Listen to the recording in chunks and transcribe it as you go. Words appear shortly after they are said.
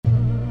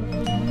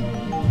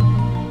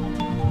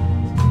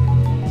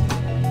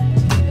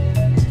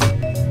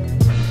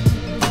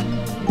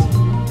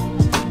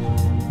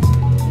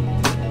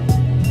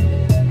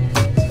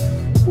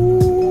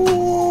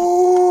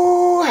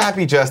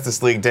Happy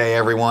Justice League Day,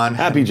 everyone.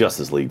 Happy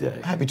Justice League Day.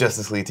 Happy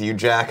Justice League to you,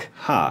 Jack.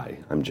 Hi,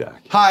 I'm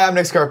Jack. Hi, I'm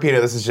Nick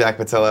Scarpino. This is Jack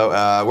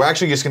Patello. We're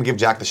actually just going to give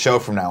Jack the show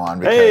from now on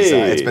because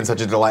it's been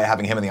such a delight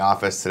having him in the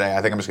office today.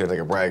 I think I'm just going to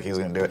take a break. He's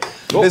going to do it.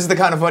 Cool. This is the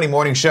Kind of Funny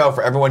morning show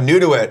for everyone new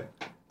to it.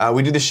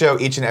 We do the show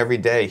each and every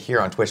day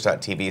here on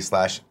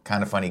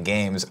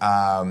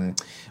twitch.tv/kindoffunnygames,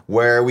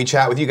 where we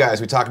chat with you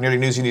guys. We talk nerdy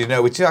news you need to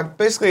know. We talk,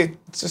 basically,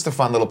 it's just a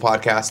fun little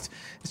podcast.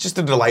 It's just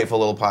a delightful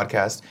little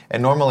podcast.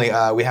 And normally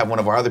we have one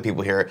of our other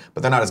people here,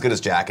 but they're not as good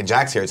as Jack. And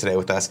Jack's here today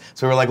with us.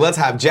 So we were like, let's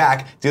have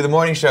Jack do the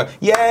morning show.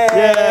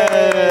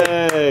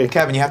 Yay! Yay!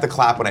 Kevin, you have to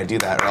clap when I do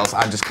that, or else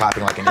I'm just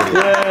clapping like an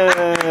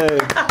idiot. Yay!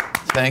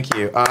 Thank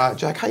you.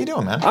 Jack, how you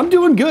doing, man? I'm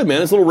doing good,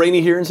 man. It's a little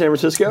rainy here in San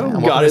Francisco. Yeah,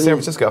 welcome to San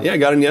Francisco. Yeah,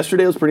 got in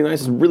yesterday. It was pretty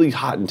nice. It's really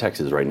hot in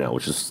Texas right now,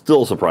 which is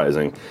still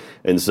surprising.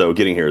 And so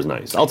getting here is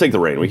nice. I'll take the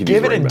rain. We can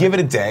give it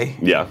a day.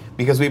 Yeah.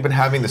 Because we've been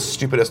having the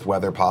stupidest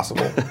weather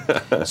possible.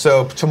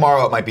 So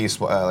tomorrow it might be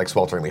like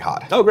swelteringly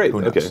hot. Oh, great.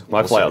 Who knows? Okay.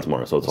 Well, I fly out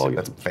tomorrow, so it's all good.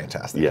 That's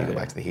fantastic. Yeah. Go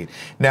back to the heat.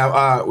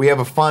 Now, we have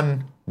a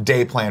fun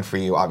day planned for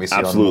you, obviously,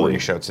 on the morning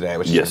show today,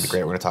 which is going to be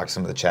great. We're going to talk to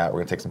some of the chat. We're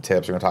going to take some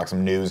tips. We're going to talk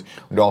some news. We're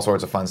going to do all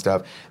sorts of fun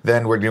stuff.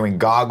 Then we're doing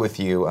GOG with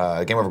you,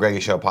 Game Over Greggy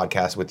Show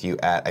podcast with you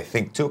at, I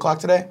think, 2 o'clock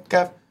today,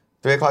 Kev?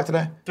 3 o'clock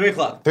today? 3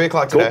 o'clock. 3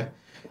 o'clock today.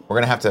 We're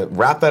going to have to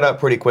wrap that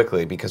up pretty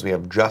quickly because we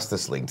have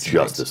Justice League tonight.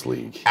 Justice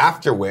League.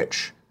 After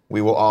which,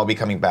 we will all be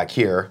coming back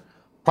here,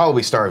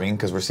 probably starving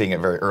because we're seeing it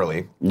very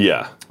early.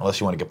 Yeah. Unless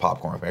you want to get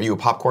popcorn with me. Are you a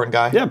popcorn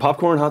guy? Yeah,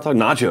 popcorn, hot dog,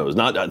 nachos.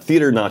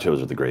 Theater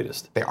nachos are the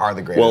greatest. They are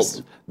the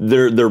greatest. Well,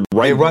 they're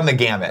right. They run the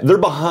gamut. They're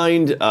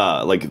behind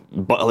like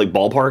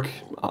ballpark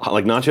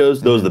like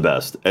nachos. Those are the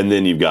best. And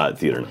then you've got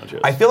theater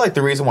nachos. I feel like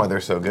the reason why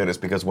they're so good is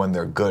because when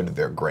they're good,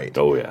 they're great.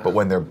 Oh yeah. But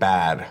when they're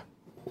bad,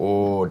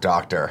 oh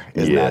doctor,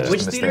 isn't that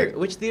just a mistake?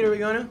 Which theater are we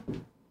going to?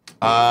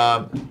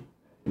 I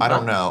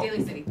don't know.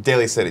 Daly City.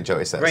 Daly City,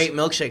 Joey says. Great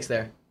milkshakes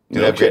there. Do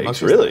they have great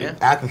Milkshakes, milkshakes? really? Yeah.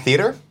 At the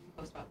theater?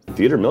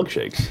 Theater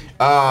milkshakes.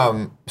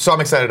 So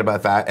I'm excited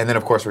about that. And then,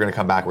 of course, we're going to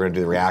come back. We're going to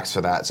do the reacts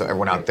for that. So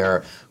everyone out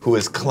there who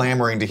is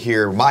clamoring to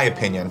hear my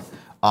opinion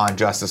on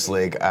Justice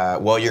League,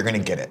 well, you're going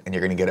to get it. And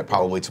you're going to get it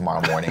probably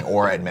tomorrow morning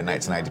or at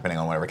midnight tonight, depending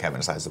on whenever Kevin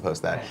decides to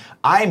post that.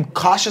 I'm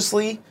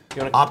cautiously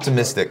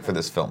optimistic for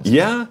this film.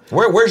 Yeah.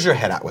 Where's your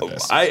head at with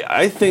this?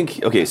 I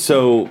think, okay,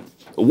 so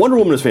Wonder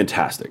Woman is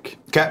fantastic.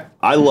 Okay.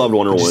 I loved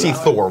Wonder Did Woman. you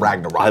see Thor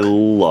Ragnarok? I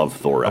love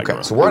Thor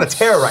Ragnarok. Okay, so we're on a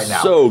tear right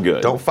now. So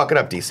good. Don't fuck it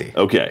up, DC.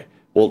 Okay.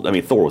 Well, I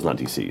mean, Thor was not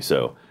DC,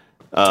 so...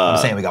 I'm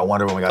saying we got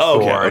Wonder Woman, we got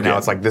Thor, and now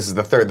it's like this is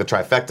the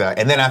trifecta.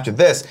 And then after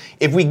this,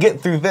 if we get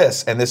through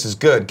this and this is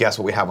good, guess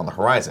what we have on the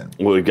horizon?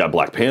 Well, we've got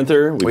Black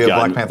Panther. We have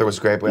Black Panther, which is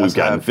great. We've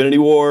got Infinity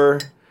War.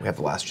 We have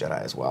The Last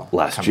Jedi as well.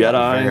 Last coming up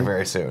Jedi. very,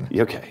 very soon.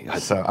 Okay.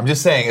 So I'm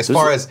just saying, as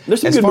far as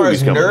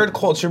nerd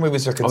culture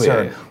movies are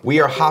concerned, we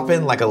are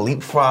hopping like a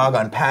leapfrog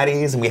on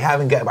patties, and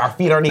our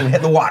feet aren't even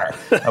hitting the water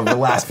of the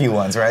last few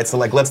ones, right? So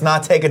like, let's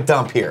not take a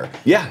dump here.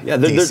 Yeah.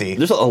 DC.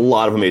 There's a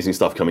lot of amazing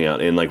stuff coming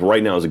out, and like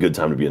right now is a good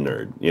time to be a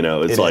nerd. You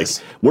know, it's like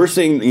is. We're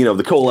seeing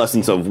the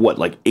coalescence of what,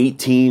 like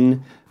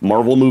 18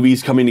 Marvel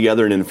movies coming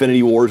together in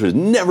Infinity Wars, which has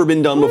never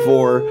been done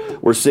before.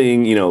 We're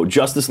seeing,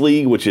 Justice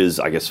League, which is,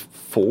 I guess,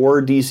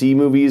 4 DC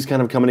movies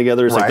kind of coming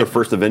together. It's like their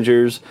first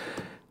Avengers.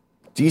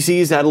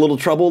 DC's had a little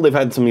trouble. They've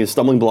had some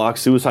stumbling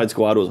blocks. Suicide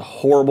Squad was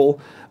horrible.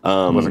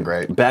 It wasn't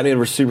great. Batman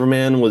vs.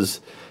 Superman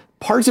was...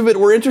 Parts of it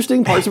were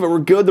interesting. Parts of it were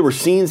good. There were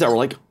scenes that were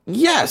like,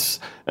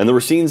 yes! And there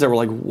were scenes that were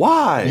like,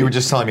 why? You were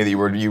just telling me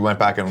that you went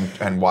back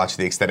and watched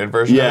the extended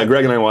version. Yeah,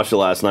 Greg and I watched it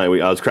last night.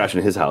 I was crashing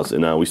at his house,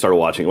 and we started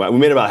watching. We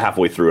made it about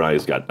halfway through,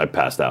 and I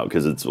passed out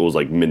because it was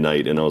like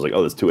midnight, and I was like,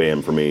 oh, it's 2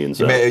 a.m. for me. And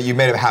so you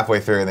made it halfway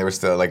through, and they were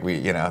still like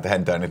they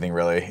hadn't done anything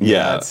really.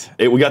 Yeah,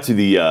 we got to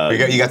the.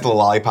 You got the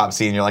lollipop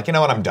scene. You're like, you know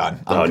what? I'm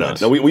done.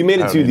 No, we made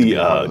it to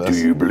the. Do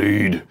you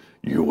bleed?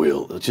 You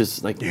will. It's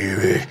just like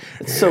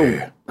it's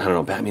so. I don't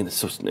know. Batman is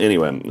so.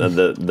 Anyway,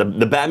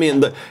 the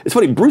Batman. It's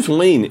funny. Bruce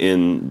Wayne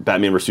in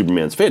Batman vs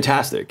Superman is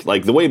fantastic.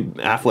 Like the way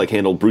Affleck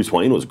handled Bruce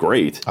Wayne was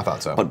great. I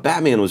thought so. But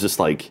Batman was just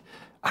like,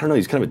 I don't know.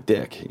 He's kind of a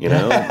dick,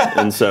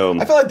 And so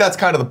I feel like that's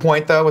kind of the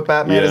point, though, with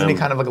Batman. Isn't he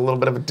kind of like a little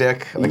bit of a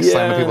dick, like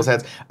slamming people's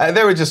heads?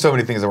 There were just so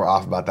many things that were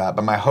off about that.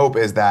 But my hope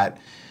is that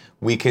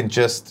we can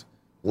just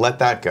let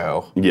that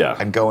go. Yeah.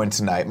 And go in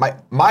tonight.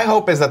 My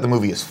hope is that the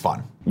movie is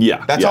fun.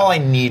 Yeah. That's all I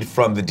need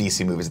from the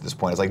DC movies at this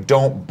point. It's like,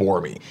 don't bore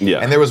me.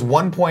 Yeah. And there was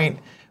one point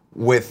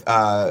with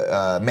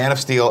Man of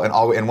Steel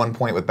and one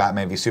point with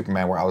Batman v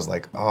Superman where I was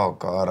like, oh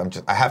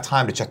God, I have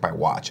time to check my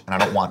watch, and I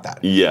don't want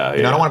that. Yeah.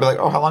 I don't want to be like,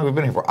 oh, how long have we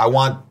been here for? I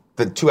want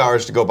the 2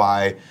 hours to go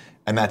by,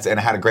 and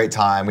I had a great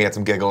time. We had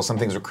some giggles. Some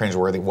things were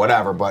cringeworthy,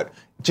 whatever. But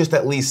just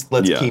at least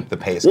let's Yeah. keep the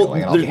pace Well,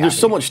 going. And I'll be there's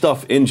so happy. much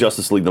stuff in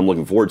Justice League that I'm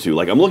looking forward to.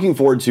 Like, I'm looking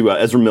forward to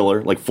Ezra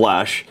Miller, like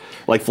Flash.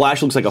 Like,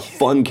 Flash looks like a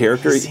fun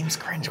character. He seems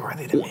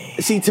cringeworthy to me.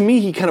 See, to me,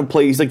 he kind of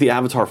plays like the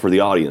avatar for the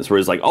audience, where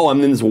it's like, oh,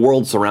 I'm in this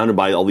world surrounded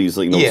by all these,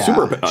 like, you know, Yeah,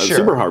 sure,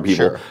 superpowered people.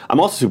 sure. I'm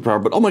also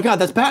superpowered, but oh my god,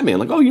 that's Batman.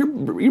 Like, oh, you're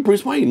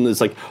Bruce Wayne. And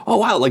it's like, oh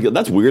wow, like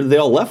that's weird. They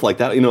all left like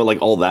that, you know,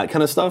 like all that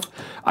kind of stuff.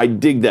 I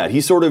dig that.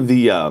 He's sort of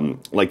the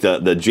like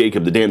the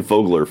Jacob, the Dan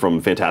Fogler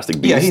from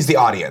Fantastic Beasts. Yeah, he's the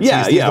audience.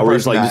 Yeah, He's the where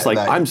it's person like just like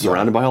that- I'm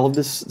surrounded by all of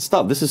this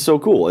stuff. This is so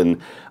cool, and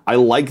I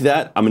like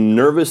that. I'm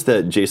nervous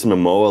that Jason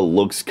Momoa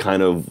looks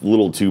kind of a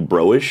little too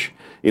bro-ish.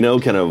 You know,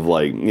 kind of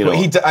like, you know.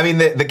 I mean,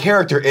 the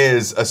character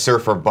is a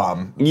surfer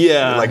bum.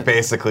 Yeah. Like,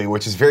 basically,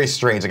 which is very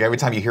strange. Like, every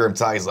time you hear him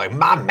talk, he's like,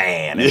 my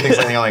man, and things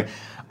like that. You're like,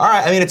 all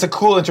right, I mean, it's a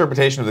cool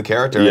interpretation of the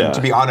character. Yeah. And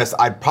to be honest,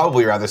 I'd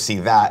probably rather see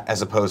that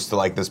as opposed to,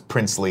 like, this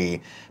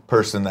princely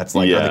person that's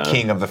like or Yeah. the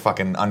king of the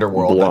fucking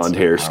underworld. Blonde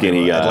hair,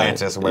 skinny guy.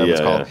 Atlantis or whatever it's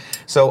Yeah, called. yeah.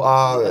 So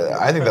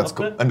I think that's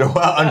cool.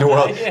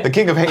 Underworld, the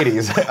king of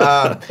Hades.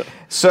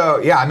 So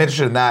yeah, I'm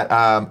interested in that.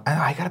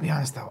 I gotta be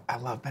honest though, I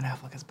love Ben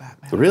Affleck as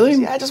Batman. Really?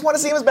 Yeah, I just want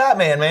to see him as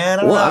Batman, man.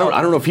 I don't Well, know.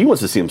 I don't know if he wants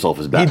to see himself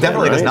as Batman. He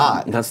definitely does right?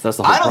 not. That's the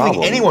whole I don't problem.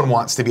 think anyone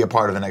wants to be a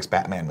part of the next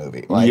Batman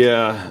movie. Like,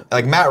 Yeah.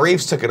 Like Matt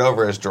Reeves took it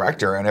over as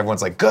director, and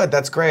everyone's like, "Good,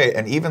 that's great."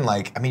 And even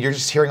like, I mean, you're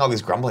just hearing all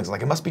these grumblings.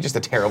 Like, it must be just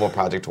a terrible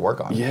project to work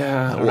on.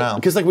 Yeah, I don't know.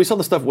 because like we saw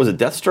the stuff. Was it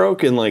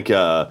Deathstroke and like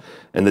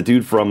and the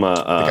dude from The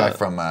guy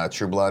from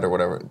True Blood or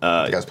whatever.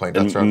 the guy's playing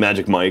and Deathstroke.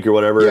 Magic Mike or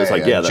whatever. It's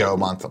like that- Joe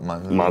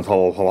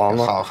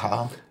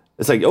Montalbano.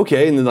 It's like,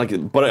 okay, and then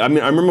like, but I mean,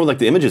 I remember when like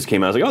the images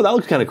came out, I was like, oh, that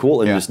looks kind of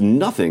cool, and Yeah. just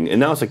nothing. And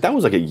now it's like that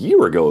was like a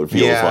year ago. It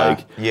feels Yeah,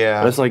 like, yeah.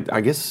 And it's like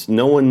I guess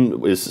no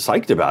one is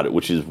psyched about it,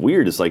 which is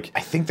weird. It's like, I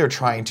think they're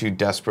trying to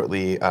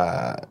desperately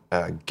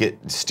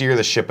steer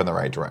the ship in the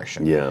right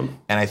direction. Yeah.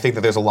 And I think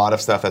that there's a lot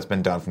of stuff that's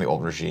been done from the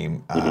old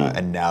regime,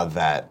 and now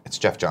that it's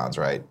Jeff Johns,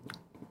 right?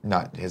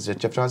 Not is it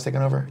Jeff Johns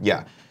taking over?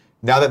 Yeah.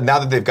 Now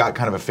that they've got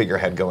kind of a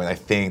figurehead going, I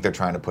think they're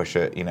trying to push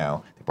it. You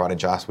know, they brought in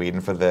Joss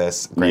Whedon for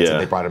this. Granted, Yeah.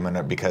 they brought him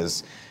in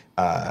because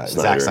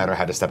Zack Snyder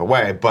had to step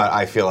away. But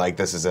I feel like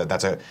this is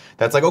that's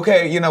like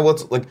okay, you know,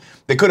 like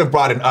they could have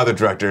brought in other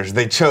directors.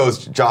 They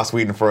chose Joss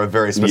Whedon for a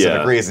very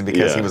specific Yeah. reason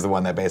because he Yeah. was the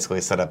one that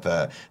basically set up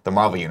the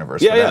Marvel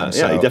universe. yeah, for yeah, them. yeah.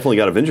 So- He definitely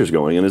got Avengers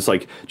going, and it's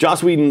like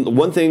Joss Whedon.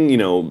 One thing, you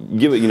know,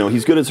 give it, you know,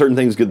 he's good at certain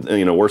things, good,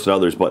 you know, worse at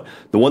others. But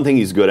the one thing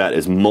he's good at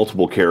is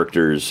multiple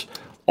characters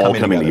all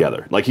coming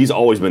together. Like he's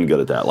always been good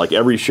at that. Like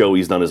every show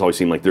he's done has always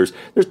seemed like there's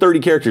 30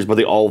 characters, but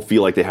they all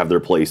feel like they have their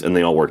place and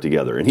they all work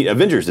together. And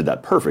Avengers did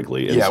that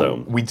perfectly. And Yeah,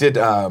 so we did.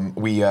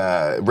 We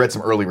read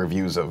some early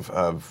reviews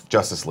of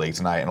Justice League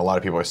tonight, and a lot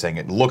of people are saying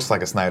it looks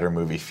like a Snyder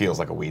movie, feels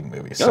like a Whedon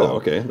movie. So, oh,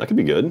 okay, that could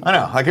be good. I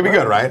know, that could be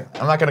good, right?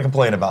 I'm not going to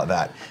complain about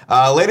that.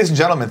 Ladies and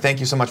gentlemen,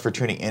 thank you so much for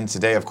tuning in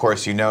today. Of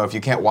course, you know, if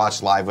you can't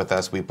watch live with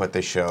us, we put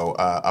this show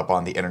up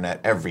on the internet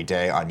every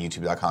day on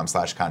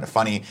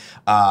youtube.com/kindafunny.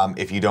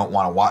 If you don't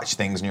want to watch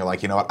things and you're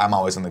like, you know what, I'm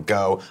always on the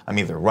go. I'm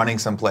either running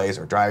someplace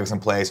or driving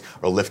someplace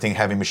or lifting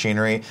heavy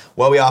machinery.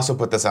 Well, we also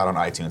put this out on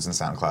iTunes and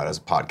SoundCloud as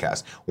a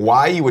podcast.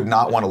 Why you would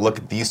not want to look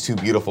at these two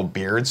beautiful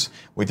beards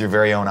with your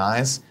very own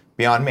eyes?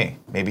 Beyond me.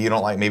 Maybe you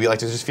don't like, maybe you like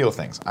to just feel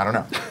things. I don't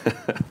know.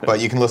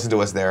 But you can listen to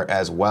us there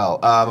as well.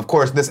 Of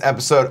course, this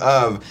episode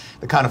of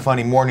the Kinda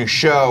Funny Morning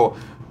Show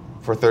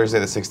for Thursday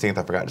the 16th,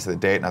 I forgot to say the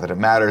date, not that it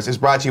matters, is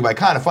brought to you by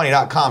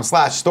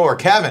kindafunny.com/store.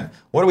 Kevin,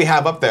 what do we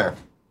have up there?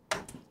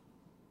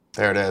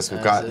 There it is.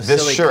 We've got it's a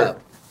this silly shirt,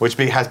 cup. which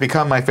has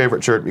become my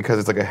favorite shirt because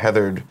it's like a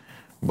heathered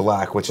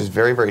black, which is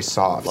very, very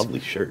soft. Lovely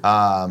shirt.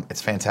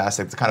 It's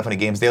fantastic. The Kinda Funny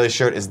Games Daily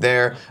shirt is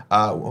there.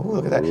 Ooh,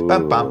 look at that.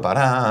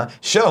 Ba-ba-ba-da.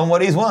 Show him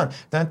what he's won.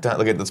 Dun, dun.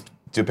 Look at this.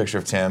 Do a picture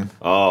of Tim.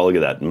 Oh, look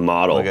at that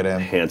model. Look at him.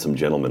 Handsome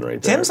gentleman right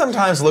there. Tim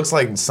sometimes looks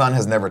like sun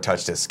has never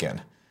touched his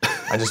skin.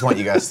 I just want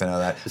you guys to know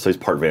that. So he's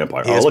part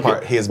vampire. He is look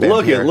part- at, he is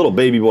look vampire. at little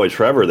baby boy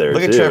Trevor there.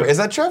 Look at too. Trevor. Is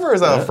that Trevor or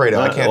is that Alfredo?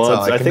 I can't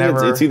tell. I think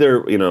it's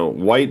either, you know,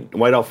 white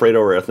Alfredo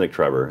or ethnic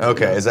Trevor.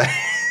 Okay, is that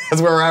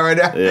that's where we're at right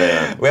now?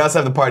 Yeah. We also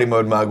have the party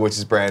mode mug, which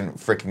is brand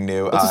freaking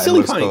new. It's a it silly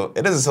looks pint. cool.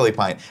 It is a silly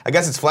pint. I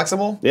guess it's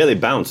flexible. Yeah, they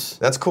bounce.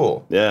 That's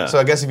cool. Yeah. So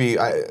I guess if you,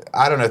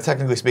 I don't know,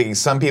 technically speaking,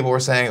 some people were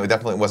saying, it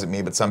definitely wasn't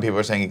me, but some people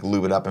were saying you can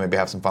lube it up and maybe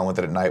have some fun with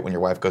it at night when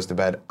your wife goes to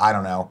bed. I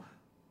don't know.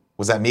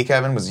 Was that me,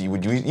 Kevin?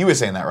 You were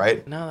saying that,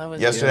 right? No, that was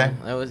yesterday.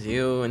 You. That was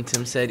you. And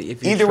Tim said,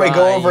 if you Either way, try,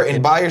 go over you and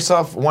could- buy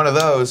yourself one of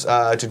those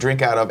to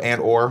drink out of,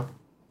 and or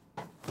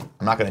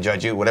I'm not going to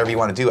judge you. Whatever you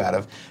want to do out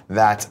of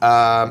that.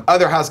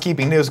 Other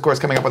housekeeping news, of course,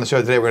 coming up on the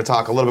show today. We're going to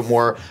talk a little bit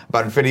more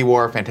about Infinity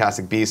War,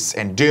 Fantastic Beasts,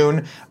 and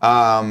Dune.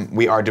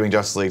 We are doing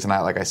Justice League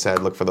tonight, like I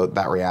said. Look for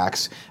that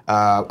reacts.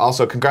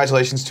 Also,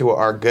 congratulations to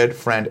our good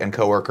friend and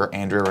coworker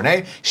Andrea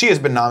Renee. She has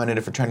been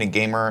nominated for Trending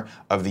Gamer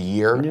of the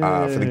Year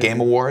for the Game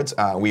Awards.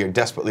 We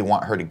desperately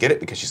want her to get it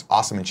because she's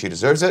awesome and she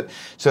deserves it.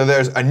 So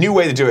there's a new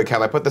way to do it,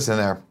 Kev. I put this in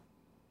there.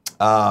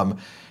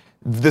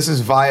 This is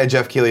via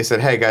Jeff Keighley.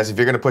 Said, hey guys, if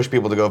you're going to push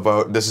people to go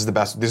vote, this is the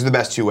best. These are the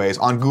best two ways.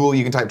 On Google,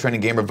 you can type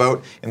Trending Gamer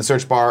Vote in the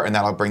search bar, and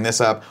that'll bring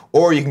this up.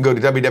 Or you can go to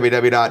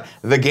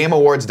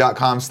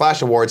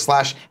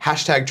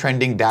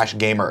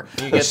www.thegameawards.com/awards/#trending-gamer.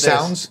 You Which get this.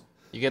 sounds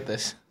You get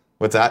this.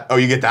 What's that? Oh,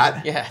 you get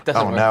that? Yeah, it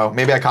doesn't Oh work. no,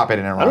 maybe I copied it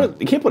in I wrong.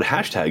 don't. You can't put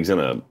hashtags in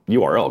a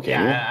URL,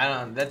 can you? Yeah, I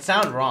don't. That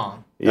sounds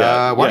wrong.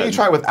 Why don't you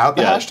try without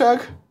the Yeah.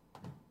 hashtag?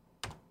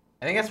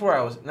 I think that's where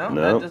I was. No,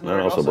 No, that doesn't that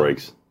work also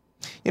breaks.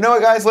 You know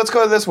what, guys? Let's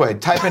go this way.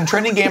 Type in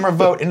trending gamer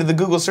vote into the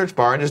Google search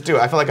bar and just do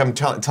it. I feel like I'm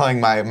telling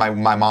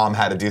my mom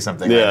how to do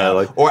something right Yeah, now.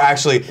 like, or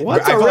actually, I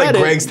what's feel a like Reddit?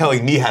 Greg's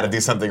telling me how to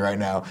do something right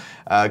now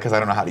because I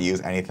don't know how to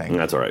use anything.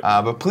 That's all right.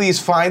 But please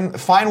find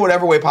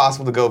whatever way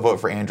possible to go vote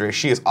for Andrea.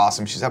 She is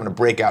awesome. She's having a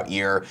breakout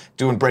year,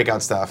 doing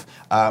breakout stuff.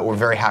 We're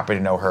very happy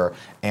to know her.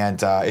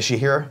 And is she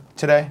here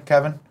today,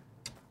 Kevin?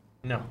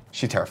 No.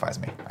 She terrifies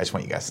me. I just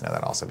want you guys to know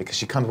that also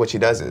because what she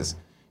does is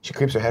she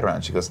creeps her head around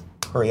and she goes,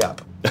 hurry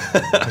up.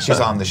 'Cause she's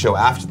on the show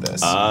after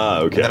this. Ah,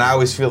 okay. And then I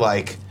always feel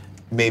like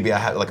maybe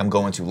I'm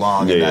going too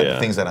long and that Yeah.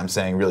 things that I'm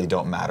saying really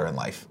don't matter in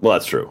life. Well,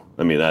 that's true.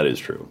 I mean, that is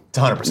true. It's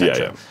 100% Yeah,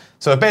 true. yeah.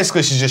 So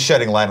basically she's just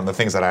shedding light on the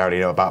things that I already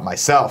know about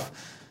myself.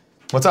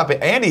 What's up,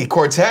 Andy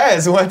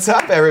Cortez? What's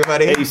up,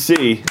 everybody?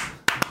 AC.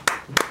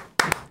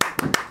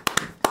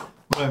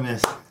 What I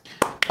missed?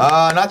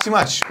 Not too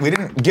much. We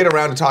didn't get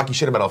around to talking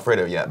shit about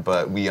Alfredo yet,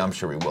 but I'm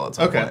sure we will at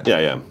some Okay. point.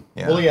 Yeah.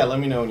 Yeah. Well, yeah. Let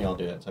me know when y'all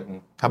do that, so I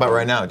can. How about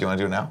right now? Do you want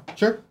to do it now?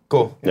 Sure.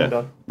 Cool. Yeah. done. You know,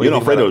 What do you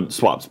think Alfredo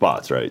swapped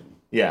spots, right?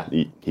 Yeah.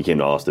 He came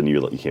to Austin.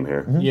 You came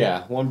here.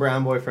 Yeah. One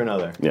brown boy for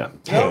another. Yeah.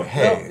 No,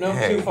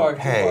 too far,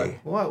 too far.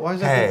 What? Why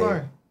is that Hey. too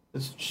far?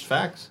 It's just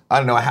facts. I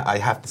don't know. I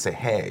have to say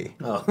hey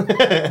Oh.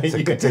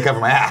 to cover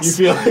my ass.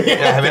 You feel?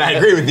 Yeah, I mean, I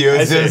agree with you.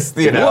 It's see. just,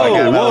 you know. Whoa, I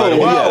gotta know whoa, what it is.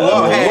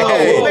 whoa, hey, whoa,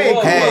 hey,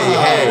 whoa, hey,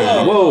 whoa,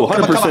 hey. Whoa,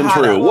 100%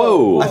 true.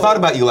 Whoa. I thought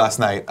about you last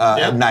night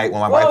at night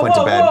when my wife went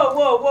to bed,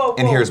 Whoa.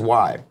 and here's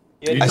why.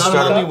 Yeah, You I thought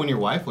started- about me when your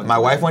wife went. My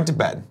wife went to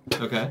bed,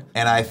 Okay.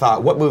 and I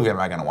thought, what movie am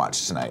I going to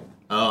watch tonight?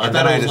 Oh, I And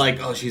thought then it was just- like,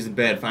 oh, she's in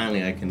bed.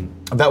 Finally, I can.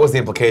 That was the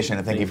implication,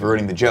 and thank you for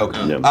ruining the joke.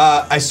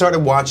 Yeah. I started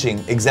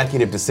watching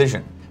Executive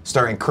Decision,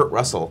 starring Kurt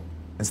Russell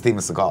and Steven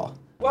Seagal.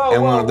 Whoa,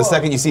 And whoa, the whoa.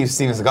 second you see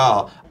Steven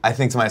Seagal, I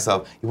think to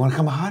myself, you want to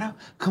Kamahara?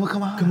 Come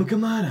on.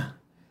 Come on.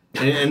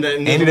 And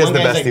then Andy does the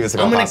best Steven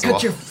Seagal I'm gonna possible.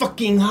 cut your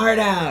fucking heart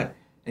out.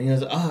 And he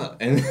goes, oh,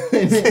 and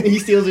then he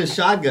steals his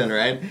shotgun,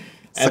 right?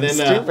 And So then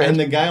stupid. and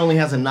the guy only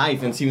has a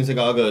knife, and Steven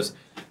Seagal goes,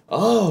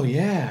 oh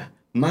yeah,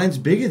 mine's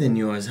bigger than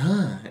yours,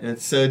 huh? And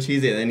it's so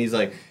cheesy. And then he's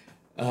like,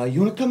 you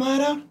wanna come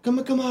out? Come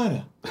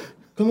on.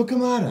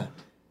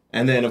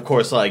 And then of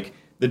course like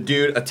the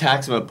dude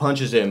attacks him and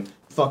punches him.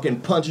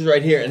 Fucking punches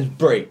right here and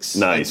breaks.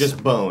 Nice. Like,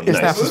 just bone. He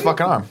snaps his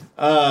fucking arm.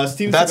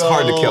 Steven That's Seagal,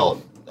 hard to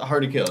kill.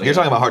 Hard to kill. You're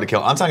talking about Hard to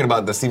Kill. I'm talking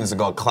about the Steven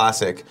Seagal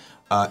classic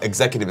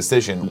Executive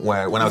Decision,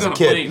 where when I was a on a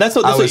kid. plane. That's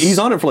I was- he's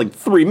on it for like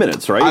 3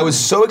 minutes, right? I was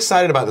so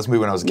excited about this movie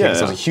when I was a kid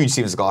because I was a Yeah. huge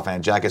Steven Seagal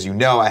fan. Jack, as you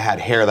know, I had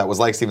hair that was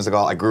like Steven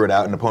Seagal. I grew it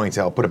out in a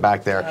ponytail, put it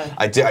back there.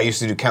 I used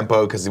to do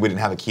Kempo because we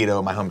didn't have a Keto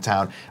in my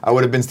hometown. I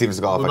would have been Steven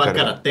Seagal if What I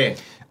about could have.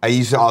 karate? I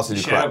used to also do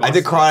Shadow karate. I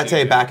did boxing too,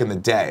 karate yeah. back in the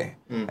day,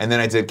 and then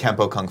I did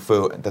Kempo Kung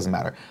Fu. It doesn't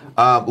matter.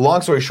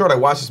 Long story short, I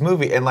watched this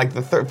movie, and like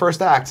the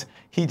first act,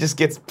 he just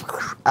gets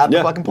out the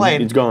Yeah, fucking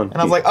plane. he's gone.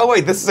 And I was like, oh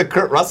wait, this is a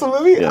Kurt Russell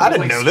movie? Yeah. I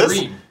didn't Like know this.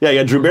 Scream. Yeah,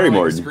 yeah, Drew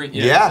Barrymore. Like Scream.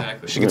 Yeah,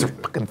 exactly. she gets her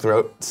fucking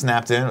throat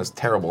snapped in. It was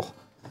terrible.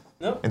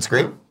 Nope. In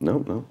Scream?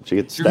 No, she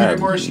gets Drew stabbed.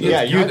 Barrymore, she gets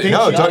Yeah, you gutted. think-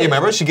 No, She don't got you it.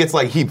 remember? She gets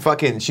like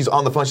she's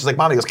on the phone. She's like,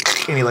 "Mom," he goes,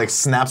 and he like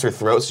snaps her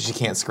throat so she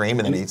can't scream,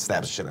 and then he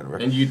stabs the shit out of her.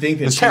 And you think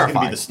that It's she's gonna be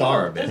terrifying. the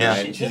star of it, Yeah.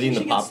 right? She's eating the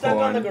She gets stuck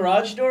on the popcorn.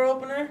 garage door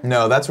opener.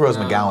 No, that's Rose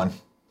McGowan.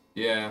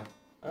 Yeah.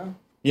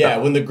 Yeah,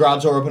 when the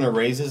garage door opener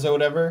raises or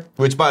whatever.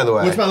 Which, by the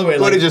way, Like,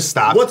 would have just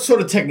stopped. What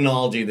sort of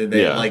technology did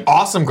they Yeah. like?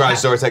 Awesome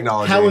garage door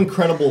technology. How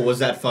incredible was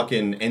that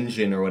fucking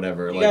engine or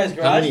whatever? You like, guys, how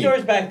garage many-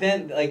 doors back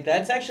then, like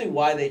that's actually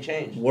why they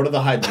changed. What are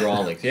the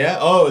hydraulics? Yeah.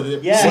 Oh,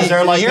 Yeah. Was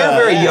there like you're a,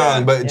 very yeah,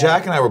 young, but yeah.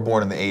 Jack and I were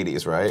born in the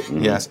 '80s, right?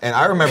 Yes, and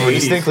I remember 80s,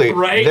 distinctly.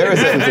 right? There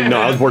is a,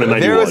 No, I was born in There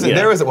 91. was, yeah.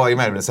 there was, well, you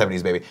might have been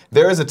 '70s, baby.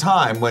 There was a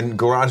time when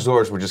garage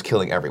doors were just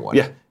killing everyone.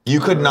 Yeah. You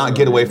could not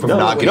get away from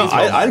not getting No, thrown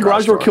I had a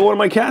garage door kill one of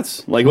my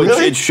cats. Like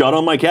Really? it shut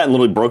on my cat and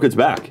literally broke its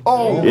back.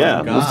 Oh,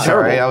 yeah, my it was God.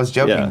 terrible. Sorry, I was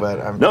joking, Yeah.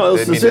 but no, it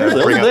was didn't mean to seriously.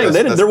 That's bring the up thing. this- They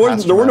didn't- this there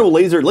were no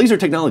past laser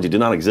technology did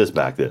not exist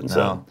back then. So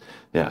No.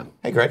 yeah.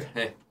 Hey, Greg.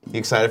 Hey, You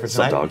excited for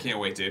tonight? dog? can't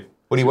wait, dude.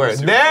 What are you wearing?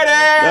 Super- There it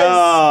is!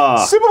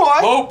 Ah.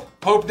 Superboy!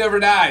 Hope never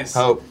dies.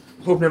 Hope.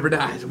 Hope never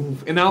dies.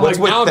 Oof. And now, What's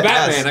like, with now I'm the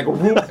Batman. S? I go,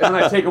 whoop, and then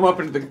I take him up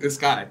into the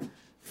sky.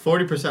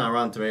 40% on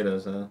Rotten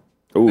Tomatoes?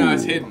 Ooh. No,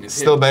 it's hidden. It's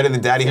Still hidden. better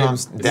than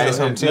Daddy's still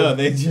Home too. No,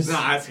 they just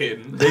Nah, it's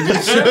hidden. they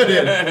just showed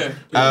it.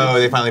 Oh,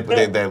 they finally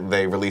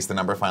they released the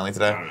number finally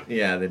today.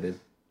 Yeah, they did.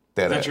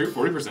 They Is that did.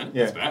 true? 40%?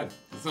 Yeah. That's bad.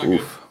 That's not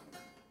good.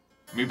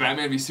 I mean,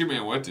 Batman v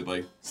Superman, what, did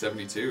like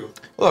 72?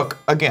 Look,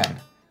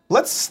 again,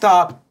 let's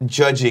stop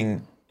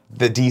judging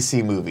the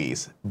DC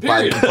movies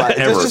by Period.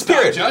 Ever. just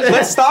period. Stop judging.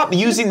 Let's stop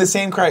using the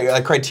same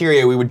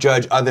criteria we would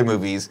judge other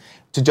movies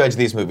to judge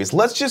these movies.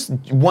 Let's just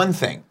one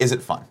thing: is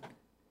it fun?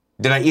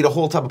 Did I eat a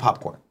whole tub of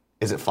popcorn?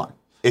 Is it fun?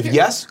 If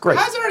yes, great.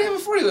 How's it already have a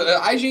 40?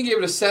 IGN gave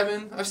it a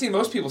 7. I've seen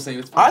most people saying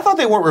it's fine. I thought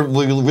they weren't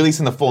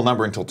releasing the full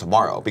number until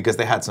tomorrow because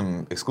they had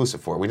some exclusive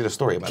for it. We did a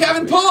story about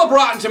Kevin, it. pull up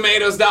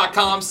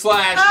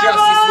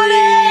RottenTomatoes.com/Justice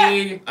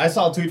League. I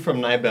saw a tweet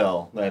from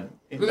Nibel that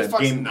Who the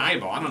fuck's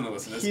Nibel? I don't know.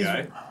 Listen to this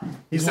guy.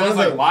 He's sounds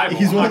one of like Libel.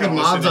 He's I'm one of not the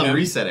gonna mobs listen to on him.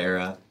 Reset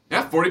era.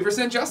 Yeah,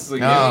 40% Justice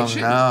League. No, Yeah, ain't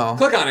shit. no.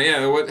 Click on it.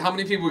 Yeah. How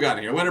many people we got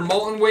in here? Leonard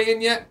Moulton weigh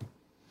in yet?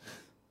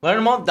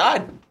 Leonard Maltin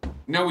died.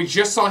 No, we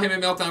just saw him at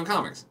Meltdown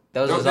Comics.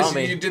 That was No, his this-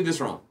 zombie. You did this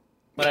wrong.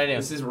 What I do?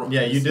 This is wrong.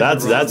 Yeah, you did.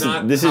 That's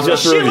not- this is Oh,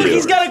 just a Shit, look, review.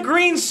 he's got a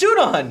green suit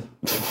on.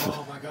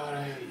 Oh my god,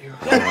 I hate you.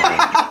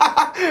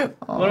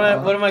 What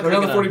am I Click clicking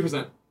on the on?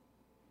 40%.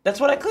 That's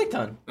what I clicked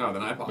on. No,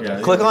 then I apologize.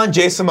 Yeah. Click on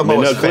Jason No,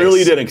 Momoa's clearly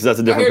you face. didn't because that's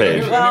a different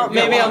page. Well,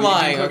 maybe I'm you can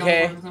lying, click on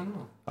okay? 40%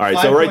 wrong. All right,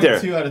 so right there.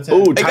 5.2 out of 10.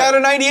 Ooh, It got a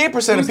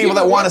 98% of people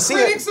that want to see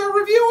it. Critics are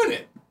reviewing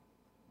it.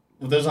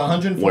 Well, there's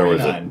Where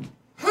was 149.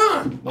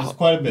 Huh. That's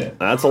quite a bit.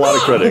 that's a lot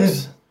of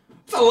critics.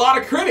 That's a lot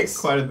of critics.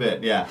 Quite a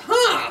bit, yeah.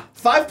 Huh.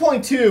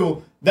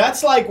 5.2,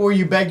 that's like where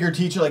you beg your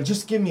teacher, like,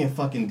 just give me a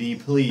fucking D,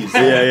 please.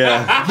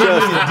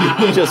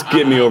 Yeah. Just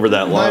get me over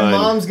that My line.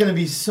 mom's gonna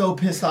be so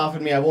pissed off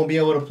at me. I won't be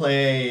able to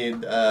play. I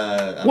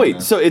don't Wait, know.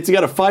 so it's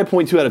got a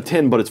 5.2 out of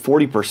 10, but it's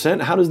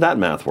 40%? How does that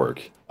math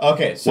work?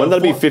 Okay, so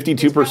Wouldn't that be for-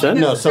 52%?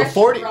 No, so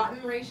 40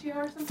 rotten ratio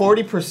or something?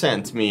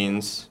 40%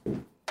 means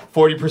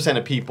 40%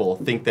 of people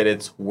think that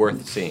it's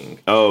worth seeing.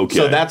 Okay.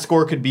 So that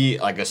score could be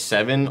like a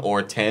 7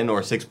 or 10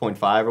 or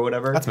 6.5 or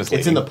whatever. That's It's in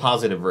misleading. the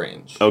positive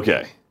range.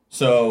 Okay.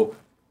 So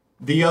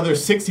the other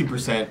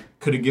 60%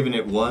 could have given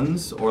it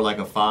ones or like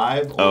a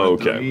 5 or Oh, a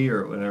okay. 3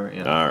 or whatever.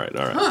 Yeah. All right.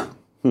 Huh.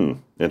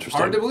 Interesting.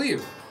 Hard to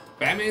believe.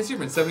 Batman and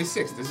Superman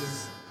 76.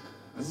 This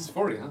is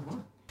 40, huh?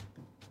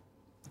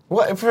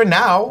 What? Well, for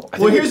now.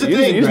 Well, here's the You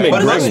thing, just Greg. make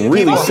But Greg listen,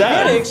 really people-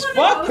 sad. Critics,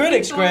 fuck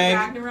critics, Thor Greg.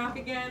 Ragnarok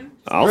again.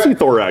 I'll see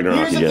Thor Ragnarok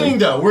Here's the again. thing,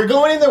 though. We're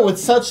going in there with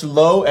such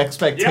low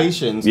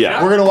expectations.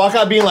 Yeah. We're gonna walk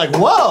out being like,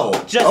 "Whoa,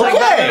 Just like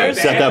that okay, better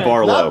Set that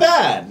bar low. not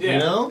bad." Yeah. You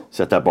know?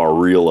 Set that bar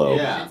real low.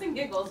 Yeah. Shits and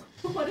giggles.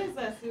 What is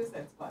that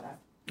Suicide Squad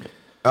at?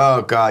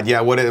 Oh, God.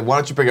 Yeah. Why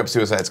don't you bring up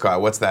Suicide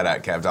Squad? What's that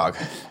at, Kev Dog?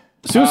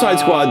 Suicide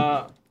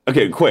Squad.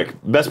 Okay, quick.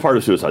 Best part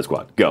of Suicide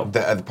Squad. Go.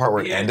 The part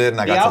where it Yeah. ended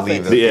and I The got to outfits.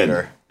 leave the The end.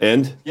 theater.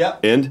 End. Yep.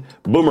 End.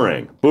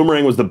 Boomerang.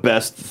 Boomerang was the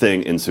best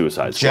thing in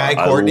Suicide Squad. Jai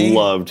Courtney? I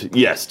loved.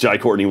 Yes, Jai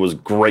Courtney was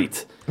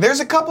great. There's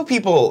a couple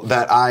people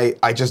that I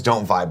just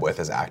don't vibe with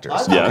as actors. I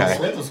thought Yeah. Will Okay.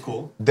 Smith was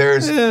cool.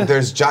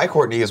 There's Jai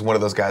Courtney is one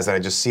of those guys that I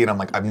just see and I'm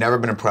like, I've never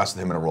been impressed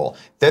with him in a role.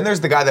 Then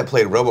there's the guy that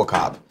played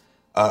RoboCop,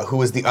 who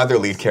was the other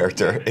lead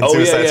character in Oh, yeah,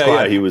 Suicide yeah,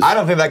 Squad. yeah, he was- I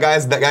don't think that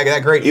guy's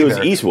that great It was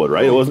either. Eastwood,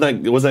 right? It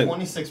wasn't that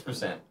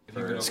 26%.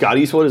 Scott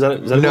Eastwood? Is that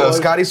who it No, was?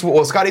 Scott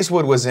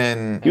Eastwood was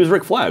in. He was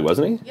Rick Flag,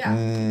 wasn't he? Yeah.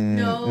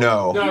 No.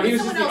 no. No, he was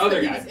someone just the else, other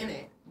but he guy. was in it.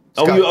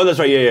 Oh, that's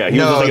right. Yeah. He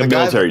was just like a the guy,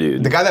 military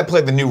dude. The guy that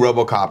played the new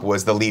RoboCop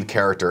was the lead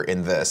character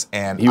in this,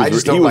 and He was- I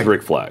just he don't was like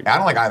Rick Flag. I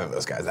don't like either of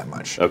those guys that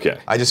much. Okay.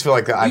 I just feel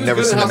like I've He was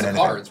never good seen in him House in of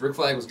anything. Cards. Rick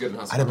Flag was good in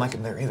House of I didn't Cards. like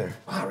him there either.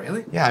 Wow,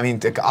 really? Yeah, I mean,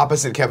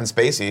 opposite Kevin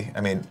Spacey. I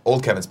mean,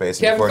 old Kevin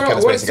Spacey Kevin, before throw,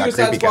 Kevin what does Spacey got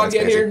Suicide creepy Squad Kevin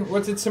get Spacey. here?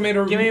 What's its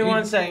tomato? Give me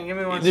 1 second. Give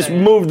me one Just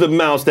second. move the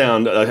mouse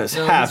down he's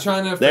half.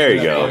 trying to There you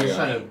figure go.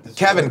 that out.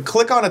 Kevin,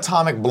 click on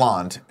Atomic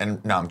Blonde,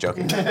 and no, I'm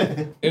joking.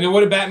 And then what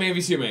did Batman v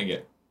Superman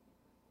get?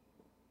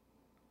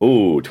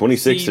 Ooh,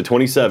 26 See, to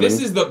 27.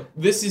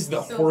 This is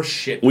the horse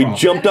shit. We problem.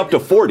 jumped up to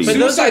 40. But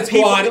those Suicide are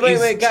people- Squad wait,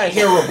 is guys.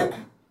 terrible.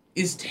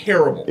 Is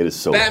terrible. It is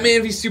so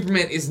Batman v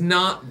Superman is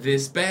not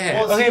this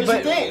bad. Well, Okay, here's the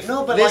but thing.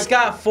 No, but this like,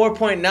 got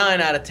 4.9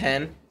 out of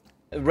 10,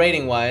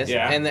 rating wise,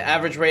 Yeah. and the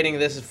average rating of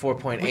this is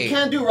 4.8. we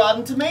can't do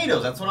Rotten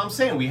Tomatoes. That's what I'm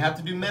saying. We have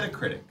to do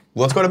Metacritic.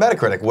 Let's go to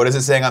Metacritic. What is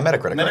it saying on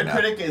Metacritic right now?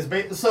 Metacritic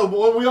is so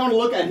what we want to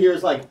look at here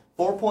is like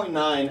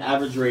 4.9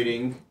 average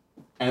rating,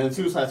 and the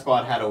Suicide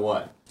Squad had a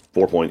what?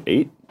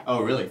 4.8.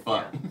 Oh, really?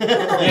 Fuck.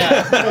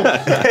 Yeah.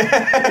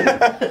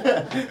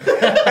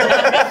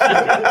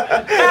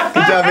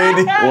 Good job,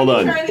 Andy. Well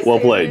done. Trying to Well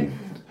save played. it.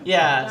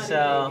 Yeah, Not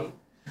so.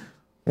 easy.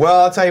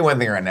 Well, I'll tell you one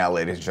thing right now,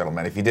 ladies and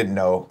gentlemen. If you didn't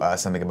know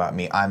something about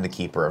me, I'm the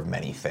keeper of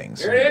many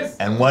things. There it is.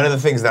 And one of the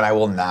things that I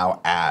will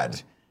now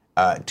add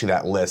to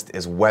that list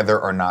is whether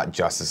or not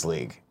Justice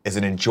League is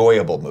an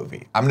enjoyable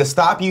movie. I'm going to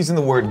stop using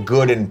the word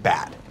good and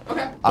bad.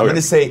 Okay. I'm Okay. going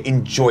to say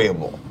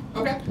enjoyable.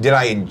 Okay. Did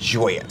I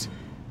enjoy it?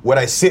 Would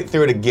I sit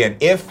through it again?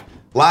 If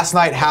last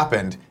night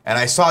happened and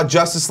I saw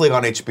Justice League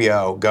on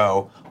HBO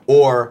go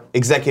or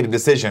Executive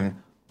Decision,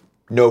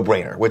 no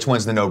brainer. Which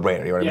one's the no brainer?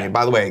 You know what I Yeah. mean?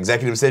 By the way,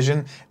 Executive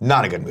Decision,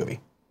 not a good movie.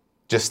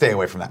 Just stay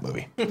away from that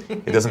movie.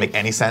 It doesn't make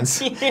any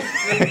sense.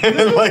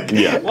 Like,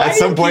 Yeah. Why at do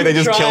some you point, they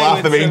keep just kill trying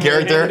off the with main somebody?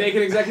 character. Make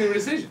an executive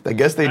decision. I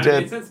guess they That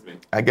did. made sense to me.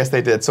 I guess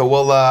they did. So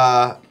we'll.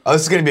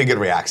 This is gonna be a good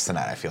reacts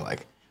tonight. I feel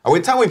like.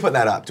 What time are we putting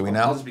that up? Do we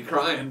I'll know? just be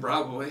crying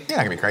probably. You're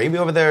not gonna be crazy. You be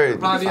over there.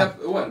 Probably up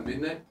at what,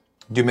 midnight?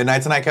 Do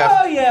midnight tonight, Kev?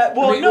 Oh, yeah.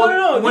 Well, I mean,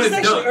 no. when This is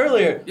it's actually done.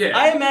 earlier. Yeah.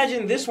 I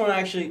imagine this one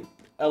actually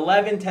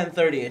 11,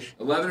 10:30ish.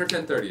 11 or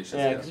 10:30ish.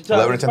 Yeah, because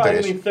 11 it's or probably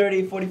 10:30ish. going to be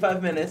 30,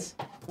 45 minutes.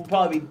 We'll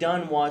probably be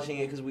done watching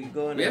it because we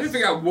go in. We have to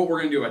figure out what we're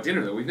gonna do at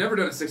dinner though. We've never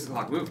done a 6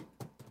 o'clock movie.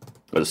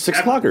 Was it 6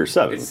 o'clock or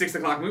 7? It's 6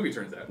 o'clock movie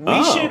turns out.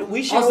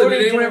 We should Also, order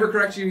did anyone dinner. ever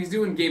correct you? He's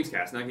doing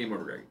Gamescast, not Game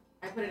Over Greg.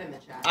 I put it in the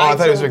chat. Oh, I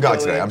thought it was told Big Dog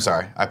Joey- today. I'm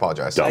sorry. I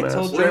apologize. Dumb. I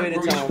told Dumbass. Joey to We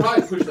tell should him.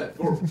 probably push that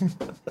forward.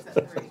 It's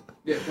at 3.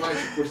 Yeah, probably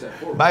should push that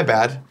forward. My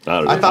bad. I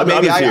don't know. I thought I'm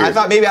maybe serious. I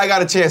thought maybe I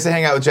got a chance to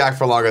hang out with Jack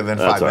for longer than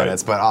That's 5 all right.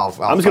 minutes, but I'm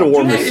I'm just gonna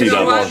warm this Hey, seat you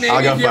know up. what, Nick?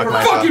 I'll go If you fuck ever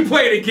myself. fucking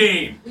played a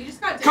game, We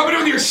just got coming in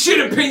with your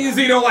shit opinions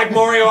that you don't like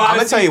Mario Odyssey. I'm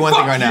gonna tell you one thing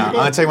fuck right now. I'm you.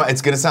 gonna tell you what.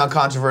 It's gonna sound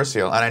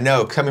controversial, and I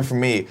know coming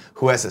from me,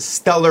 who has a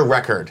stellar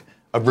record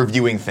of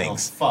reviewing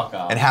things fuck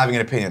off. and having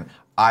an opinion,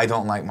 I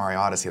don't like Mario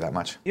Odyssey that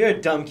much. You're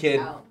a dumb kid.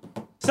 out.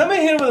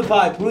 Somebody hit him with a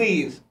pie,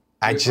 please.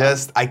 I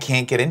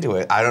can't get into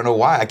it. I don't know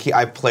why.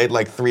 I played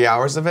like 3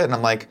 hours of it, and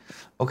I'm like,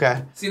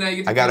 okay. See, now you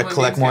get to I gotta come on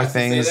collect more Gamescast and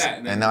say things,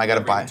 that, and now I gotta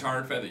they'll bring buy. the tar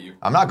and feather you.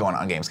 I'm not going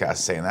on Gamescast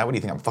saying that. What do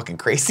you think? I'm fucking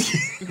crazy.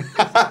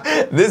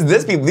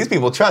 These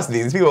people trust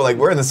me. These people are like,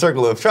 we're in the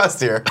circle of trust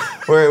here.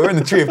 We're in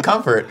the tree of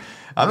comfort.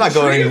 I'm not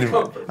Tree going. of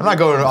comfort. I'm not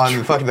going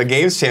on fucking the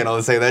games channel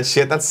and say that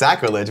shit. That's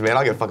sacrilege, man.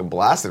 I'll get fucking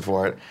blasted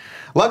for it.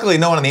 Luckily,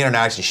 no one on the internet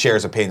actually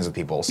shares opinions with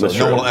people, so That's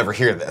no true. one will ever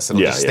hear this. It'll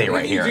Yeah, just yeah. stay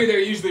right You do, here. they're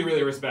usually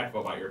really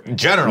respectful about your opinion.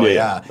 Generally,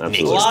 Yeah, yeah. absolutely. Nick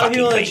A is lot of fucking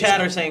people in the crazy.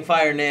 chat are saying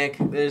fire Nick.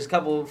 There's a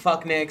couple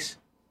fuck Nicks.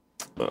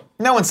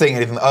 No one's saying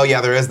anything. Oh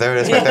yeah, there is. There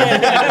it is right there.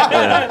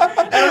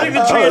 I don't think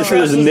the tree Oh, of so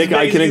there's trust is Nick. as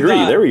I big can as you agree.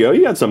 thought. There we go.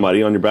 You got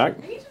somebody on your back.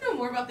 I need to know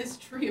more about this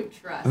tree of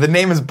trust. The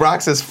name is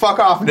Brock says, "Fuck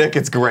off, Nick.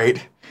 It's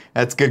great."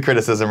 That's good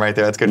criticism right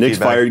there. That's good Nick's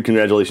feedback. fired.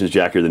 Congratulations,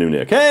 Jack. You're the new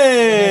Nick.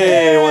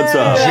 Hey, what's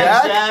up?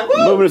 Jack?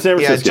 Moving to San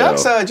Yeah,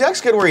 Francisco.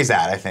 Jack's good where he's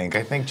at. I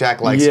think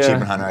Jack likes Yeah.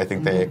 Achievement Hunter. I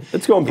think they.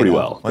 It's going pretty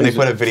well. When they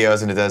put up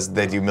videos and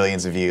they do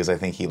millions of views. I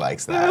think he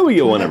likes that. We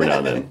get one every now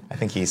and then. I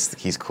think he's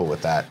cool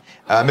with that.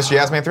 Mr.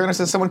 Yasman 300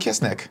 says someone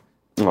kiss Nick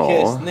Kiss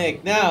Aw.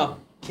 Nick now.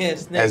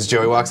 Kiss Nick. as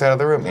Joey walks out of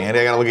the room. Andy,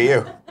 I gotta look at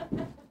you.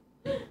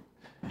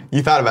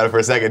 You thought about it for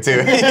a second too.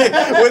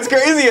 What's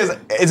crazy is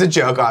it's a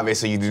joke.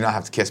 Obviously, you do not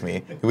have to kiss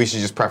me. We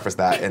should just preface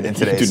that in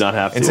today's. do not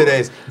have to. In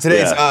today's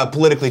Yeah.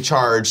 politically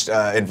charged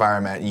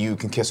environment, you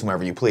can kiss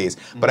whomever you please.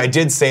 But I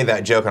did say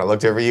that joke, and I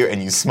looked over you,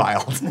 and you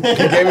smiled. You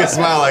gave me a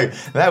smile like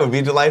that would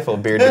be delightful,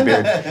 beard to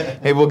beard.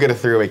 Maybe we'll get a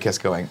three-way kiss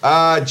going.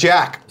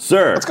 Jack,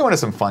 Sir. let's go into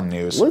some fun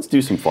news. Let's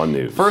do some fun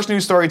news. First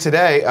news story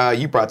today,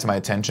 you brought to my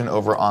attention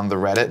over on the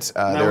Reddit.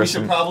 Now there we are should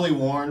some. probably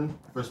warn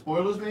for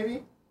spoilers,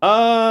 maybe.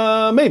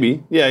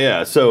 Maybe.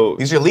 Yeah. So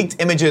These are leaked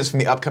images from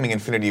the upcoming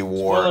Infinity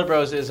War. Spoiler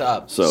Bros is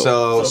up. So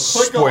So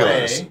click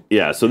spoilers. away.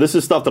 yeah, so this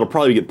is stuff that'll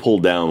probably get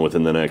pulled down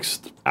within the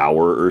next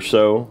hour or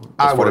so,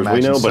 I as would far as we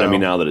imagine know. But I so.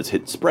 mean, now that it's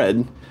hit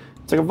spread,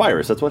 it's like a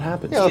virus. That's what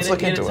happens. Yeah, let's You look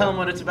gonna into tell it. them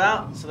what it's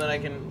about so that I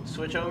can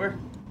switch over?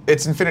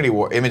 It's Infinity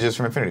War images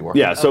from Infinity War.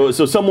 Yeah, so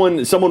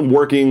someone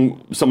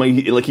working,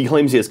 somebody like he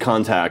claims he has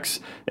contacts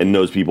and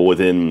knows people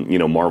within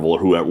Marvel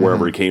or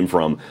wherever he came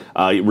from.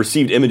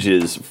 Received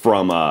images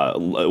from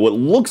what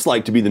looks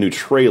like to be the new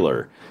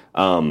trailer.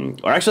 Or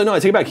actually, no, I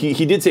take it back.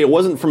 He did say it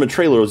wasn't from a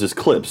trailer; it was just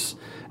clips.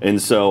 And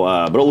so,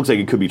 but it looks like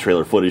it could be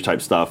trailer footage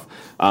type stuff.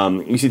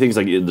 You see things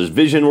like there's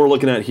Vision we're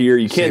looking at here.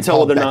 You can't tell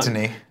Paul whether or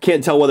Bettany.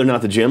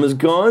 not the gem is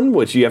gone,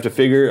 which you have to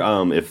figure.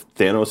 If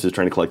Thanos is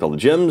trying to collect all the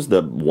gems,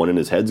 the one in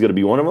his head's going to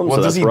be one of them. Well,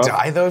 so does that's he rough.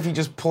 die though if you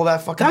just pull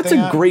that fucking That's thing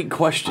a out? great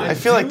question. I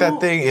feel like that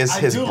thing is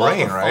his do brain,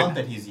 love the right? font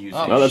that he's using.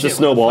 Oh, that's a Shit,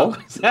 snowball. what the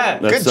fuck is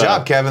that? That's, Good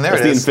job, Kevin. There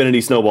that's it the is.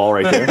 infinity snowball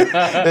right there.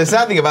 The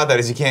sad thing about that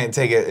is you can't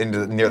take it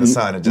near the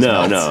sun. It just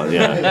No, melts.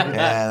 yeah.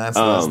 Yeah,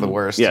 that's the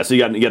worst. Yeah, so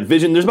you got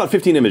Vision. There's about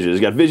 15 images.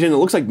 You got Vision. It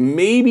looks like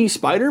maybe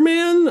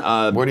Spider-Man.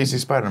 Where do you see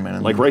Spider-Man?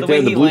 In Like there? right The there,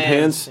 way the he blue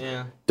lands, pants,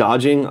 yeah.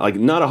 dodging. Like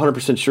not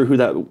 100% sure who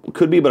that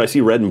could be, but I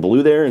see red and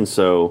blue there, and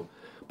so.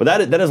 But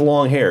that has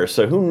long hair,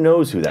 so who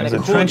knows who that And is? a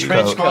cool trench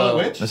coat. Scarlet coat.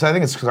 Witch. So I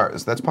think it's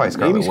that's probably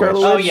Scarlet Maybe Scarlet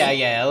Witch. Oh Witch?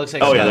 yeah. It looks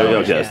like. Oh yeah, Scarlet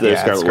Witch, there's Yeah, it's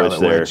Scarlet Witch Scarlet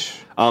there.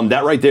 Witch.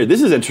 That right there.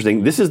 This is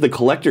interesting. This is the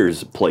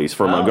collector's place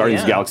from Oh,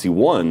 Guardians of the yeah. Galaxy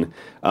 1,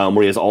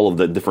 where he has all of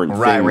the different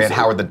Right, things. we had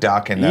Howard the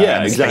Duck and Yeah,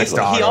 and the exactly. Space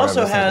Dog He or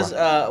also whatever those things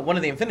has were. one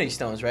of the Infinity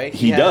Stones, right?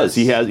 He does.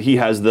 He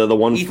has the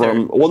one Ether.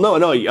 from. Well, no.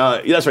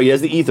 That's right. He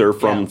has the ether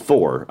from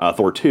Yeah.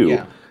 Thor 2.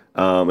 Yeah.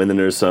 And then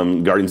there's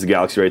some Guardians of the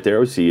Galaxy right there.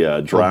 We see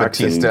Drax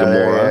and Batista,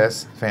 Gamora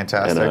yes,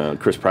 fantastic. and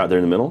Chris Pratt there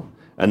in the middle.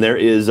 And there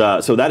is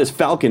so that is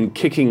Falcon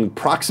kicking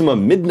Proxima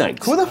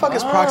Midnight. Who the fuck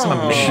is Proxima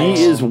Midnight?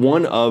 She is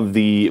one of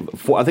the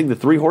I think the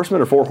 3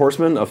 horsemen or 4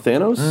 horsemen of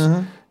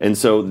Thanos. And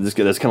so that's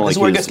kind of like This is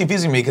where it his- gets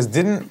confusing me because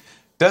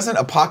doesn't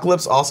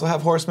Apocalypse also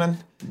have horsemen?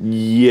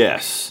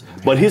 Yes,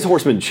 but his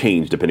horsemen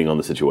change depending on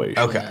the situation.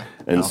 Okay.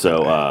 And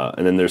so,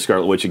 and then there's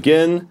Scarlet Witch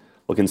again,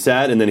 looking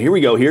sad. And then here we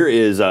go. Here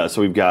is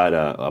so we've got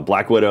a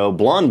Black Widow,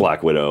 blonde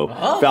Black Widow,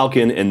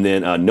 Falcon, and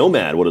then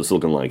Nomad. What it's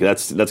looking like?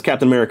 That's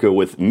Captain America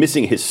with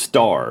missing his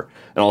star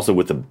and also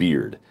with a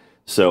beard.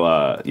 So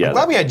yeah.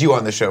 Glad we had you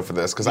on the show for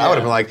this because I would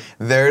have been like,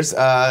 there's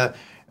Cap.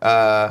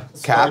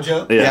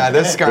 ScarJo? Yeah,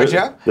 there's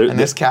ScarJo There- and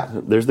this Cap.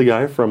 There's the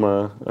guy from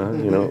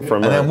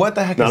from. And then what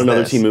the heck Not is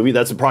another this? teen movie.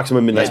 That's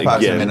Proxima Midnight That's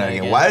Proxima again. Midnight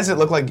again. Why does it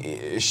look like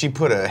she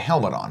put a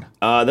helmet on?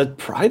 I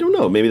don't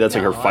know. Maybe that's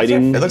like her that's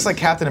fighting. It looks like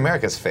Captain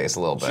America's face a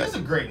little She has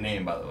bit. a great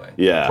name, by the way.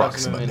 Yeah.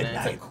 Proxima Midnight. It's a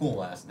Midnight.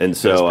 cool ass name. And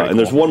so, That's pretty and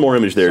there's cool. one more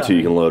image there too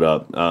you can load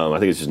up. I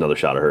think it's just another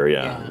shot of her.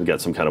 Yeah, Yeah. we got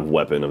some kind of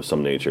weapon of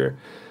some nature.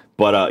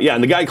 But yeah,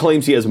 and the guy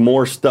claims he has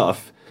more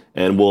stuff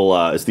and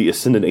it's the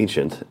Ascendant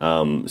Ancient.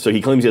 So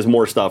he claims he has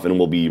more stuff and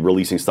will be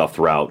releasing stuff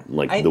throughout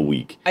the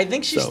week. I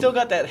think she's So- still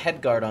got that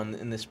head guard on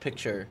in this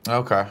picture.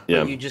 Okay.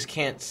 Yeah. You just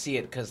can't see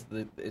it because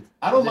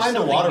I don't mind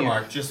a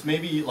watermark. Just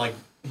maybe like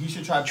he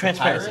should try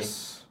Transparency.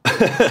 Papyrus.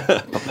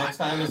 Next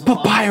time is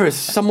Papyrus.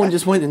 Someone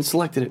just went and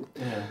selected it.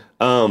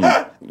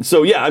 Yeah.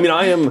 So yeah, I mean,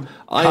 I am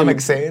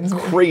Comic Sans.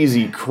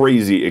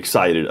 crazy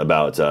excited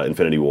about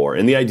Infinity War,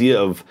 and the idea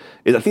of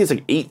I think it's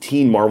like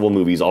 18 Marvel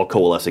movies all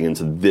coalescing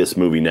into this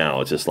movie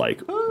now. It's just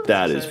like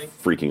that is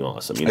freaking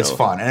awesome. You know, It's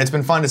fun, and it's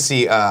been fun to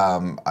see.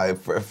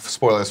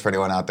 Spoilers for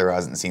anyone out there who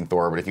hasn't seen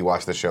Thor, but if you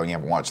watch the show and you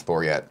haven't watched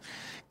Thor yet,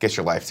 get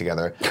your life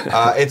together.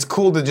 It's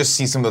cool to just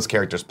see some of those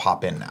characters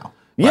pop in now.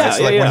 Yeah,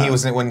 So like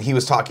yeah. when he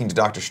was talking to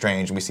Doctor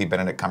Strange, and we see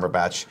Benedict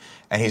Cumberbatch,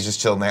 and he's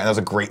just chilling there, and that was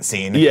a great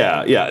scene.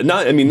 Yeah.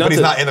 Not But he's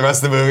not in the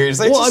rest of the movie. It's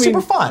just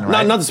super fun,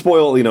 right? Not to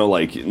spoil,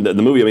 like the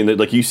movie. I mean,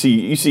 like you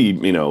see,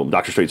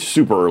 Doctor Strange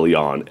super early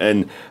on,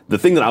 and the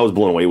thing that I was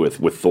blown away with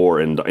Thor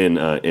and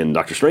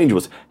Doctor Strange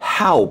was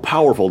how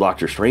powerful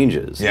Doctor Strange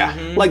is. Yeah.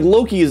 Like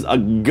Loki is a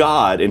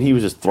god, and he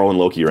was just thrhrowing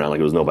Loki around like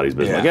it was nobody's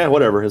business. Yeah. Like, yeah,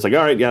 whatever. It's like, all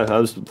right, yeah,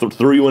 I just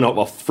threw you in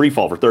a free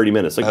fall for 30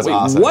 minutes. Like, That's wait,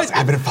 awesome. what?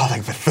 I've been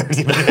falling for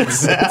 30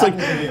 minutes. It's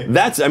like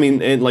I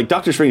mean, and like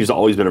Doctor Strange has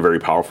always been a very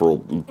powerful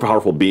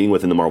being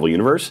within the Marvel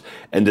universe,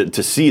 and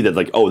to see that,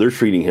 like, oh, they're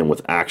treating him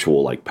with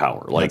actual like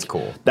power, like That's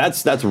cool.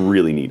 That's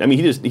really neat. I mean,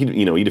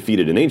 he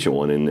defeated an ancient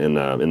one in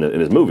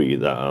his movie.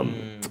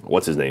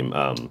 What's his name?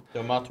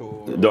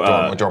 Dormammu.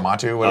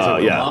 Dormammu, what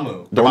is it? Yeah,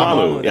 Dormammu.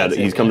 Dormammu. Yeah, That's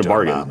he's it, come yeah, to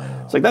bargain.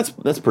 Dormammu. It's like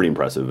that's pretty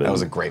impressive. That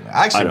was a great movie.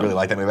 I actually know. really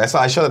liked that movie.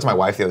 I showed that to my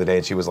wife the other day,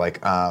 and she was like,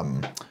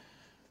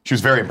 she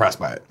was very impressed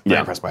by it. Very Yeah.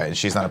 impressed by it, and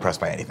she's not impressed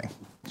by anything.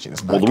 She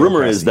does not Well, the get rumor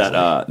impressed is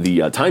that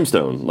easily. the time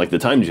stone, like the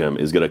time gem,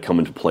 is going to come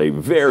into play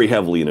very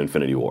heavily in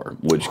Infinity War,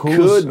 which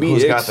Who's could be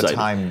got the exciting.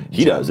 time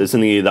He gem? does. It's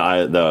in the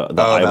eye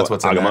that's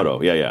what's in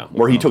Agamotto. Yeah.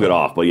 Where he took it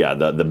off, but yeah,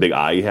 the big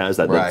eye he has,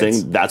 that Right.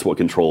 thing, that's what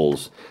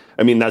controls.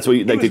 I mean, that's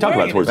what they was talk about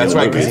wearing towards it. the That's end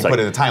right, of the because movie. he put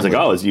it in a time It's like,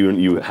 loop. oh, it's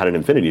you had an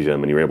Infinity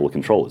Gem and you were able to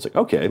control it. It's like,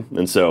 okay.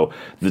 And so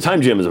the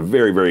time gem is a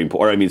very, very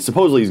important, I mean,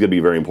 supposedly he's going to be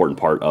a very important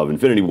part of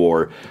Infinity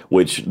War,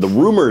 which the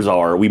rumors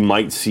are we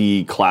might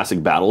see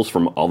classic battles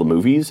from all the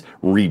movies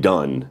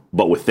redone,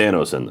 but with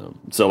Thanos in them.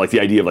 So like the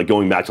idea of like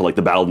going back to like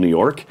the Battle of New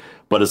York,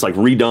 but it's like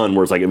redone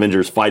where it's like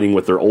Avengers fighting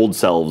with their old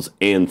selves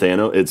and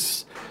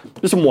Thanos.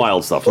 There's some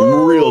wild stuff,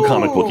 some real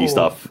comic booky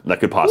stuff that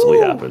could possibly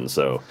happen.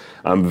 So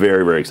I'm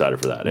very, very excited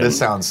for that. And This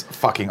sounds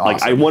fucking awesome.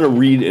 like I want to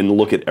read and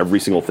look at every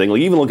single thing.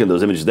 Like even looking at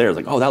those images there, it's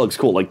like, oh, that looks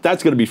cool. Like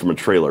that's going to be from a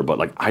trailer, but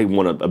like I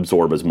want to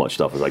absorb as much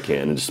stuff as I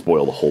can and just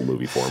spoil the whole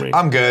movie for me.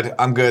 I'm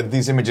good.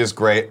 These images,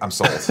 great. I'm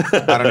sold.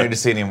 I don't need to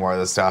see any more of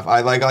this stuff.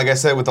 I like I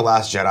said with The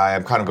Last Jedi,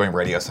 I'm kind of going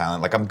radio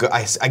silent. Like I'm good.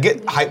 I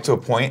get hyped to a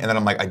point, and then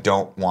I'm like, I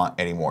don't want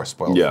any more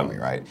spoiled Yeah. for me,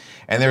 right?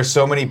 And there's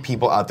so many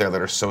people out there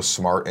that are so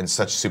smart and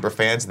such super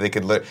fans that they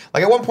could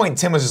like at one point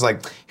Tim was just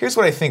like, here's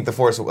what I think the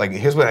Force, like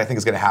here's what I think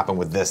is going to happen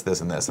with this,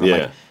 this, and this. And I'm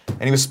Yeah. like,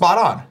 and he was spot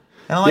on.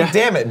 And I'm like,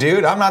 Yeah. damn it,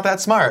 dude, I'm not that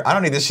smart. I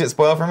don't need this shit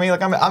spoiled for me.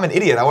 Like I'm an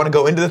idiot. I want to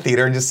go into the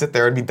theater and just sit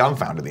there and be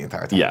dumbfounded the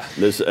entire time. Yeah,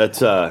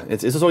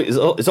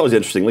 it's always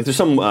interesting. Like there's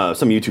some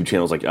YouTube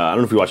channels like I don't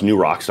know if you watch New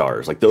Rock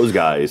Stars. Like those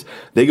guys,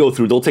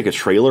 they'll take a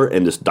trailer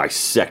and just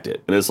dissect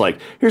it. And it's like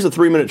here's a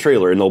 3-minute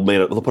trailer, and they'll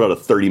put out a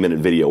 30-minute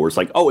video where it's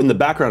like, oh, in the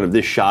background of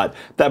this shot,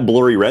 that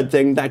blurry red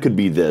thing, that could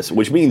be this,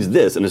 which means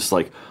this, and it's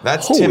like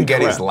That's holy Tim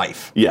Getty's crap.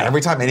 life. Yeah.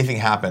 Every time anything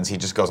happens, he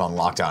just goes on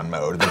lockdown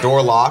mode. The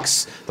door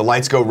locks, the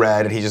lights go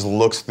red, and he just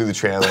looks through the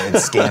trailer and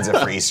scans it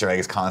for Easter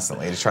eggs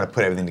constantly, just try to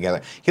put everything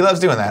together. He loves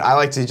doing that. I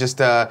like to just,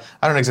 I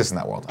don't exist in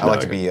that world. I like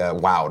to be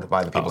wowed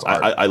by the people's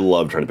art. I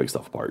love trying to pick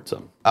stuff apart.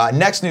 So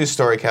Next news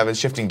story, Kevin,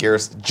 shifting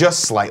gears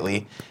just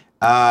slightly.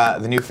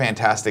 The new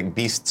Fantastic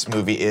Beasts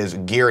movie is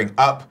gearing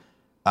up,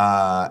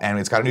 and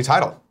it's got a new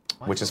title,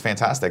 which is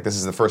fantastic. This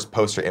is the first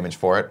poster image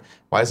for it.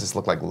 Why does this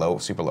look like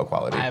super low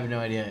quality? I have no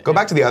idea. Go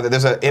back to the other.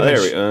 There's an there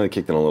image. we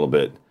kicked in a little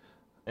bit.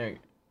 There you go.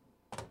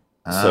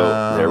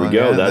 So there we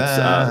go. look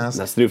at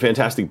That's the new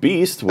Fantastic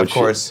Beast. Which Of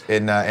course,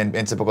 in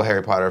typical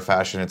Harry Potter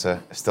fashion, it's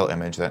a still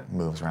image that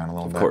moves around a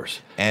little bit. Of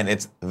course. And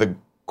it's the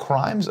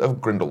Crimes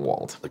of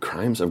Grindelwald. The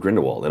Crimes of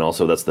Grindelwald, and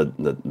also that's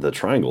the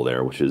triangle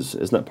there, which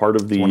isn't that part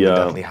of the one of the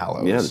Deathly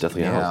Hallows. Yeah, the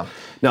Deathly Yeah. Hallows.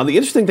 Now the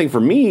interesting thing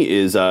for me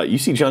is you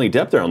see Johnny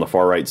Depp there on the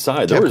far right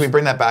side. Jeff, can we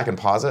bring that back and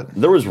pause it?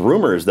 There was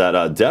rumors that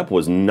Depp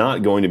was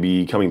not going to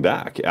be coming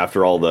back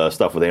after all the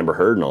stuff with Amber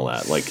Heard and all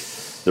that. Like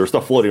there was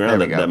stuff floating around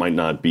There we that go. might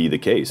not be the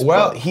case.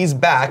 Well, but- he's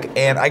back,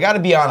 and I got to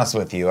be honest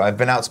with you. I've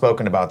been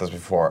outspoken about this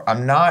before.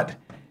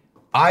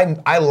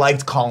 I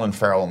liked Colin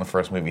Farrell in the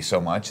first movie so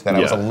much that I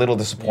was a Yeah. little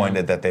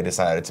disappointed that they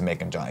decided to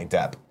make him Johnny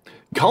Depp.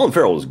 Colin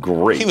Farrell was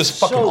great. He was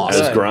fucking So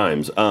awesome. as good.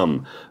 Grimes.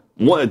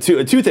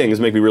 Two things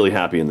make me really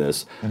happy in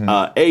this.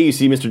 A, you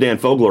see Mr. Dan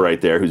Fogler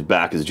right there, who's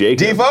back as Jacob.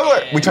 D.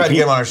 Fogler. We tried to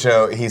get him on our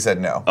show. He said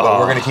no. But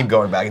we're going to keep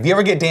going back. If you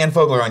ever get Dan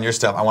Fogler on your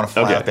stuff, I want to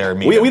fly out there and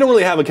meet him. We don't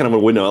really have a kind of a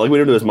window. Like we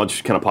don't do as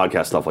much kind of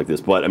podcast stuff like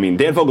this. But I mean,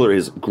 Dan Fogler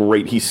is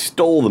great. He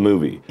stole the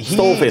movie. He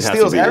stole Fantastic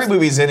steals Beasts. every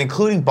movie he's in,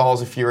 including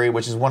Balls of Fury,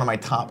 which is one of my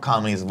top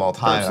comedies of all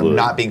time. Absolutely.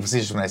 I'm not being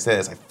facetious when I say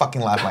this. I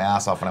fucking laugh my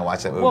ass off when I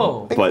watch that movie.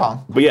 Whoa. Bing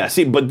pong. But yeah,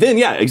 see, but then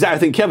exactly. I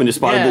think Kevin just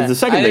spotted Yeah, the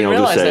second I thing I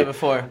didn't was just realize saying.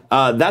 that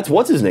before. That's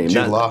what's his name?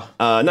 Jude Law.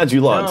 Not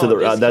Jude Law.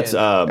 No, That's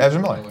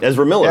Ezra Miller.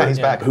 Ezra Miller. Yeah, he's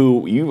back.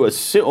 Who you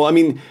assume? Well, I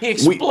mean, He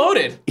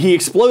exploded. He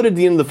exploded at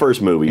the end of the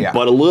first movie, Yeah.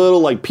 but a little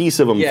like piece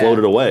of him Yeah.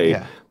 floated away.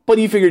 Yeah. But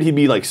you figured he'd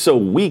be like so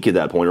weak at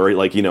that point, or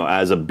like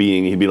as a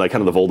being, he'd be like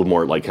kind of the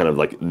Voldemort, like kind of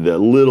like the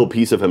little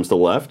piece of him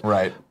still left.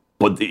 Right.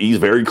 But he's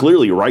very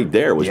clearly right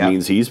there, which Yeah.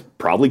 means he's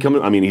probably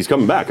coming. I mean, he's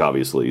coming back,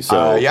 obviously.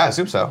 So Yeah, I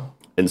assume so.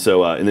 and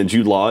then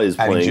Jude Law is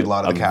Adding playing Jude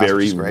Law to a the cast, which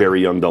very is great.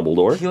 very young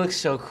Dumbledore. He looks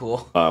so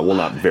cool. Well,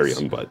 not very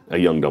young, but a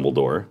young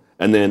Dumbledore.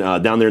 And then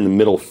down there in the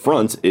middle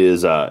front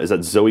is that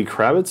Zoe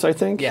Kravitz, I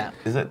think? Yeah.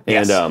 Is it?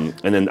 And Yes.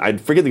 and then I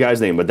forget the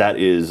guy's name, but that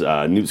is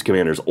Newt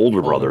Scamander's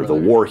older brother, the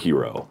brother. war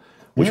hero,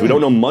 which we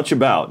don't know much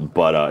about.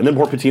 But and then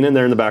Port Patina in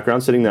there in the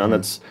background sitting down.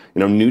 That's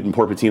Newt and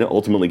Port Patina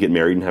ultimately get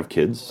married and have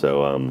kids.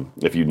 So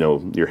if you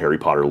know your Harry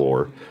Potter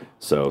lore,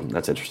 so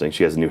that's interesting.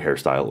 She has a new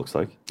hairstyle, it looks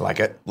like. Like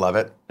it. Love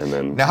it. And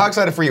then Now, how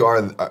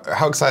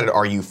excited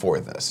are you for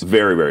this?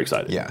 very very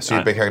excited. Yeah, so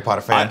you're a big Harry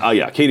Potter fan?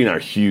 Yeah, Katie and I are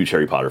huge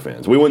Harry Potter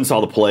fans. We went and saw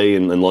the play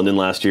in London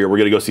last year. We're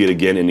going to go see it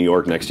again in New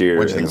York next year.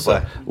 What'd you think of the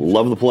And play?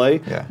 Love the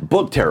play. Yeah.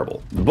 Book,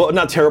 terrible. The book,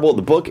 not terrible.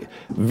 The book,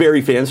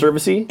 very fan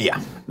servicey. Yeah.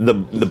 The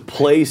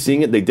play,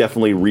 seeing it, they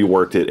definitely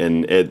reworked it,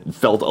 and it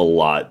felt a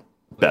lot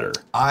better.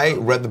 I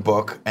read the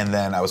book, and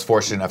then I was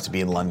fortunate enough to be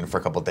in London for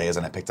a couple of days,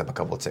 and I picked up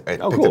cool.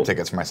 up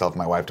tickets for myself and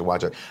my wife to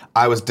watch it.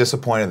 I was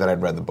disappointed that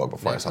I'd read the book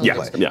before I saw the Yeah,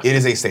 play. yeah. It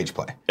is a stage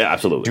play. Yeah,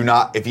 absolutely. Do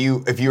not if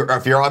you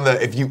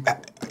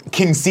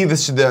can see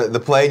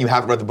the play and you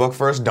haven't read the book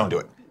first, don't do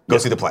it. Go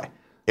see the play.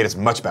 It is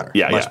much better.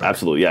 Yeah, much yeah, better.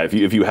 absolutely. Yeah,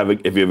 if you have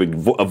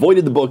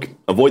avoided the book,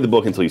 avoid the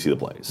book until you see the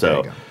play. There So,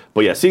 you go.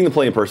 but yeah, seeing the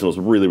play in person was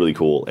really really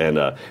cool, and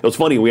it was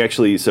funny. We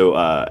actually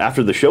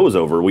after the show was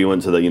over, we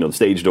went to the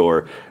stage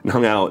door and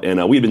hung out,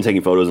 and we had been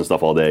taking photos and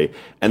stuff all day.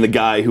 And the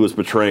guy who was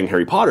portraying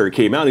Harry Potter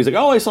came out. And he's like,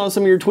 "Oh, I saw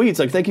some of your tweets.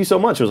 Like, thank you so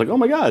much." I was like, "Oh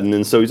my god!" And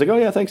then so he's like, "Oh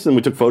yeah, thanks." And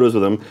we took photos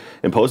with him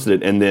and posted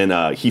it. And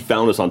then he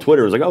found us on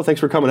Twitter. and was like, "Oh, thanks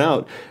for coming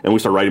out." And we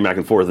started writing back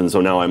and forth. And so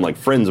now I'm like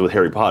friends with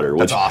Harry Potter. Which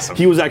That's awesome.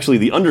 He was actually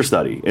the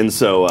understudy, and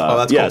so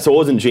that's yeah, cool. so it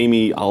wasn't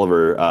Jamie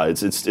Oliver.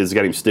 It's a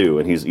guy named Stu,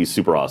 and he's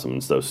super awesome.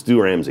 And so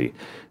Stu Ramsey.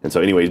 And so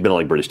anyway, he's been on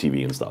like British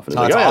TV and stuff. And it's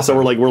like, that's oh, yeah, so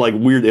awesome. we're like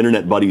weird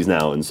internet buddies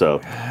now, and so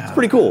it's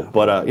pretty cool.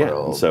 But yeah,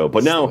 and so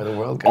but now the way the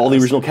world all the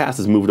goes. original cast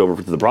has moved over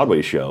to the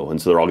Broadway show,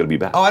 and so they're all going to be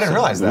back. Oh, I didn't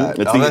realize that.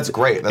 It's Oh, that's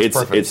great. That's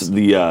perfect.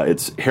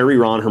 It's Harry,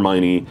 Ron,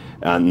 Hermione,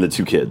 and the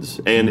two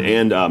kids, and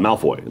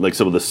Malfoy. Like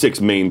so, the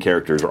six main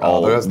characters are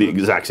all there's- the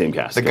exact same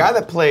cast. The guy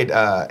that played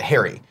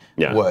Harry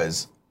Yeah.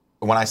 was,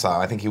 when I saw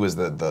him, I think he was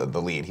the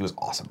lead. He was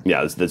awesome.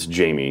 yeah, that's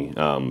Jamie,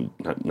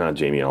 not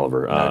Jamie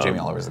Oliver. No, Jamie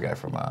Oliver's the guy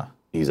from.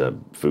 He's a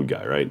food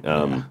guy, right?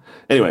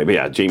 Anyway, but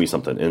yeah, Jamie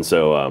something. And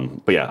so,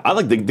 but yeah, I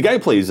like the guy who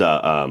plays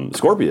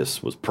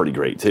Scorpius was pretty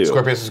great too.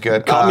 Scorpius is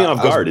good. Caught me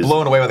off guard. I was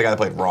blown away by the guy that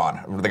played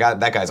Ron.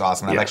 That guy's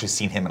awesome. I've Yeah. actually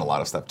seen him in a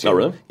lot of stuff too. Oh,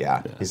 really?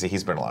 Yeah. He's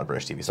been in a lot of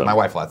British TV. So my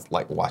wife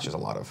watches a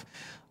lot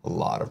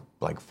of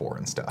like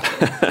foreign stuff.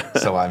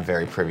 So I'm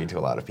very privy to a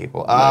lot of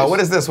people. What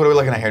is this? What are we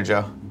looking at here,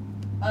 Joe?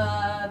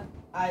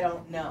 I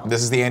don't know.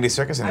 This is the Andy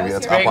Serkis interview. I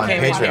was That's here up on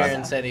Greg came here Patreon.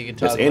 and said he could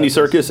talk It's Andy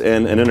about this. Serkis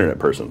and an internet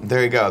person.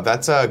 There you go.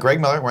 That's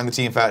Greg Miller wearing the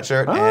Team Fat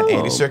shirt, and Oh.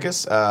 Andy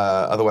Serkis,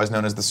 otherwise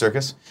known as the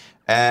Circus.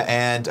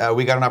 And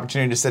we got an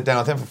opportunity to sit down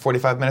with him for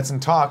 45 minutes and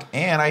talk.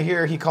 And I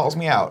hear he calls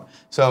me out.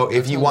 So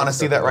if you want to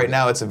see that right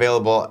now, it's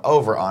available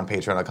over on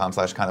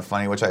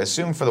patreon.com/kindoffunny, which I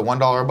assume for the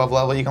 $1 above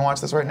level you can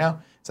watch this right now.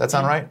 Does that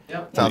sound right?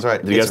 Yep. Sounds right.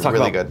 Did you guys It's talk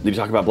really about? good. Did you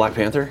talk about Black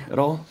Panther at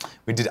all?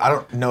 We did. I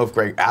don't know if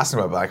Greg asked him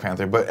about Black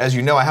Panther, but as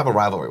you know, I have a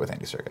rivalry with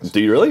Andy Serkis. Do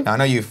you really? Now, I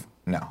know you've.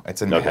 No,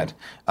 it's in my Okay.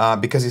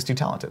 head. Because he's too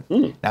talented.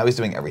 Now he's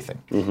doing everything.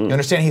 You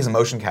understand he's a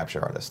motion capture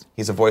artist.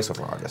 He's a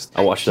voiceover artist.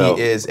 I watched He that.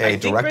 is a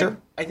director.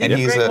 I and think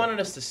he's Greg a. wanted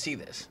us to see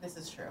this. This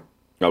is true.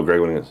 Oh,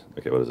 Greg, what is?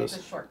 Okay, what is It's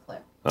this? a short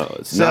clip. Oh,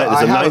 it's So it's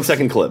I a have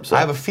 9-second clip. So I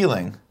have a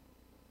feeling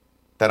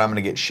that I'm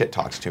going to get shit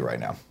talked to right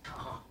now.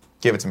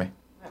 Give it to me.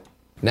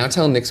 Now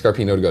tell Nick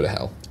Scarpino to go to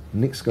hell.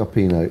 Nick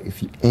Scarpino,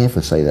 if you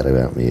ever say that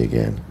about me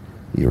again,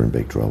 you're in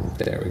big trouble.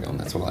 There we go.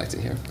 That's what I like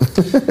to hear.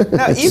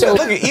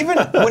 No, even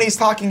when he's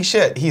talking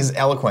shit, he's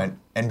eloquent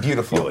and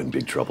beautiful. You're in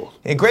big trouble.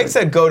 And Greg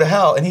said go to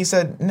hell, and he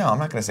said, no, I'm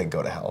not going to say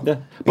go to hell. Yeah.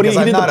 But Because he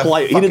I'm did the not a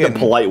polite- he did the fucking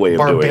polite way of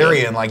doing it.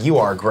 barbarian like you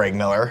are, Greg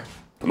Miller.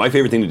 My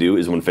favorite thing to do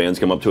is when fans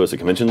come up to us at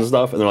conventions and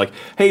stuff, and they're like,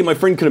 "Hey, my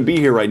friend couldn't be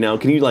here right now.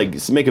 Can you like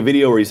make a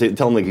video where you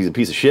tell him like he's a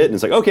piece of shit?" And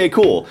it's like, "Okay,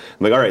 cool."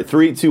 I'm like, "All right,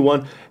 3, 2,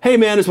 1. Hey,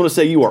 man, I just want to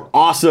say you are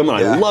awesome, and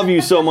I love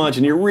you so much,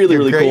 and you're really,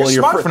 really great. cool.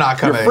 You're and smart for not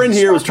coming. Your friend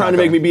here Smart was for trying not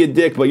to make me coming. be a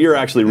dick, but you're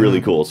actually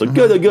really cool. So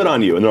good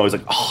on you." And they're always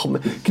like, "Oh,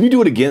 man, can you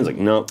do it again?" It's like,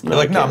 no, They're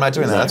like, no, I'm not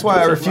doing that. That's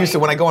why I refuse right. to.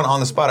 When I go on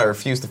the spot, I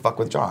refuse to fuck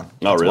with John.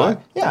 Oh, That's really? why.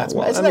 Yeah, it's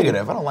I mean,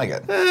 negative. I don't like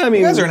it. I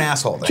mean, you guys are an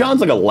asshole. There.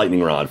 John's like a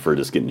lightning rod for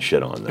just getting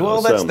shit on. Though,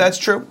 Well, so- that's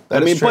true. That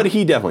I is mean, true. but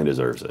he definitely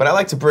deserves it. But I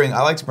like to bring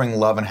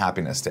love and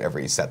happiness to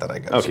every set that I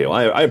go to. Okay,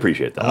 well, I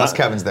appreciate that. Unless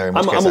Kevin's there, in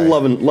which I'm case a I-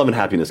 love and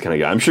happiness kind of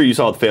guy. I'm sure you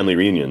saw at the family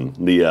reunion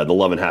the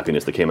love and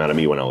happiness that came out of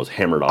me when I was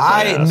hammered off my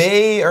I ass.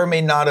 may or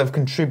may not have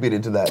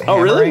contributed to that. Oh,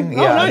 really? hammering.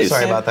 Oh, Yeah, I'm nice.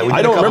 sorry about that.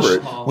 I don't remember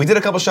it. We did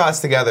a couple shots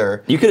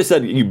together. You could have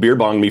said you beer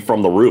bonged me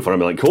from the roof, and I'd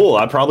be like, cool,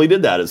 I probably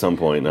did that at some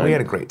point. We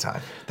had a great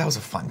time. That was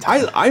a fun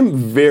time. I'm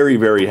very,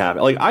 very happy.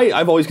 Like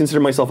I've always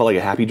considered myself like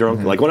a happy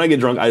drunk. Like when I get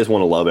drunk, I just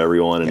want to love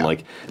everyone. And Yeah.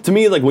 like to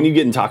me, like when you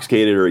get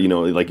intoxicated or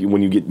like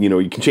when you get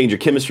you can change your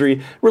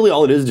chemistry. Really,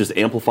 all it is just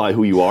amplify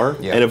who you are.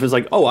 Yeah. And if it's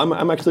like, oh,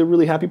 I'm actually a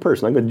really happy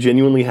person. I'm a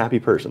genuinely happy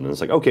person. And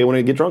it's like, okay, when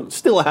I get drunk,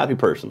 still a happy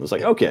person. It's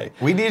like, okay,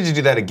 We needed to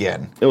do that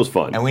again. it was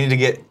fun. And we need to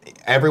get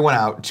everyone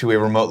out to a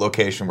remote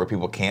location where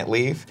people can't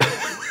leave.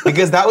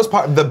 Because that was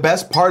the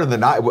best part of the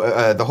night.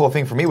 The whole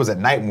thing for me was at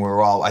night when we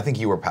were all, I think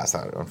you were passed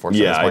out,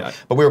 unfortunately. Yeah, at this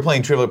point. But we were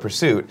playing Trivial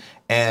Pursuit,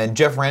 and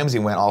Jeff Ramsey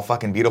went all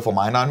fucking beautiful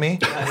mind on me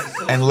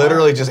and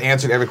literally just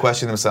answered every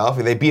question himself.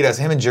 They beat us,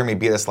 him and Jeremy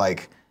beat us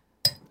like,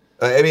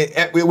 I mean,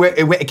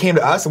 it came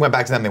to us and went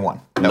back to them, they won.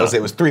 That was it.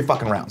 It was 3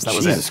 fucking rounds. That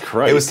was Jesus it.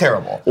 Christ. It was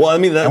terrible. Well, I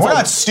mean, that's and we're all-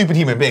 not stupid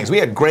human beings. We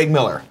had Greg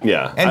Miller.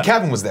 Yeah. And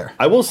Kevin was there.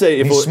 I will say,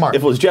 if He's it, smart.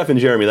 if it was Jeff and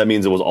Jeremy, that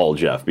means it was all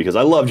Jeff because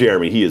I love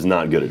Jeremy. He is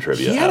not good at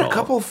trivia. He had at a all.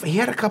 couple. He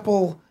had a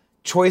couple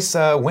choice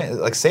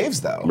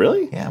saves though.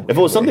 Really? Yeah. If it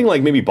was something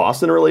like maybe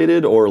Boston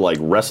related or like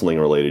wrestling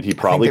related, he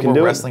probably can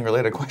do wrestling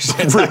related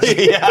questions. Really?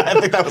 Actually. Yeah, I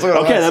think that was what it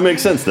Okay, was. that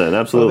makes sense then.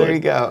 Well, Absolutely. there you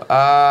go.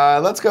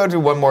 Let's go to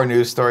one more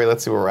news story.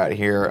 Let's see where we're at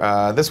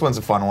here. This one's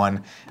a fun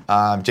one.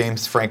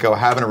 James Franco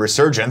having a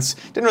resurgence.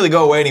 Didn't really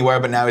go away anywhere,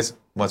 but now he's.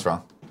 What's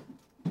wrong?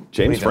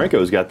 James doing?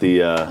 Franco's got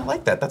the. I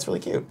like that. That's really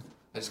cute.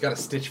 I just got a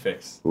Stitch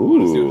Fix.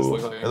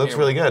 Ooh. It looks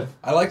really good.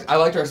 I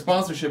liked our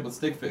sponsorship with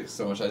Stick Fix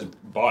so much. I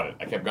just bought it.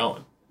 I kept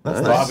going. That's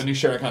So nice. I'll have a new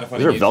shirt. Kind of funny.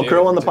 Is there Games Velcro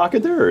Daily on the too.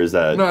 pocket there, or is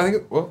that? No, I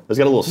think well. It's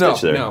got a little No,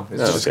 stitch there. no,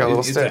 it's Oh, just got a little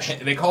it's stitch.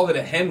 they called it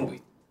a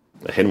Henley.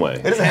 a Henway.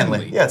 It is a Henley.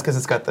 Henley. Yeah, it's because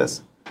it's got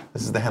this.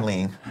 This is the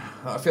Henleying.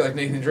 I feel like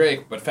Nathan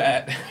Drake, but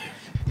fat.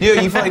 You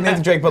feel like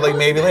Nathan Drake, but like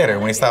maybe later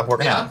when he stopped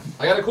working Yeah, out.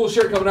 I got a cool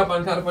shirt coming up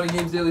on Kind of Funny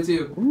Games Daily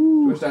too.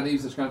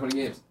 Twitch.tv such Kind of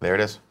Funny Games. There it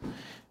is.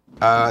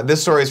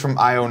 This story is from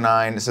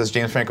IO9. It says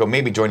James Franco may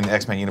be joining the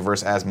X-Men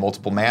universe as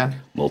Multiple Man.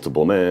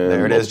 Multiple man.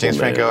 There it is. multiple James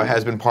Franco man.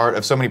 has been part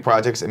of so many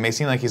projects. It may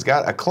seem like he's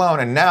got a clone,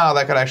 and now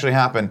that could actually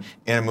happen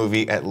in a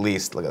movie at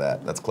least. Look at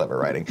that. That's clever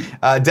writing.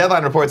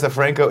 Deadline reports that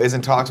Franco is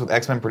in talks with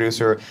X-Men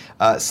producer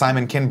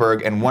Simon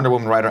Kinberg and Wonder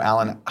Woman writer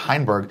Alan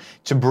Heinberg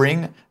to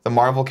bring the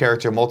Marvel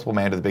character Multiple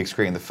Man to the big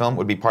screen. The film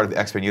would be part of the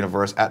X-Men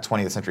universe at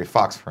 20th Century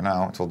Fox for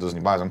now, until Disney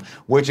buys them,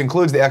 which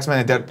includes the X-Men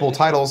and Deadpool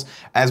titles,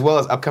 as well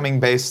as upcoming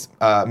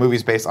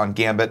movies based on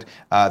Gambit,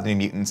 The New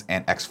Mutants,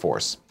 and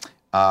X-Force.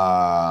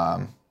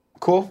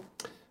 Cool.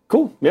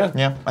 Cool. Yeah.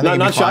 Yeah, I think it'd be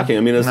Not fun. shocking.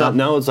 I mean, it's No. not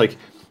now. It's like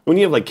when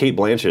you have like Kate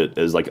Blanchett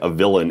as like a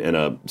villain in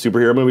a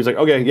superhero movie. It's like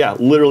okay, yeah,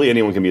 literally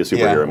anyone can be a superhero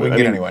Yeah, we movie. can I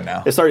get mean, anyone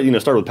now. It started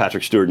with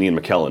Patrick Stewart and Ian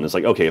McKellen. It's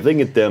like okay, if they can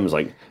get them as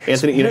like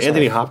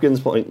Anthony Hopkins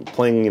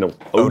playing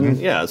Odin.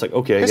 Yeah, it's like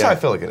okay. Here's yeah. how I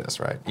feel like it is,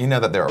 right? You know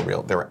that there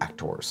are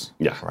actors.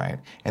 Yeah. Right?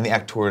 And the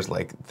actors,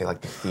 they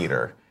like the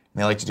theater.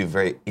 And they like to do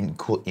very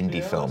cool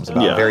indie films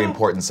about Yeah. very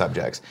important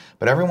subjects.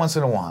 But every once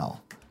in a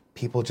while,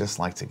 people just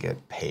like to get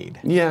paid.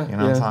 Yeah, You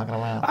know what yeah. I'm talking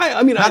about?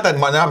 I mean, not that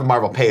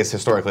Marvel pays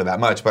historically that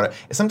much, but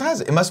sometimes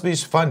it must be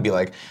just fun to be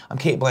like, I'm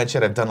Kate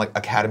Blanchett, I've done like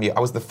Academy, I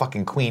was the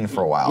fucking queen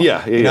for a while.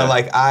 Yeah, yeah, You know, yeah.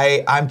 like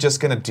I'm just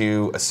gonna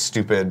do a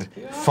stupid,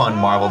 fun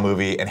Marvel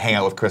movie and hang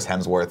out with Chris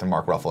Hemsworth and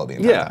Mark Ruffalo the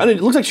entire Yeah, time. and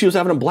it looks like she was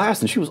having a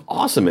blast, and she was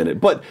awesome in it.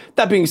 But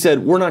that being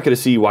said, we're not going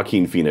to see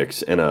Joaquin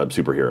Phoenix in a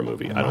superhero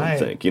movie. I don't Right,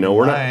 think.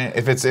 We're not. right.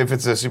 If it's a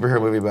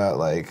superhero movie about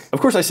like Of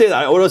course, I say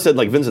that. I would have said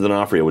like Vincent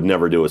D'Onofrio would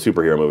never do a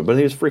superhero movie, but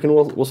he was freaking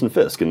Wilson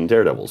Fisk in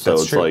Daredevil. So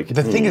that's it's true. like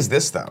The thing is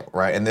this though,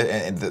 right? And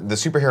the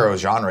superhero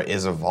genre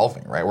is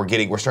evolving, right?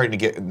 We're starting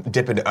to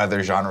dip into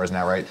other genres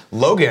now, right?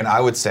 Logan,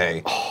 I would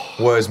say,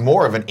 was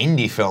more of an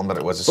indie film than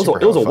it was a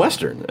superhero it was a film.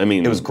 western. I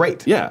mean, It was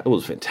great. Yeah, it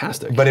was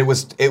fantastic. But it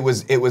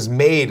was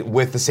made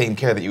with the same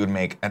care that you would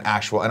make an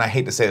actual, and I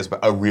hate to say this, but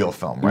a real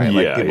film, right?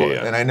 Yeah,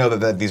 yeah. And I know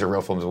that these are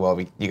real films as well.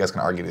 You guys can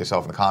argue with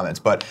yourself in the comments.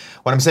 But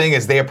what I'm saying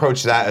is they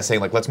approach that as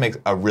saying like, let's make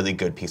a really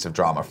good piece of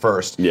drama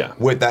first. Yeah.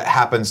 That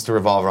happens to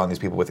revolve around these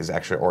people with these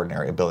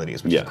extraordinary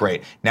abilities, which is Yeah.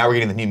 great. Now we're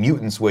getting the New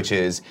Mutants, which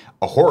is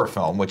a horror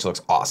film, which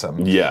looks awesome.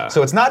 Yeah.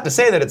 So it's not to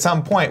say that at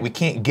some point we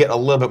can't get a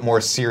little bit more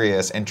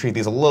serious and treat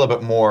these a little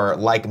bit more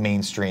like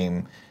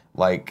mainstream,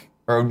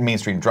 or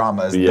mainstream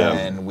dramas Yeah.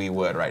 than we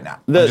would right now.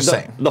 I'm just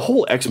saying. The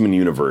whole X-Men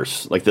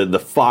universe, like the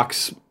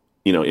Fox,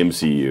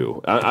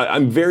 MCU.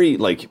 I'm very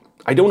like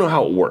I don't know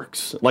how it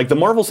works. Like the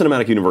Marvel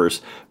Cinematic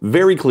Universe,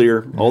 very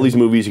clear. All these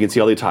movies, you can see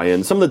how they tie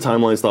in. Some of the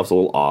timeline stuff's a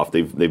little off.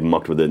 They've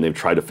mucked with it and they've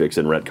tried to fix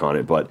it and retcon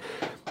it. But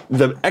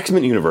the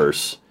X-Men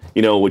universe,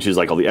 you know, which is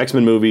like all the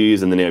X-Men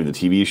movies, and then they have the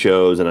TV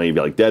shows, and now you've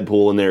got like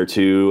Deadpool in there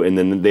too. And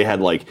then they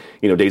had like,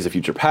 you know, Days of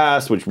Future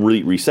Past, which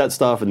reset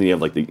stuff, and then you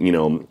have like the, you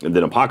know,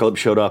 then Apocalypse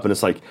showed up, and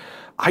it's like,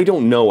 I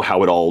don't know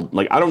how it all,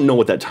 like, I don't know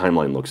what that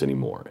timeline looks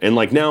anymore. And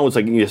like now it's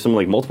like, you know, something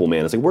like Multiple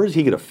Man, it's like, where is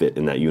he gonna fit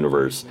in that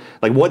universe?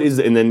 Like what is,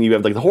 and then you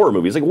have like the horror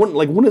movies, like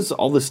when is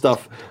all this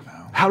stuff,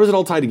 how does it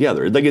all tie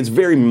together? Like it's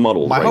very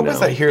muddled My right hope now. is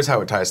that here's how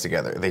it ties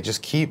together. They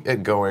just keep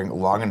it going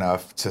long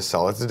enough to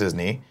sell it to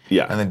Disney.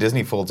 Yeah. And then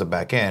Disney folds it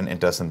back in and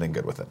does something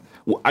good with it.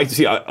 Well, I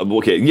see.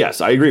 Okay, yes,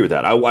 I agree with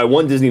that. I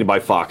want Disney to buy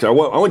Fox. I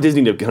want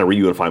Disney to kind of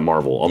reunify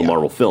Marvel, all the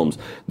Marvel films.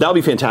 That would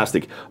be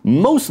fantastic.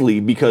 Mostly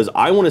because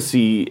I want to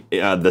see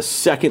the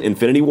second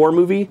Infinity War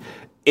movie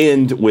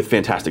end with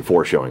Fantastic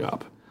Four showing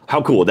up.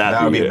 How cool would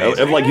that would be? be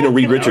amazing. If like, you know,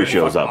 Reed That would Richards be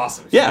shows fucking up.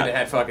 Awesome. Yeah. They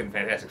had fucking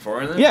Fantastic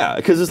Four in there. Yeah,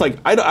 because it's like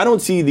I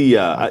don't see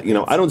the you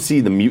know, I don't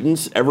see the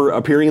mutants ever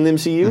appearing in the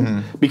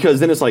MCU because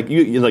then it's like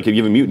you like if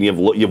you have a mutant,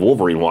 you have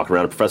Wolverine walking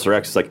around, and Professor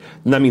X. It's like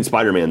that means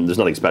Spider-Man. There's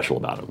nothing special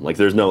about him. Like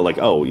there's no like,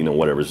 oh, you know,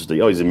 whatever. It's just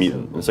like, oh, he's a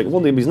mutant. And it's like,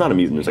 well, he's not a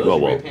mutant. It's like, oh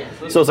well.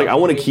 So it's like I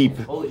want to keep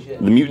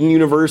the mutant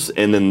universe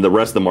and then the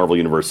rest of the Marvel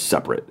universe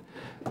separate.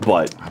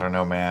 But I don't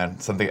know, man.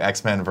 Something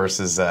X-Men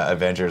versus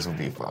Avengers would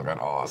be fucking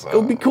awesome. it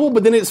would be cool,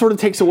 but then it sort of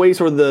takes away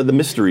sort of the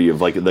mystery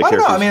of like the I don't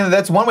characters. know. I mean,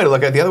 that's one way to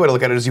look at it. The other way to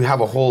look at it is you have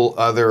a whole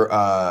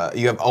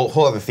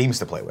other themes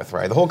to play with,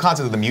 right? The whole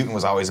concept of the mutant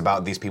was always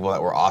about these people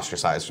that were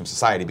ostracized from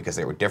society because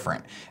they were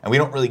different, and we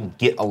don't really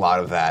get a lot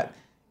of that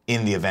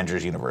in the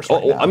Avengers universe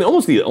right now. I mean,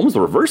 almost the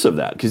reverse of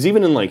that, because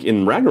even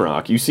in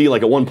Ragnarok, you see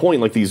like at one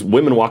point like these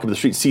women walk up the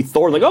street, see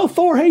Thor, like, oh,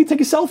 Thor, hey,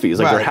 take a selfie. It's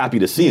like they're Right. happy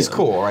to see He's him.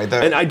 cool, right?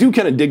 And I do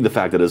kind of dig the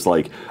fact that it's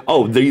like,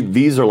 oh,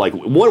 these are like,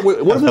 what if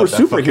there were that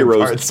fucking part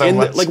superheroes? so And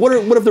much. like, what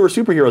if there were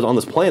superheroes on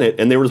this planet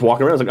and they were just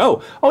walking around? It's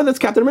like, oh, that's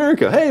Captain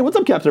America. Hey, what's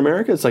up, Captain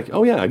America? It's like,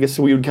 oh yeah, I guess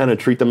we would kind of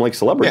treat them like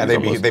celebrities. yeah,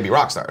 almost. they'd be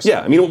rock stars.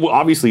 Yeah, I mean, well,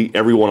 obviously,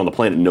 everyone on the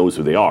planet knows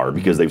who they are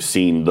because they've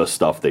seen the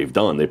stuff they've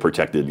done. They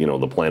protected, you know,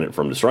 the planet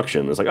from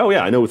destruction. It's like, oh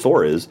yeah, I know who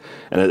Thor is,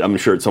 and I'm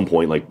sure at some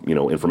point, like, you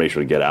know,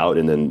 information would get out,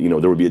 and then, you know,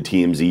 there would be a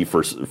TMZ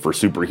for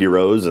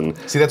superheroes, and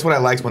See, that's what I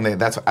liked when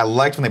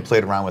they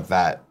played around with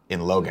that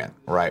in Logan,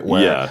 right?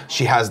 Where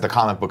she has the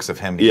comic books of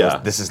him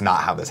because this is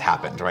not how this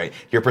happened, right?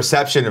 Your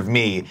perception of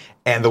me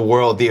and the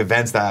world, the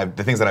events the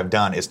things that I've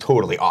done is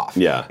totally off.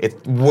 Yeah. It's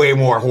way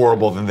more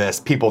horrible than this.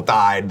 People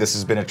died. This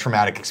has been a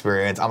traumatic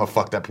experience. I'm a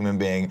fucked up human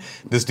being.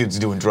 This dude's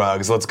doing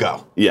drugs. Let's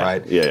go. yeah,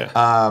 Right?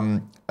 yeah.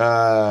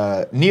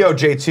 Neo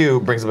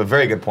J2 brings up a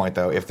very good point,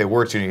 though. If they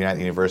were to unite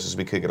the universes,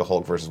 we could get a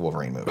Hulk versus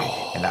Wolverine movie,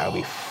 and that would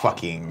be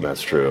fucking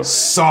That's true.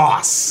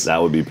 sauce.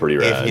 That would be pretty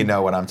rad. If you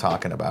know what I'm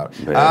talking about.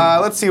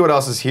 Man. Let's see what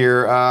else is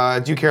here.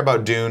 Do you care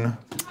about Dune?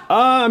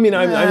 I mean,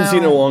 I haven't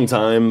seen it in a long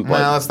time, but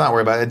Well, let's not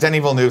worry about it.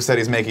 Denis Villeneuve said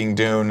he's making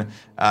Dune.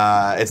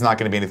 It's not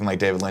going to be anything like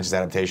David Lynch's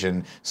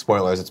adaptation.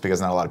 Spoilers, it's because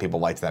not a lot of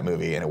people liked that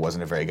movie, and it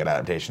wasn't a very good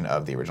adaptation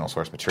of the original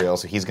source material,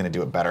 so he's going to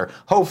do it better.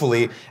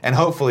 Hopefully.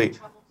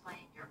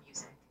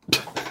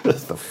 What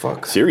the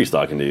fuck? Siri's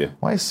talking to you.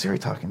 Why is Siri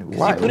talking to me? You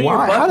Why? put it in your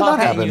Why? butt How did that pocket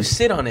and happen? you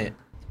sit on it.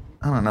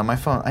 I don't know. My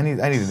phone. I need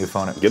a new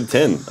phone. Give it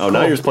 10. Oh,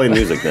 now you're just playing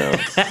music now.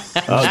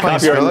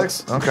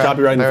 Skrillex? Okay,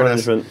 Copyright there it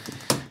is.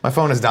 infringement. My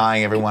phone is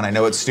dying, everyone. I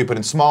know it's stupid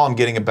and small. I'm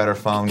getting a better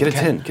phone. Get a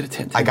 10. Get a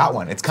 10. I got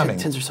one. It's coming.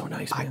 10s are so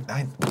nice, man.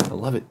 I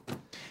love it.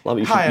 Love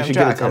it. You Hi, you I'm get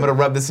Jack. a 10. I'm going to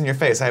rub this in your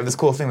face. I have this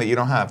cool thing that you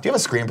don't have. Do you have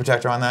a screen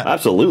protector on that?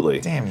 Absolutely.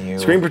 Damn you.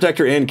 Screen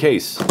protector and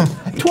case.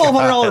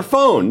 $1,200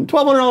 phone.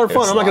 $1,200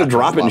 phone. It's I'm not going to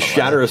drop it and of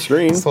shatter money. a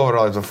screen. It's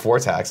 $12 before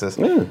taxes.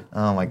 Yeah.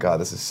 Oh my god,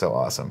 this is so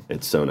awesome.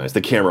 It's so nice.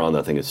 The camera on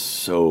that thing is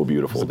so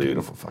beautiful, dude.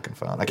 Beautiful fucking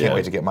phone. I can't Yeah.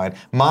 wait to get mine.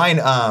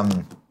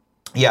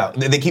 Yeah,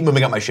 they keep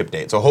moving up my ship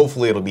date, so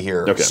hopefully it'll be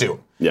here Okay. soon.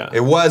 Yeah. It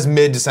was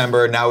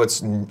mid-December, now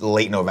it's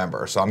late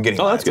November, so I'm getting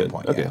Oh, mine that's at some good.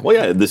 point. Okay. yeah. Well,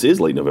 yeah, this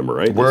is late November,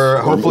 right?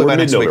 Hopefully by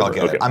next week I'll mid-November.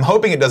 get it. Okay. I'm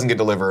hoping it doesn't get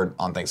delivered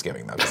on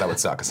Thanksgiving though, because that would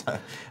suck. 'Cause,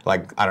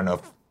 like, I don't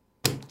know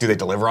do they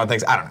deliver on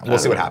things? I don't know. We'll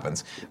see what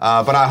happens.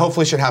 But I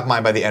hopefully should have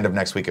mine by the end of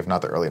next week, if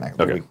not the early next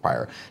week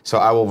prior. So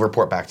I will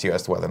report back to you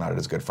as to whether or not it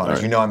is good fun. As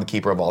right. you know, I'm the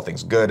keeper of all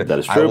things good. That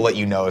is I true. will let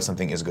you know if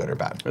something is good or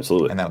bad.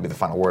 Absolutely. And that'll be the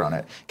final word on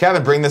it.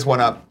 Kevin, bring this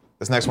one up.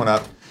 This next one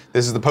up.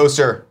 This is the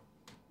poster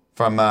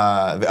from the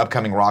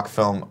upcoming rock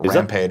film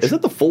Rampage. Is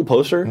that the full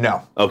poster?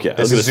 No. Okay, I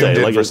This was is going zoomed to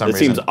say, in like, for some it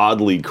seems reason.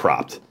 oddly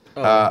cropped.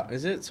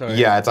 Is it? Sorry.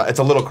 Yeah, it's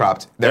a little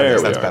cropped. There it There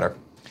is. we That's are. better.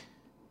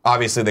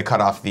 Obviously, they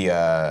cut off the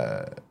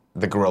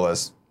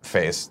gorilla's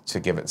face to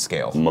give it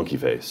scale, Monkey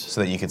face.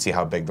 so that you can see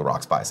how big the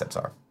Rock's biceps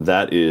are.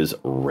 That is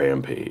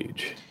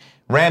Rampage.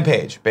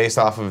 Rampage, based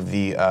off of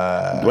the.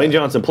 Dwayne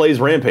Johnson plays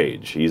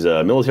Rampage. He's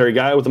a military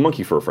guy with a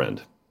monkey for a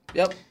friend.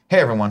 Yep. Hey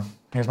everyone,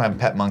 here's my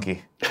pet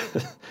monkey.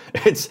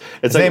 It's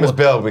His name is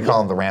Bill. We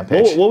call him the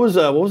Rampage. What was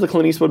the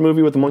Clint Eastwood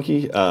movie with the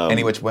monkey?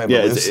 Any Which Way But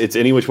Yeah, Loose. it's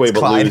Any Which Way It's But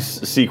Clyde.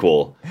 Loose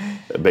sequel.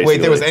 Basically.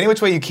 Wait, there was Any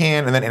Which Way You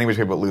Can, and then Any Which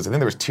Way But Loose. I think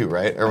there was 2,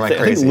 right? Or am I I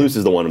crazy? think Loose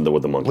is the one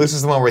with the monkey. Loose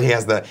is the one where he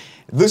has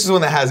Loose is the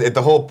one that has it.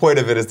 The whole point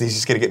of it is he's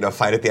just gonna get in a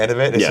fight at the end of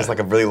it. It's Yeah. just like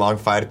a really long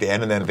fight at the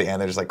end, and then at the end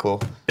they're just like,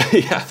 cool.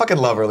 Yeah. I fucking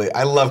love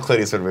I love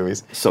Clint Eastwood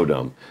movies. So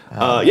dumb.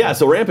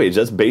 So Rampage.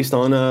 That's based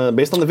on the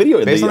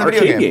video, Based the on the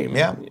arcade video game.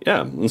 Yeah.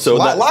 yeah. And so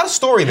A lot of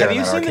story there. Have in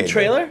you that seen the arcade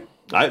trailer?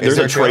 game. there's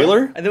there a a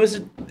trailer? trailer.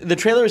 The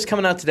trailer is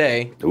coming out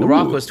today. Ooh. The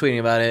Rock was tweeting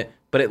about it,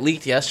 but it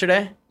leaked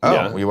yesterday. Oh,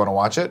 Yeah. you want to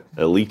watch it?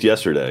 It leaked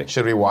yesterday.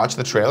 Should we watch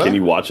the trailer? Can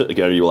you watch it?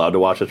 Are you allowed to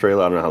watch the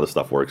trailer? I don't know how this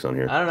stuff works on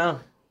here. I don't know.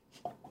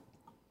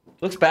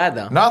 Looks bad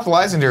though. Noth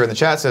Lysander in the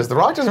chat says The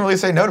Rock doesn't really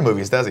say no to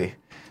movies, does he?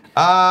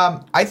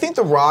 I think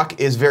The Rock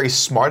is very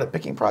smart at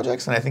picking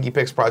projects, and I think he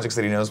picks projects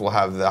that he knows will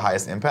have the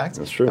highest impact.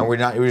 That's true. And we're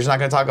just not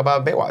going to talk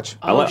about Baywatch.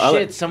 Oh I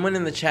shit! Someone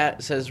in the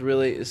chat says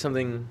really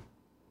something.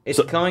 It's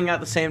coming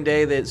out the same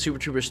day that Super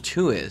Troopers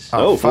 2 is.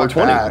 Oh, fuck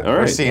 420. that. All We're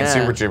right. seeing Yeah.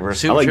 Super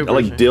Troopers. Super- I Troopers.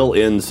 like Dill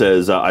In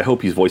says, I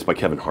hope he's voiced by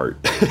Kevin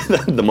Hart.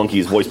 The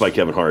monkey's voiced by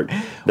Kevin Hart. That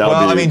would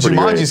Well, be I mean, pretty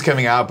Jumanji's great.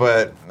 coming out,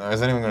 but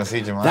is anyone going to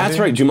see Jumanji? That's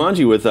right,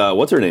 Jumanji with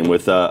what's her name?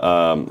 With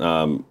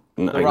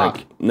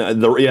Rock.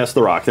 yes,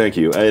 The Rock. Thank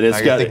you. And it's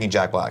You're got thinking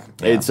Jack Black.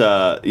 Yeah.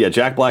 it's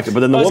Jack Black, but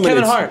then the Oh, it's woman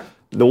Kevin is Hart.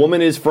 the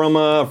woman is from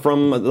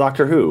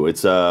Doctor Who.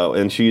 It's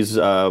and she's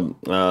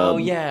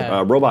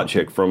yeah. robot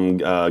chick from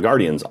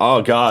Guardians.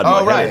 Oh God,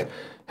 Oh, my right.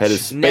 head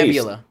is space.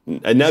 Nebula.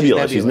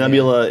 Nebula. She's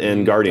Nebula yeah.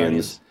 in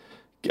Guardians.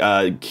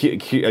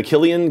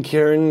 Killian, Karen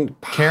Gillian.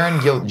 Karen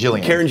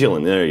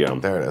Gillan. There you go.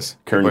 There it is.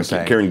 Karen People are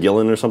saying- Karen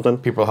Gillan or something.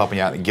 People are helping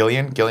you out.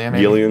 Gillian maybe?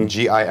 Gillian.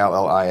 Gillian. I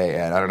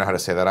don't know how to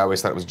say that. I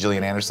always thought it was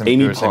Gillian Anderson. Amy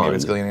People were saying Pond. maybe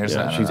it's Gillian Anderson.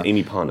 I Yeah, don't she's know.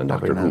 Amy Pond in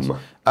Doctor Nobody knows.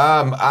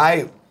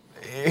 Who.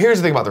 Here's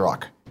the thing about The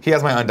Rock. He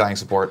has my undying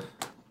support.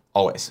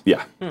 Always.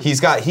 Yeah.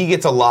 He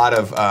gets a lot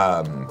of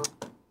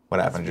what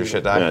happened? Did your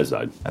shit die? Yeah, it's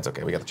died. That's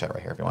okay. We got the chat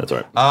right here if you want.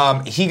 That's all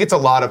right. He gets a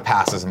lot of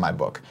passes in my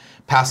book.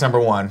 Pass number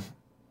 1,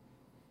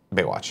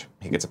 Baywatch.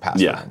 He gets a pass.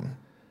 Yeah.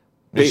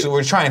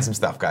 We're trying some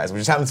stuff, guys. We're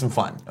just having some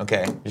fun,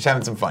 okay? Just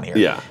having some fun here.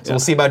 Yeah, So yeah. we'll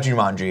see about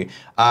Jumanji.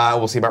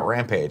 We'll see about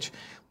Rampage.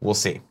 We'll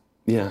see.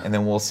 Yeah. And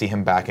then we'll see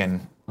him back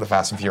in the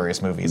Fast and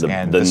Furious movies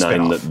and the the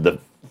nine, spin-off. the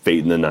Fate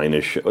in the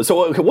Nine-ish.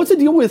 So what's the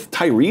deal with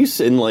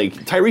Tyrese and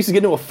Tyrese is getting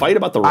into a fight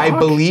about The Rock? I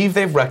believe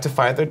they've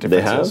rectified their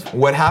differences. have?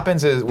 What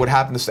happens as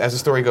the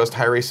story goes,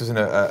 Tyrese is in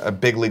a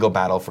big legal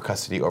battle for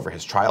custody over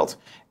his child,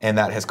 and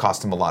that has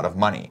cost him a lot of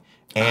money.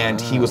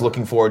 And he was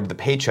looking forward to the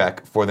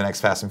paycheck for the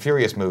next Fast and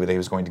Furious movie that he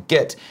was going to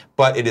get,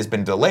 but it has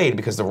been delayed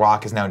because The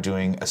Rock is now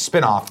doing a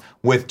spin-off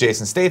with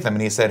Jason Statham,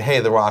 and he said, hey,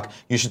 The Rock,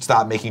 you should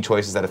stop making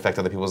choices that affect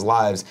other people's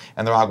lives.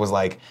 And The Rock was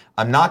like,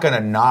 I'm not going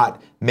to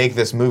not make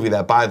this movie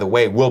that, by the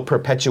way, will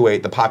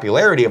perpetuate the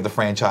popularity of the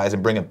franchise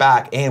and bring it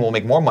back, and will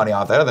make more money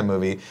off that other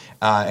movie.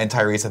 And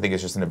Tyrese, I think,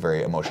 is just in a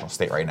very emotional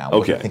state right now,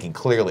 Okay. thinking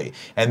clearly.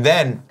 And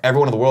then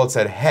everyone in the world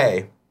said,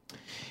 hey,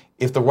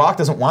 if The Rock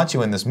doesn't want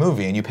you in this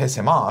movie and you piss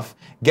him off,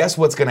 guess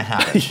what's going to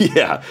happen?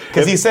 Yeah.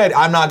 Because he said,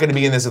 I'm not going to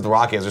be in this if The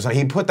Rock is. Or something.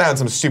 He put down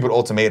some stupid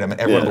ultimatum,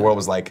 and everyone in Yeah. the world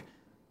was like,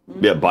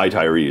 Yeah, by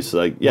Tyrese.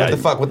 what the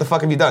fuck? What the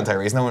fuck have you done,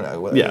 Tyrese? No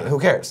one. Yeah. Who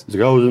cares? He's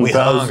like, I was in we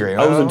Fast- hungry.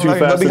 I was in Too They'll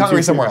Fast be and hungry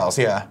Too somewhere Furious.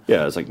 else. Yeah.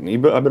 Yeah, it's like,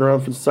 I've been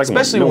around for the second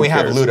one. Especially No when we one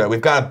have cares.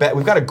 Luda.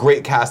 We've got a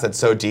great cast that's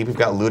so deep. We've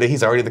got Luda.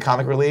 He's already the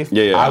comic relief.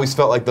 Yeah. I always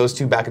felt like those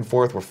two back and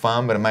forth were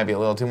fun, but it might be a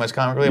little too much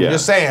comic relief. Yeah. I'm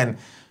just saying,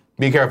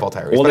 be careful,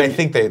 Tyrese. Well, but I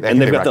think they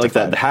and they've got the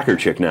rectified. hacker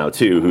chick now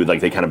too, who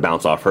they kind of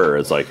bounce off her.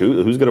 It's like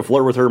who's going to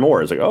flirt with her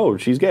more? It's like, oh,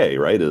 she's gay,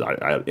 right?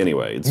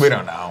 Anyway, it's, We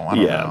don't know. I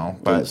don't know.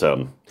 But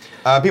so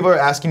people are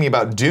asking me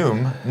about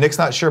Doom. Nick's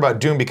not sure about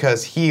Doom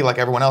because he, like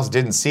everyone else,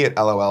 didn't see it.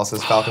 LOL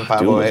says Falcon 508.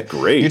 Doom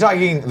was great. You're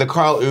talking the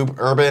Carl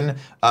Urban,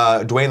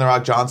 Dwayne The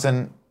Rock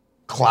Johnson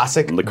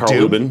classic. The Carl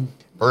Doom.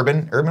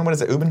 Urban. Urban. What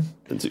is it? Urban.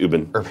 it's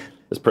Urban.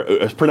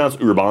 It's pronounced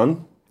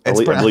Urban. I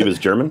believe it's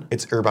German.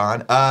 It's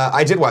Urban.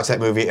 I did watch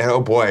that movie, and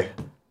oh boy,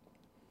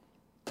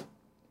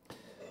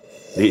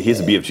 He has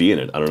a BFG in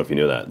it. I don't know if you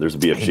knew that. There's a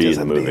BFG he does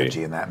in the have movie.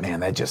 BFG in that. Man,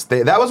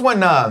 that was when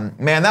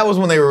that was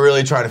when they were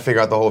really trying to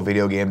figure out the whole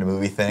video game to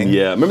movie thing.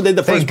 Yeah, remember they had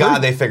the Thank first. God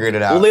they figured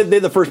it out. Well, they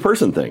had the first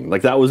person thing.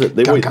 Like that was it.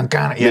 They, Gun, gun,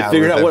 gun. they Yeah,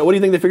 figured with out. the- What do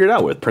you think they figured it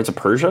out with? Prince of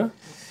Persia,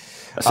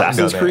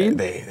 Assassin's No, Creed.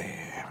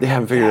 They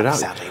haven't figured it out.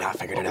 Sadly, not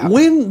figured it out.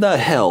 When the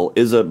hell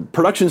is a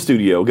production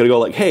studio going to go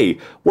like, hey,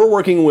 we're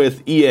working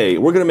with EA,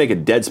 we're going to make a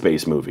Dead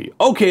Space movie.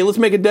 Okay, let's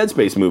make a Dead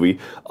Space movie.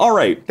 All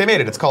right. They made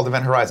it. It's called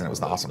Event Horizon. It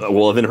was awesome.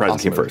 Well, Event Horizon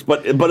Awesome came movie.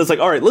 first. But it's like,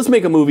 all right, let's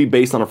make a movie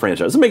based on a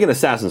franchise. Let's make an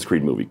Assassin's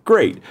Creed movie.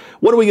 Great.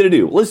 What are we going to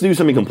do? Let's do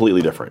something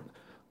completely different.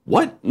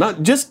 What?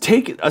 Not just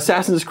take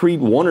Assassin's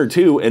Creed 1 or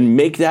 2 and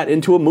make that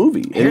into a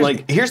movie.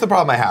 And Here's the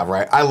problem I have,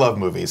 right? I love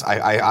movies.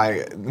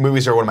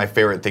 Movies are one of my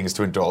favorite things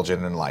to indulge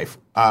in life.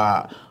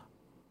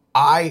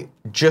 I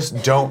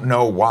just don't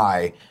know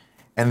why,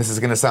 and this is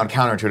going to sound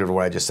counterintuitive to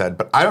what I just said,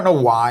 but I don't know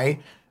why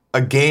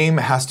a game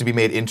has to be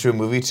made into a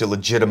movie to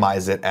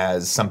legitimize it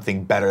as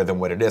something better than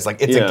what it is. Like,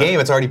 it's a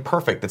game, it's already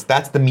perfect.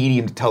 That's the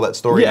medium to tell that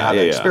story and have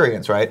that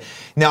experience, right?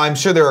 Now, I'm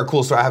sure there are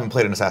cool stories. I haven't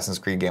played an Assassin's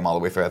Creed game all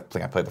the way through. I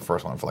think I played the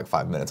first one for like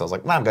 5 minutes. I was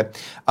like, nah, I'm good.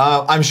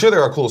 I'm sure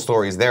there are cool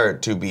stories there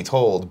to be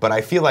told, but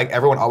I feel like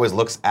everyone always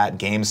looks at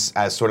games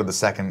as sort of the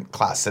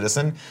second-class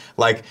citizen.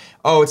 Like,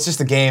 oh, it's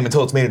just a game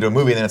until it's made into a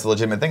movie, and then it's a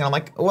legitimate thing. And I'm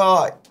like,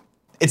 well,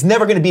 it's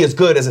never going to be as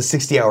good as a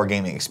 60-hour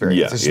gaming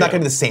experience. It's just not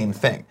going to be the same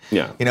thing.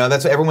 Yeah. You know,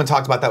 that's what everyone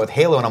talked about that with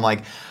Halo, and I'm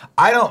like,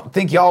 I don't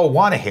think y'all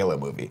want a Halo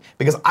movie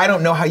because I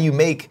don't know how you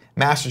make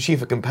Master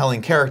Chief a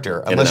compelling character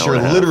unless you're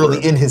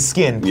literally in his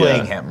skin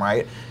playing him,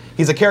 right?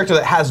 He's a character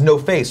that has no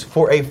face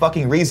for a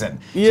fucking reason,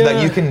 so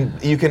that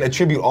you can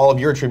attribute all of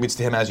your attributes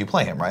to him as you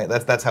play him, right?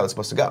 That's how it's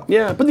supposed to go.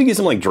 Yeah, but you get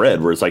something like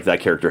Dread, where it's like that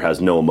character has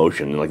no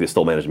emotion, and like they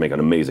still managed to make an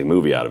amazing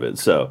movie out of it.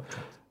 So,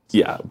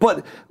 yeah,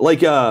 but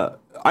like.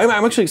 I'm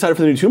actually excited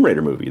for the new Tomb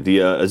Raider movie.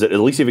 Is it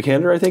Alicia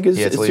Vikander? I think is.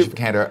 Yeah, it's Alicia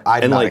Vikander.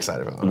 I'm not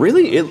excited about it.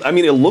 Really?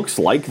 It looks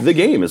like the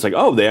game. It's like,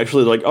 oh, they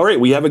actually like, all right,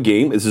 we have a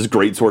game. This is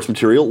great source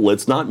material.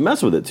 Let's not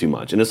mess with it too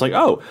much. And it's like,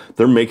 oh,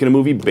 they're making a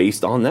movie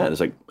based on that.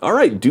 It's like, all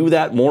right, do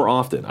that more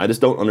often. I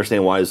just don't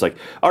understand why it's like,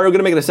 all right, we're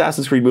gonna make an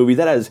Assassin's Creed movie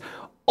that has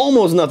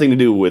almost nothing to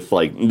do with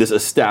like this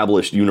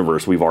established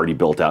universe we've already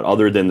built out,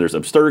 other than there's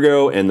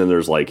Abstergo and then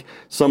there's like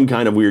some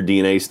kind of weird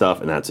DNA stuff,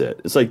 and that's it.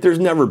 It's like there's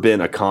never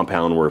been a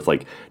compound worth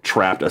like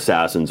trapped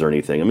assassins or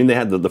anything. I mean, they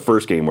had the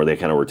first game where they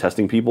kind of were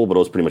testing people, but it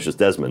was pretty much just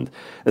Desmond.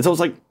 And so it's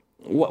like,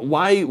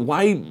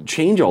 why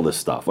change all this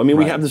stuff? I mean,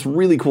 we have this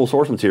really cool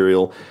source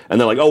material, and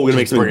they're like, oh, we're gonna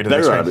make something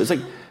better out of it. It's like,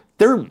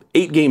 they're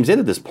 8 games in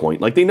at this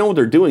point. Like, they know what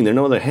they're doing. They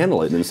know how to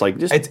handle it. And it's like,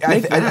 just I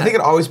think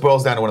it always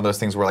boils down to one of those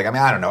things where, like, I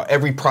mean, I don't know.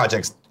 Every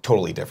project's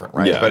totally different,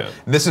 right? Yeah, but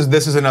this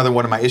is another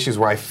one of my issues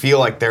where I feel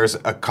like there's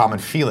a common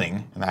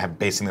feeling, and I'm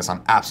basing this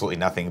on absolutely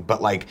nothing,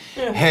 but like,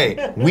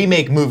 hey, we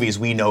make movies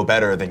we know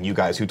better than you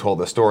guys who told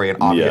the story, and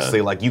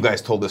obviously, like, you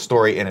guys told the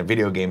story in a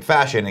video game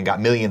fashion and got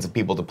millions of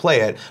people to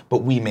play it, but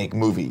we make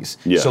movies,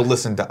 so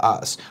listen to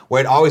us.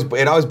 Where it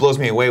always blows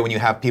me away when you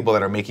have people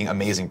that are making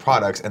amazing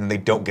products and they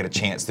don't get a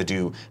chance to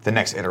do the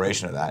next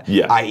iteration of that,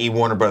 i.e.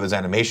 Warner Brothers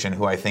Animation,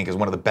 who I think is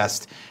one of the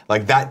best,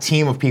 like, that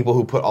team of people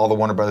who put all the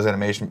Warner Brothers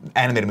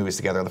animated movies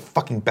together are the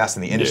fucking best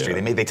in the industry.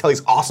 They tell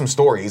these awesome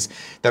stories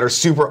that are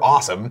super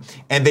awesome,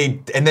 and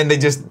then they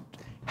just,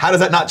 how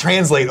does that not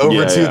translate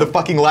over to the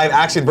fucking live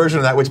action version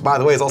of that, which, by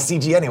the way, is all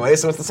CG anyway,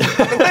 so it's the same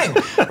fucking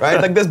thing, right?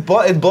 Like,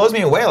 it blows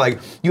me away. Like,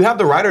 you have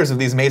the writers of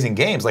these amazing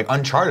games, like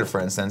Uncharted, for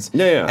instance,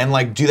 and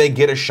like, do they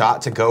get a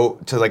shot to go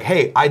to like,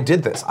 hey, I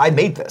did this, I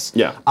made this,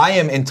 I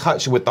am in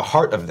touch with the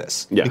heart of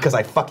this because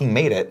I fucking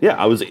made it.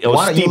 I was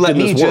Why don't you let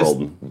me just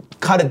world.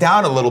 cut it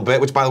down a little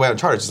bit? Which, by the way,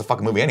 Uncharted is just a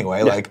fucking movie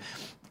anyway. Like,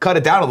 cut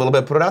it down a little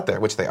bit, put it out there,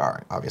 which they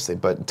are, obviously.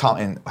 But how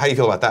do you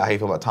feel about that? How do you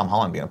feel about Tom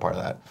Holland being a part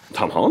of that?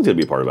 Tom Holland's gonna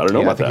be a part of it. I don't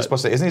know about that.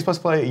 Isn't he supposed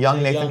to play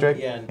young Nathan Drake?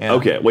 Yeah.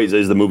 Okay, wait,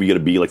 is the movie gonna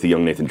be like the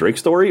young Nathan Drake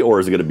story, or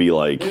is it gonna be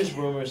like? There's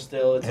rumors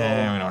still. It's all.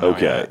 We don't know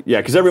Okay,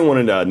 because everyone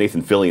wanted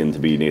Nathan Fillion to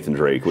be Nathan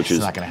Drake, which is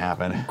not gonna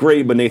happen.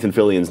 Great, but Nathan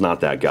Fillion's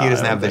not that guy. He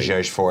doesn't have the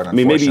zhuzh for it, I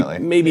mean, unfortunately.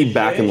 maybe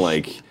back in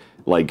like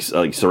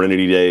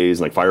Serenity days,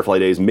 like Firefly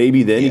days,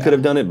 maybe then he could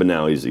have done it, but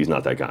now he's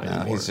not that guy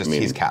anymore.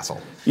 He's Castle.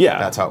 Yeah,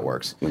 that's how it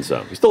works. And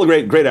so he's still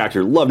a great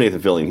actor. Love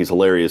Nathan Fillion. He's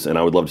hilarious, and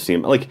I would love to see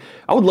him. Like,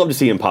 I would love to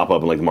see him pop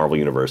up in like the Marvel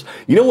universe.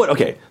 You know what?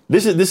 Okay,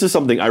 this is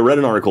something I read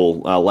an article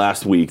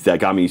last week that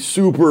got me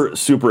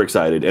super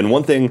excited. And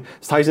one thing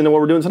ties into what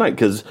we're doing tonight,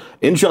 because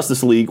in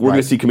Justice League we're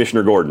going to see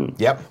Commissioner Gordon.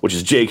 Which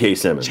is J.K.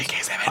 Simmons.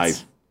 J.K.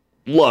 Simmons.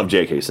 Love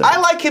J.K. Simmons. I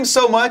like him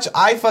so much,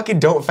 I fucking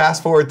don't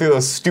fast forward through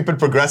those stupid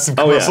progressive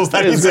commercials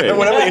that he's in,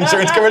 whatever the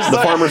insurance commercials.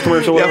 The farmer's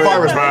commercial. Yeah,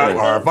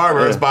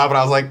 farmer's Bob, and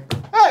I was like,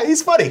 hey,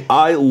 he's funny.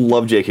 I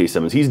love J.K.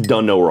 Simmons. He's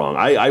done no wrong.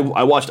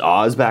 I watched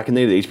Oz back in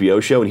the day, the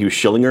HBO show, and he was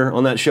Schillinger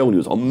on that show, and he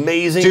was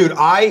amazing. Dude,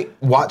 I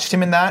watched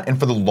him in that, and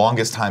for the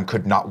longest time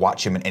could not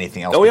watch him in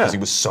anything else because he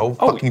was so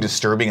fucking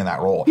disturbing in that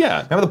role.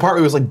 Yeah. Remember the part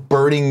where he was like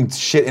burning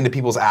shit into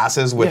people's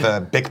asses with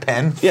a Bic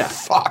pen? Yeah.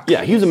 Fuck.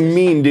 Yeah, he was a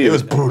mean dude. It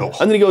was brutal.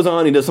 And then he goes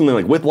on, he does something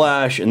like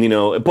Whiplash, and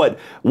but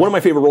one of my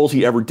favorite roles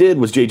he ever did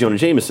was J. Jonah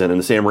Jameson in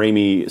the Sam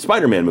Raimi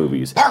Spider-Man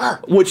movies.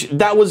 Parker! Which,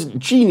 that was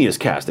genius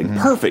casting,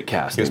 perfect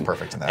casting. He was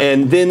perfect in that.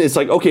 And then it's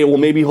like, okay, well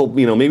maybe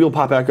he'll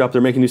pop back up,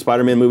 they're making new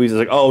Spider-Man movies, it's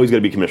like, oh, he's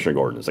gonna be Commissioner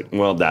Gordon. It's like,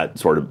 well, that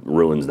sort of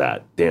ruins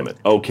that. Damn it.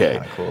 Okay.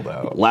 Kinda cool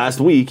though. Last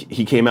week,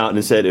 he came out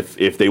and said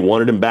if they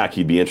wanted him back,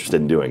 he'd be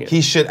interested in doing it.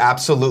 He should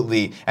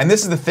absolutely, and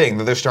this is the thing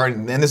that they're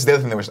starting, and this is the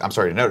other thing that I'm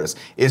starting to notice,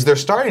 is they're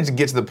starting to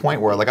get to the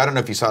point where, like, I don't know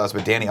if you saw this,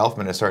 but Danny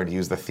Elfman has started to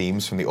use the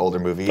themes from the older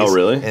movies. Oh,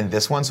 really? In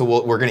this one, so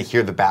we're going to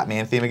hear the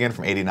Batman theme again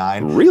from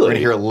 '89. Really? We're going to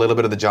hear a little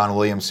bit of the John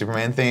Williams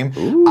Superman theme.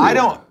 Ooh.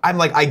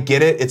 I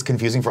get it, it's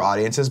confusing for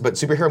audiences, but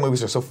superhero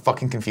movies are so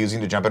fucking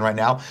confusing to jump in right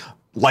now,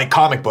 like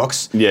comic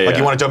books. Yeah, like,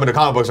 you want to jump into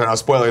comic books right now,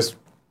 spoilers.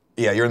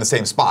 yeah, you're in the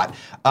same spot.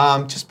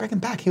 Just bring him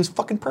back. He was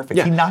fucking perfect.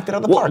 Yeah. He knocked it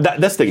out of the park.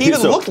 That's the thing. He even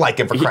So, looked like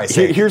him, for Christ's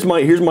sake. Here's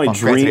my granted,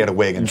 dream he had a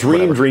wig and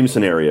whatever. dream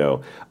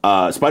scenario.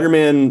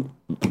 Spider-Man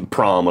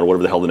prom or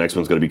whatever the hell the next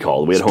one's going to be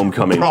called. We had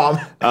Homecoming. Prom.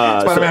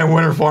 Spider-Man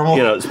winter formal.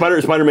 You know,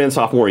 Spider-Man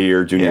sophomore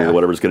year, junior Yeah. year,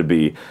 whatever it's going to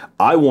be.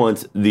 I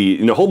want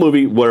the whole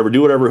movie, whatever,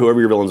 do whatever, whoever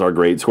your villains are,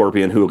 great.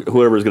 Scorpion,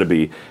 whoever it's going to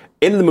be.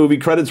 End of the movie,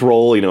 credits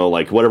roll,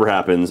 like whatever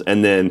happens,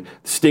 and then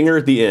stinger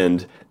at the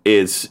end.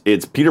 It's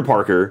Peter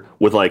Parker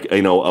with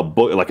a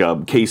book, like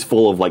a case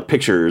full of like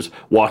pictures,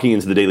 walking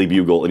into the Daily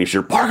Bugle, and you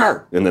hear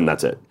Parker, and then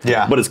that's it.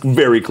 Yeah. But it's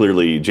very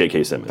clearly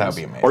J.K. Simmons. That would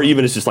be amazing. Or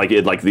even it's just like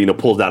it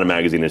pulls down a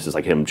magazine, and it's just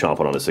like him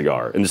chomping on a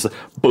cigar, and just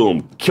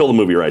boom, kill the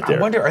movie right there.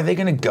 I wonder, are they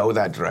going to go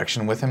that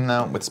direction with him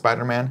now, with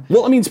Spider-Man?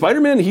 Well, I mean,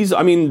 Spider-Man,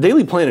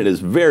 Daily Planet is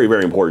very,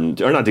 very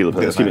important. Or not Daily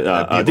Planet, excuse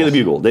me, Daily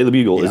Bugle. Daily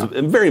Bugle is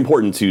very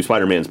important to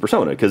Spider-Man's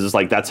persona, because it's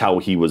like that's how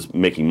he was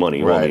making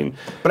money. Right. Well, I mean,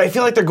 but I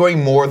feel like they're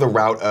going more the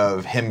route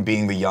of him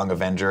being the young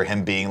Avenger,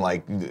 him being like,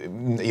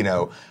 with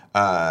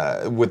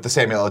the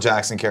Samuel L.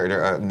 Jackson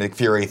character, Nick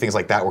Fury, things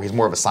like that, where he's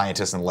more of a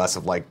scientist and less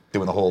of like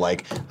doing the whole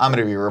like, I'm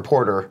going to be a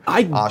reporter,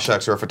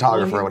 shucks, or a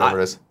photographer, or whatever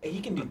it is. He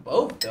can do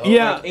both, though.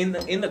 Yeah. Like,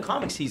 in the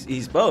comics,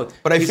 he's both.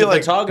 But I He's feel a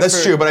like photographer.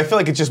 that's true. But I feel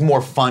like it's just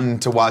more fun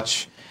to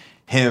watch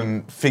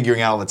him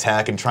figuring out all the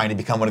tech and trying to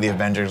become one of the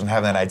Avengers and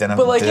having that identity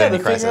But like, yeah, they're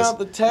crisis. figuring out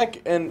the tech,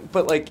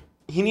 but like,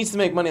 he needs to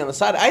make money on the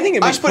side. I think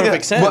it makes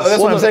perfect sense. Well,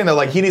 that's what I'm saying though.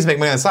 Like he needs to make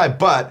money on the side,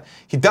 but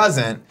he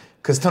doesn't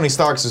because Tony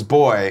Stark's his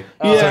boy.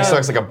 Tony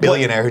Stark's like a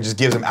billionaire who just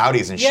gives him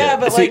Audis and shit. Yeah,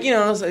 but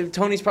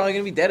Tony's probably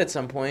gonna be dead at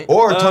some point.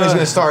 Or Tony's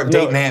gonna start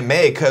dating Aunt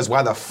May because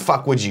why the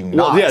fuck would you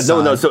not? well, yeah,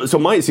 son? no. So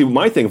my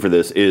thing for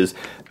this is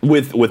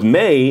with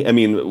May. I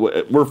mean,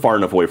 we're far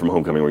enough away from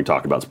Homecoming when we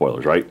talk about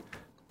spoilers, right?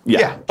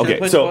 Yeah. Okay.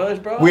 Put So spoilers,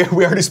 bro? We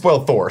already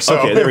spoiled Thor, so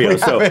Okay, there we go.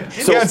 So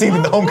if you haven't seen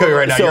the Homecoming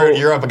right now, so-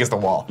 you're up against the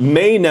wall.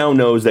 May now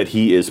knows that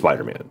he is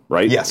Spider-Man,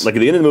 right? Yes. Like at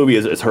the end of the movie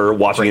is her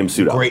watching him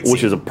suit up, great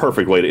which scene. is a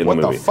perfect way to end What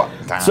the the movie. fuck?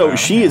 So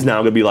she is now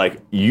going to be like,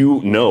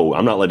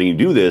 I'm not letting you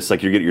do this.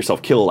 Like you're getting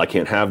yourself killed. I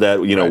can't have that.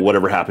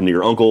 Whatever happened to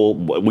your uncle,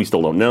 we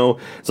still don't know.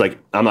 It's like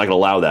I'm not going to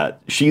allow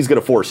that. She's going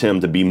to force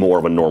him to be more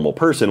of a normal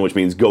person, which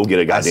means go get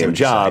a see goddamn what you're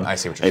job. saying. I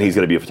see what you're and he's saying.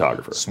 going to be a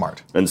photographer.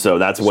 Smart. And so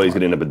that's why he's going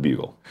to end up at the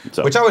Bugle.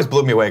 So. Which always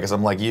blew me away because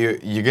I'm like,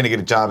 you're gonna get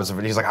a job as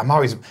a. He's like,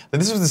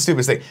 this was the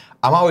stupidest thing.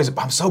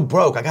 I'm so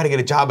broke. I got to get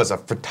a job as a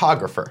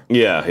photographer.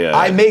 Yeah.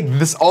 I make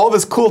all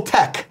this cool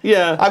tech.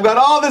 Yeah. I've got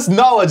all this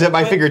knowledge at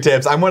my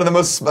fingertips. I'm one of the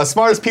most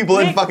smartest people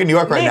in Nick, fucking New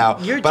York right Nick, now.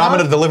 you're But I'm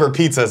gonna talking- deliver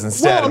pizzas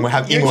instead and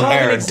have you're emo talking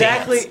hair and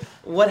exactly dance.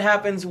 what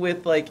happens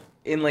with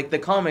in the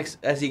comics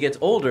as he gets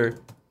older,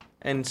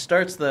 and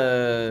starts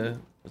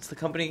what's the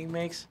company he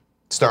makes?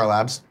 Star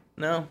Labs.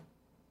 No.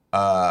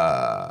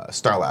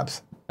 Star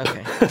Labs.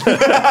 Okay.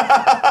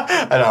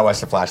 I know I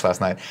watched The Flash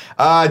last night.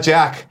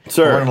 Jack,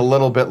 Sir. we're running a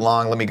little bit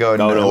long. Let me go.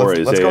 No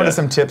worries. Let's Yeah, go into yeah.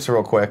 some tips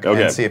real quick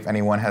Okay. and see if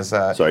anyone has.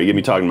 Sorry, you get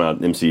me talking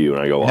about MCU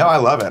and I go off. No, I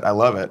love it. I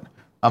love it.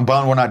 I'm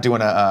bummed we're not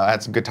doing I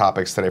had some good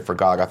topics today for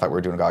GOG. I thought we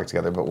were doing GOG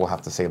together, but we'll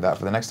have to save that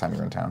for the next time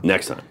you're in town.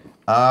 Next time.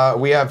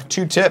 We have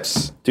 2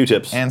 tips 2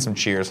 tips. and some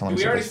cheers. Let me Did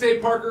we see already this. say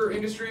Parker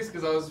Industries?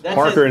 Because I was.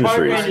 Parker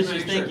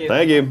Industries. Thank you.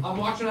 Thank you. I'm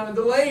watching on a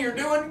delay. You're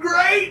doing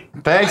great.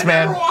 Thanks, I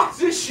man. never watched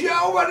this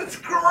show, but it's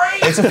great.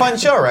 It's a fun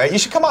show, right? You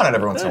should come on it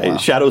every once in a Hey, while.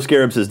 Shadow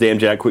Scarab says, "Damn,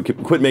 Jack,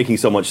 quit making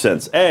so much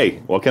sense."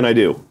 Hey, what can I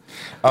do?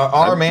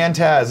 Our man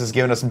Taz has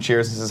given us some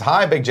cheers. He says,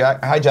 "Hi, Big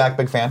Jack. Hi, Jack.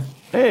 Big fan."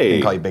 Hey. He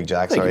didn't call you Big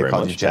Jack. Thank Sorry, you he very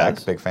called you much, Jack.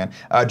 Taz. Big fan.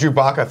 Drew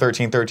Baca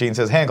 1313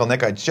 says, "Hey, Uncle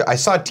Nick, I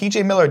saw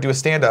T.J. Miller do a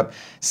stand-up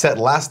set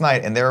last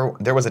night, and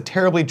there was a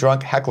terribly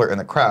drunk heckler in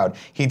the crowd.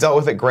 He dealt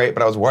with it great,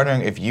 but I was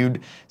wondering if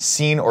you'd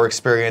seen or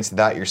experienced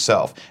that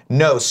yourself."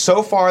 No,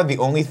 so far the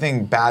only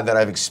thing bad that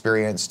I've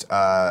experienced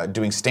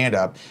doing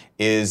stand-up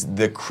is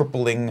the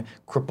crippling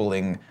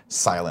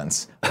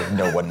silence of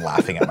no one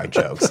laughing at my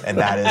jokes, and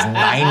that is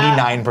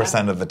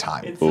 99% of the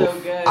time. It's so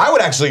good. I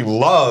would actually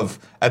love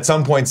at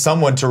some point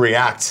someone to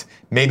react,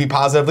 maybe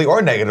positively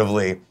or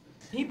negatively,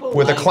 People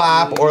with a like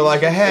clap you. or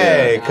like a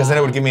hey, Yeah. because then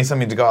it would give me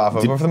something to go off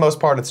of. But for the most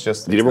part, it's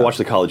just. Did you ever watch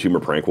the College Humor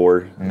Prank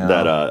War? No.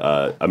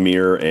 That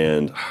Amir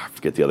and I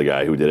forget the other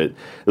guy who did it.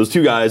 Those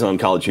 2 guys on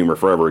College Humor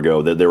forever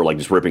ago that they were like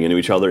just ripping into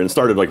each other and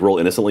started like real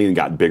innocently and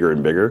got bigger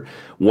and bigger.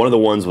 One of the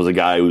ones was a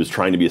guy who was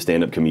trying to be a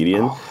stand-up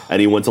comedian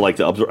and he went to like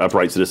the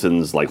Upright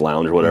Citizens like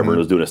lounge or whatever and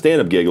was doing a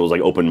stand-up gig. It was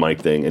like open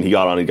mic thing and he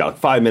got on. He got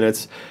 5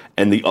 minutes.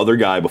 And the other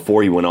guy,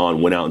 before he went out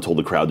and told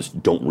the crowd,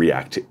 just don't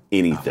react to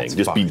anything.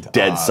 Just be fucked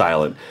dead up.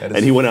 silent. That is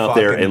And he went out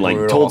there fucking and like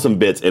brutal. told some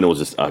bits, and it was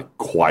just a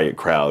quiet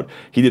crowd.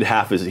 He did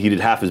half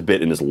his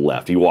bit and just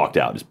left. He walked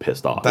out just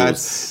pissed off.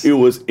 It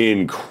was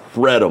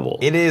incredible.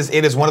 It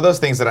is one of those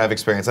things that I've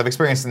experienced. I've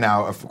experienced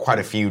now quite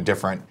a few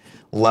different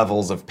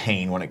levels of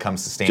pain when it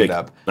comes to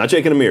stand-up. Not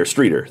Jake and Amir,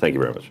 Streeter. Thank you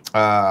very much.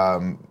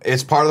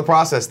 It's part of the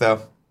process,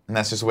 though. And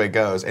that's just the way it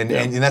goes. And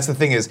that's the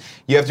thing is,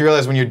 you have to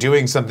realize when you're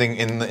doing something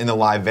in the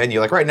live venue,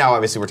 like right now,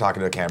 obviously we're talking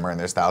to a camera and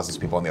there's thousands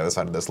of people on the other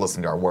side of this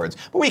listening to our words,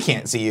 but we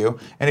can't see you.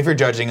 And if you're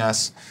judging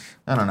us,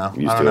 I don't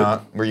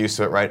know. We're used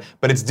to it, right?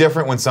 But it's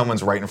different when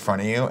someone's right in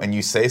front of you and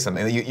you say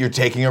something. You're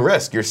taking a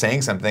risk. You're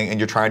saying something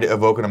and you're trying to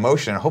evoke an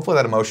emotion. And hopefully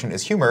that emotion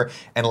is humor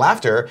and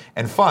laughter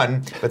and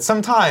fun. But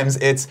sometimes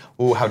it's,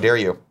 ooh, how dare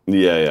you?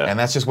 Yeah. And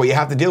that's just what you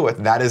have to deal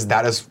with. That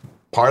is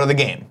part of the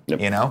game. Yep.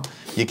 You know,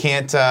 you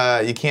can't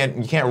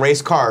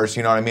race cars.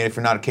 You know what I mean? If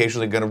you're not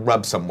occasionally going to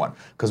rub someone,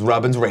 because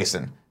rubbing's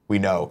racing. We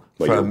know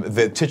from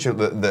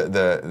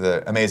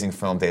the amazing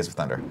film Days of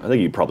Thunder. I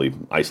think you probably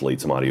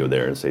isolate some audio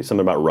there and say something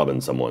about rubbing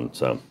someone.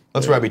 So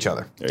let's rub each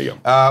other. There you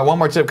go. One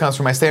more tip comes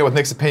from my stay with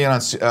Nick's opinion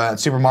on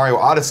Super Mario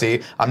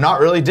Odyssey. I'm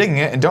not really digging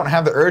it and don't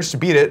have the urge to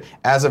beat it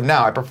as of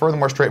now. I prefer the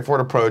more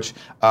straightforward approach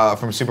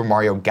from Super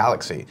Mario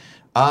Galaxy.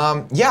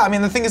 Yeah, I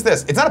mean the thing is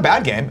this: it's not a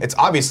bad game. It's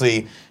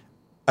obviously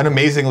an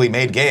amazingly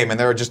made game, and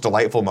there are just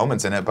delightful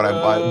moments in it.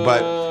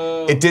 But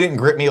it didn't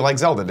grip me like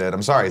Zelda did.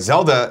 I'm sorry,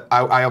 Zelda.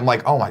 I am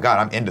like, oh my god,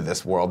 I'm into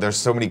this world. There's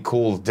so many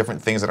cool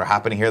different things that are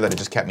happening here that it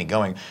just kept me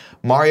going.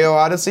 Mario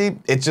Odyssey,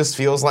 it just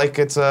feels like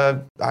it's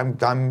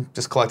I'm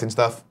just collecting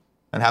stuff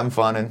and having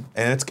fun, and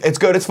it's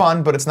good, it's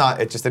fun, but it's not.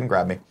 It just didn't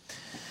grab me.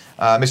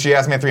 Mr.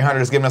 Yasman 300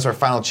 has given us our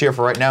final cheer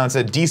for right now and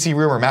said, DC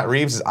rumor Matt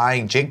Reeves is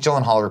eyeing Jake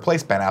Gyllenhaal to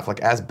replace Ben Affleck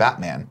as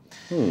Batman.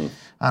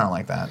 I don't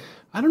like that.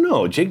 I don't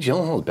know. Jake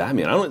Gyllenhaal is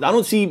Batman. I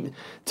don't see.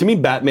 To me,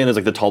 Batman is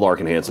like the tall,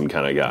 dark, and handsome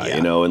kind of guy,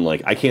 you know. And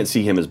like, I can't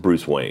see him as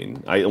Bruce Wayne.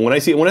 When I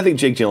think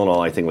Jake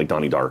Gyllenhaal, I think like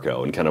Donnie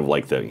Darko and kind of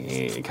like the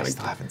kind of. I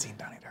still haven't seen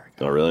Donnie Darko.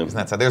 Oh really? Isn't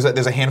that sad?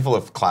 There's a handful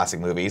of classic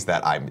movies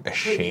that I'm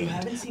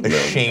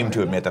ashamed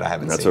to admit that I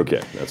haven't That's seen.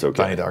 okay. That's okay.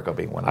 Donnie Darko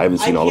being one of them. I haven't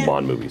seen all the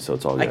Bond movies, so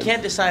it's all good. I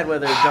can't decide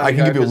whether I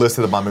can give you a list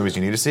of the Bond movies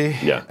you need to see.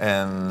 Yeah.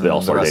 And they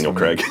all star the rest Daniel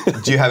of them-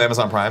 Craig. Do you have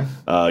Amazon Prime?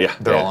 Yeah.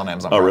 They're all on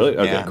Amazon Prime. Oh really?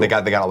 Okay. Yeah, Cool. they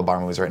got all the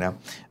Bond movies right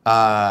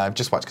now.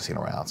 Just watch Casino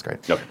Royale. It's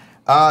great. Okay.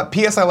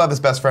 P.S. I love his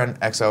best friend.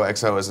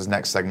 XOXO is his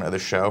next segment of the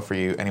show. For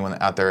you, anyone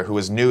out there who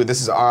is new, this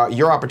is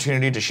your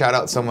opportunity to shout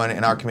out someone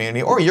in our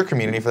community, or your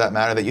community for that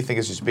matter, that you think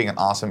is just being an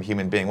awesome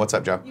human being. What's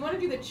up, Joe? You want to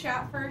do the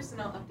chat first,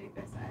 and I'll update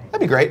this side. That'd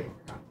be great.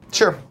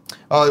 Sure.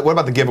 What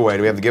about the giveaway?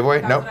 Do we have the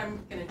giveaway? That's Nope. what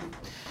I'm gonna do.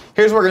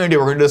 Here's what we're gonna do.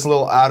 We're gonna do this a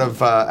little out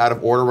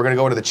of order. We're gonna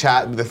go into the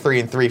chat, the 3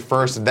 and 3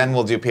 first, and then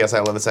we'll do PS I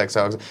love this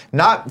XO.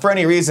 Not for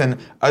any reason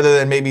other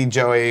than maybe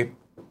Joey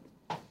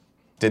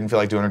didn't feel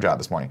like doing her job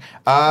this morning.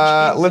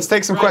 Let's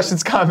take some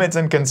questions, comments,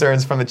 and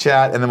concerns from the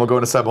chat, and then we'll go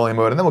into sub-only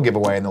mode, and then we'll give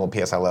away, and then we'll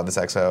PS I love this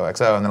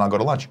XOXO, and then I'll go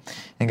to lunch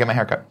and get my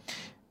haircut.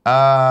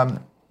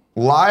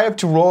 Live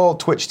to roll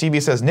Twitch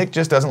TV says Nick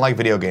just doesn't like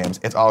video games.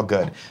 It's all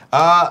good.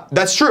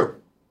 That's true.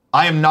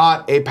 I am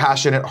not a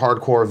passionate,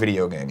 hardcore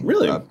video game.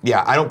 Really?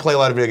 Yeah, I don't play a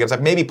lot of video games. I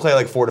maybe play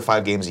like 4 to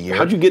 5 games a year.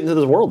 How'd you get into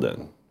this world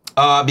then?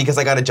 Because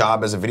I got a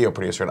job as a video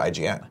producer at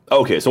IGN.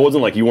 Okay, so it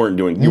wasn't like you weren't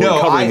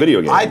covering video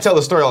games. I tell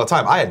the story all the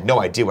time. I had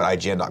no idea what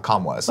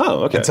IGN.com was.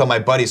 Oh, okay. Until my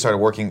buddy started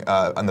working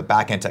on the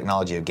back-end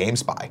technology of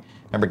GameSpy.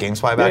 Remember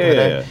GameSpy back in the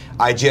day? Yeah.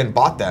 IGN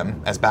bought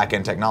them as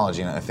back-end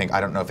technology, and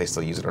I don't know if they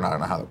still use it or not. I don't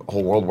know how the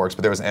whole world works,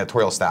 but there was an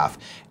editorial staff,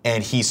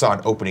 and he saw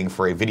an opening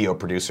for a video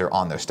producer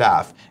on their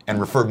staff and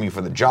referred me for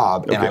the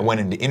job, and I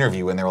went in to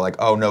interview, and they were like,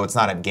 oh, no, it's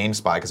not at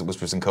GameSpy, because it was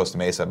just in Costa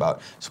Mesa, about,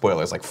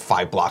 spoilers, like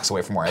 5 blocks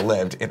away from where I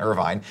lived in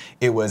Irvine.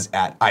 It was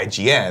at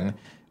IGN,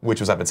 which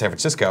was up in San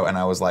Francisco, and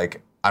I was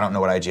like, I don't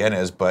know what IGN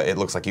is, but it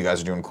looks like you guys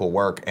are doing cool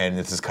work, and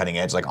this is cutting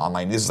edge, like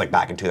online. This is like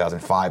back in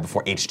 2005,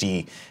 before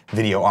HD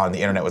video on the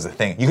internet was a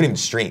thing. You couldn't even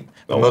stream.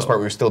 For the most part,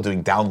 we were still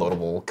doing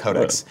downloadable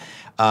codecs.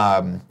 I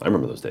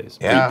remember those days.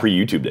 Yeah.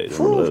 Pre-YouTube days.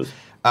 I remember those.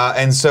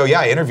 And so, yeah,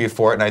 I interviewed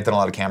for it, and I'd done a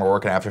lot of camera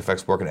work and After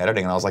Effects work and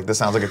editing, and I was like, this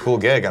sounds like a cool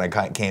gig. And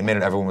I came in,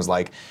 and everyone was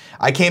like,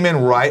 I came in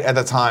right at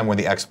the time when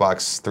the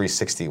Xbox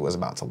 360 was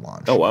about to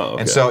launch. Oh, wow.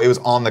 Okay. And so it was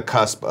on the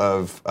cusp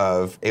of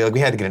like, we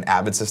had to get an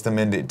Avid system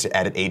in to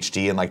edit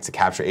HD and like to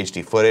capture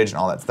HD footage and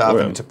all that stuff,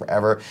 and it took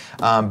forever.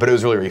 But it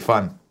was really, really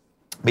fun.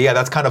 But yeah,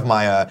 that's kind of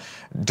my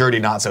dirty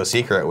not so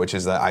secret, which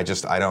is that I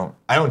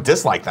don't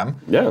dislike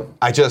them. Yeah.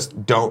 I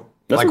just don't.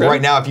 That's like okay.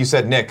 right now, if you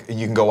said, Nick,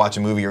 you can go watch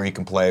a movie or you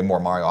can play more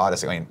Mario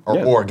Odyssey,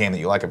 or a game that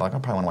you like, I'm like, I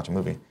probably want to watch a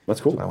movie.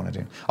 That's cool. That's what I want to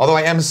do. Although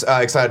I am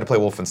excited to play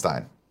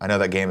Wolfenstein. I know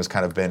that game has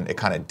kind of been, it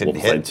kind of didn't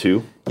hit. Wolfenstein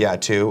 2? Yeah,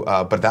 2.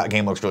 But that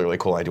game looks really, really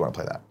cool, and I do want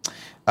to play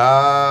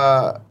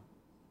that.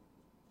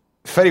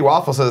 Fetty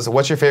Waffle says,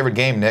 what's your favorite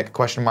game, Nick?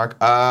 Question mark.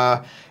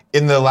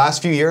 In the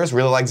last few years,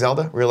 really like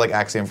Zelda, really like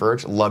Axiom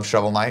Verge, love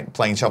Shovel Knight,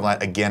 playing Shovel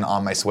Knight again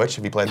on my Switch.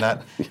 Have you played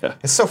that? Yeah.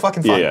 It's so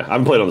fucking fun. Yeah, I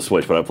haven't played on the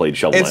Switch, but I played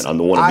Shovel Knight on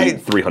the one of the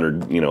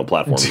 300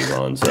 platforms it's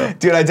on. So.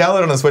 Dude, I downloaded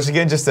it on the Switch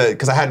again just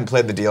because I hadn't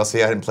played the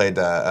DLC. I hadn't played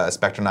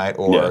Spectre Knight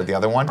or the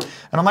other one.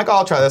 And I'm like, oh,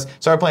 I'll try this.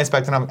 Started playing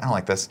Spectre Knight, I don't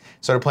like this.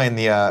 Started playing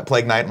the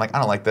Plague Knight, I'm like, I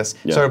don't like this.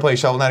 Yeah. Started playing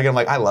Shovel Knight again, I'm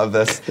like, I love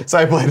this. So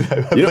I played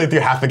through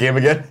half the game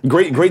again.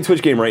 Great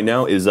Switch game right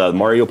now is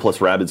Mario plus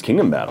Rabbids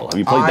Kingdom Battle. Have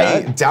you played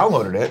that? I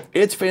downloaded it.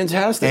 It's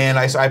fantastic. And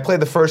I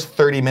played the first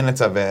 30 minutes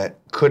of it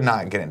could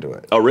not get into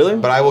it. Oh, really?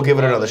 But I will give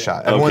it another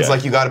shot. Everyone's Okay.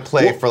 like, you got to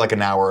play for like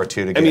an hour or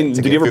two to get. I mean,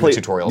 to did you ever through play the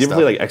tutorial Did you stuff.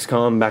 ever play like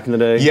XCOM back in the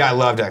day? Yeah, I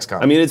loved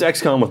XCOM. I mean, it's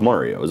XCOM with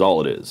Mario is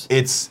all it is.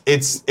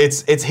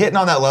 It's hitting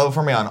on that level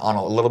for me on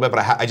a little bit, but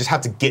I just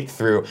have to get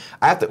through.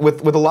 I have to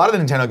with a lot of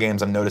the Nintendo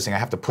games. I'm noticing I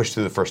have to push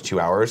through the first 2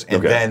 hours, and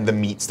Okay. then the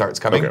meat starts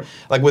coming. Okay.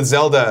 Like with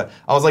Zelda,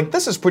 I was like,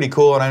 this is pretty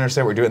cool, and I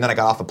understand what we're doing. And then I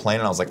got off the plane,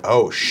 and I was like,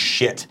 oh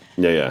shit,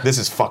 Yeah. this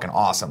is fucking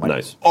awesome. Like,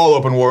 Nice. all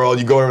open world.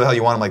 You go wherever the hell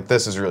you want. I'm like,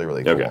 this is really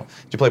really cool. Okay.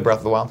 Did you play Breath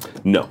of the Wild?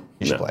 No.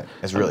 You should no. play it.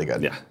 It's really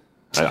good. Yeah.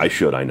 I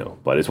should, I know.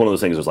 But it's one of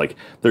those things that's like,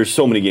 there's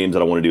so many games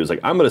that I want to do. It's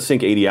like, I'm going to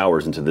sink 80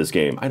 hours into this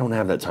game. I don't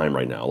have that time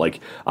right now. Like,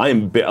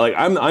 I'm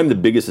the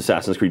biggest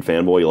Assassin's Creed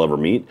fanboy you'll ever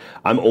meet.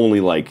 I'm only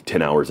like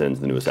 10 hours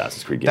into the new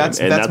Assassin's Creed game. That's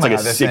my like a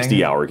other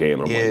 60-hour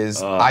game. And I'm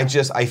is like,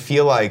 I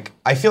feel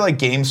like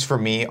games for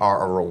me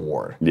are a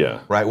reward. Yeah.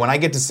 Right? When I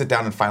get to sit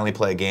down and finally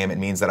play a game, it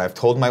means that I've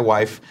told my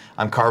wife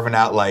I'm carving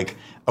out like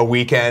a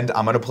weekend,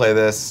 I'm gonna play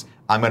this.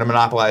 I'm going to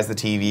monopolize the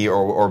TV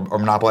or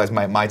monopolize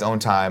my own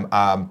time.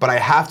 But I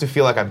have to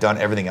feel like I've done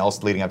everything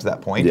else leading up to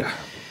that point. Yeah.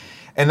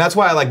 And that's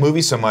why I like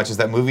movies so much, is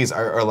that movies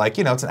are like,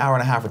 it's an hour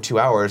and a half or 2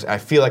 hours. I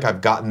feel like I've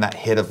gotten that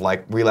hit of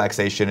like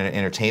relaxation and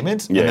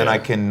entertainment. Yeah, and then yeah. I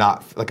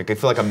cannot, like, I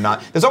feel like I'm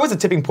not. There's always a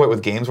tipping point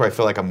with games where I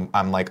feel like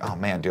I'm like, oh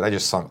man, dude, I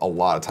just sunk a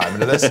lot of time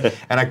into this.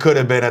 And I could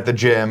have been at the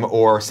gym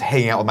or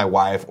hanging out with my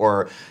wife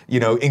or,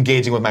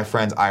 engaging with my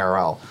friends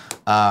IRL.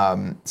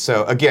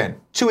 So again,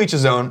 to each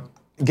his own.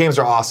 Games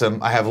are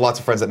awesome. I have lots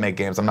of friends that make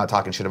games. I'm not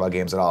talking shit about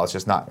games at all. It's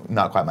just not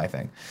quite my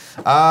thing.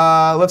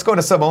 Let's go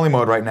into sub-only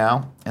mode right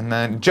now. And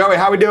then, Joey,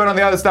 how we doing on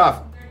the other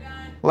stuff?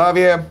 Love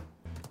you.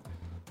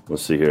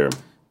 let's see here.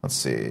 Let's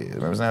see.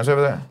 Remember his name's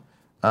over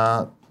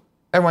there?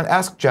 Everyone,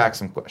 ask Jack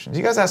some questions.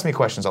 You guys ask me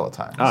questions all the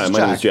time. Hi, my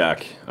name is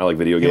Jack. I like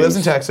video games. He lives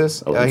in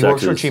Texas. I live in He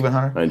works for Texas. Achievement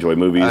Hunter. I enjoy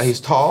movies. He's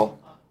tall,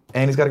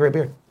 and he's got a great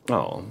beard.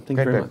 Oh, thank you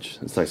Great very beard. much.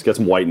 It's nice. Got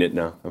some white in it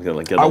now. I'm gonna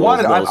like get a little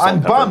salt I'm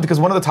and pepper. bummed because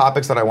one of the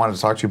topics that I wanted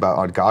to talk to you about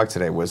on GOG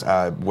today was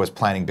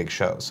planning big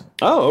shows,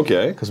 Oh,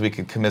 okay. because we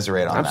could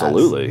commiserate on that.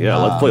 Absolutely. Yeah,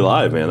 Let's Play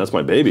Live, man. That's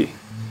my baby.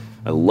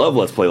 I love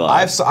Let's Play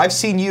Live. I've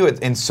seen you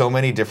in so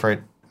many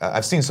different.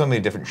 I've seen so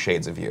many different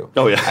shades of you.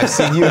 Oh, yeah. I've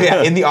seen you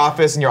in the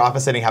office, in your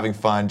office setting, having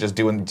fun, just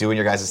doing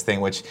your guys' thing,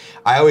 which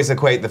I always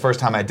equate the first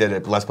time I did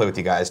it, Let's Play with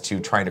you guys,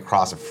 to trying to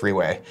cross a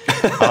freeway.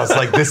 I was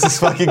like, this is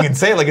fucking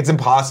insane. Like, it's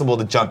impossible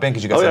to jump in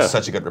because you guys have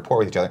such a good rapport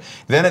with each other.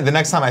 Then the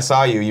next time I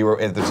saw you,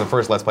 there's the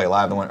first Let's Play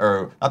Live, the one,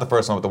 or not the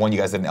first one, but the one you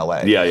guys did in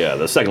LA. Yeah,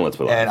 the second Let's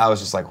Play Live. And I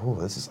was just like,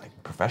 ooh, this is like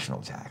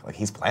professional Jack. Like,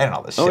 he's planning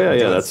all this shit. Oh, yeah, and yeah,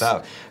 doing that's-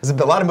 stuff. There's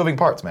a lot of moving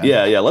parts, man.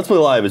 Yeah, Let's Play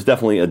Live is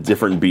definitely a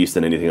different beast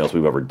than anything else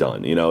we've ever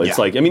done. It's Yeah.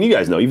 like, I mean, you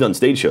guys know, you've done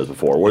stage shows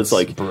before, where it's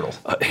like brutal.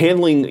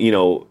 Handling.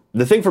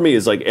 The thing for me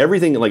is like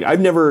everything. Like I've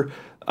never.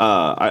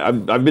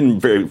 I've been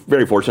very,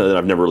 very fortunate that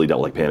I've never really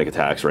dealt with like panic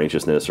attacks or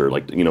anxiousness or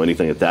like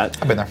anything like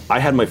that. I've been there. I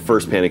had my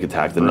first panic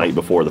attack the night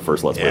before the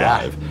first Let's Play Yeah.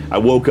 Live. I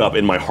woke up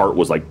and my heart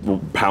was like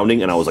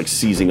pounding and I was like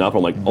seizing up.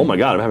 I'm like, oh my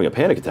god, I'm having a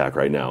panic attack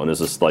right now. And it's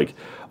just like,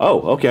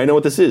 oh, okay, I know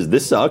what this is.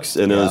 This sucks.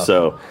 And then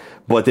so.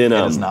 But then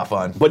It's not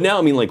fun. But now,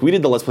 I mean, like we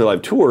did the Let's Play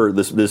Live tour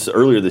this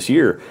earlier this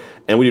year,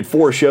 and we did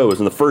 4 shows.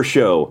 And the first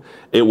show,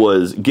 it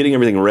was getting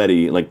everything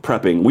ready, like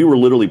prepping. We were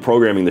literally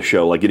programming the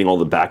show, like getting all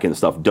the back end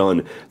stuff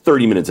done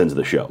 30 minutes into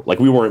the show. Like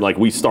we weren't like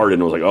we started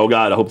and was like, oh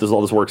god, I hope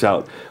all this works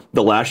out.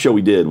 The last show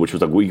we did, which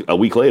was a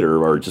week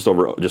later, or just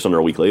under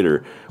a week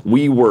later,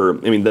 we were.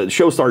 I mean, the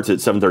show starts at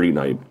 7:30 at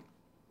night.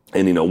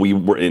 And we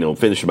were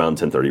finished about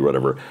 10:30 or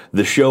whatever.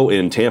 The show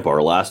in Tampa,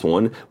 our last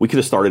one, we could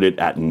have started it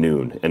at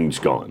noon and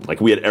just gone. Like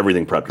we had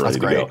everything prepped and ready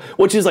to go.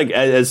 Which is like,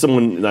 as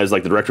someone as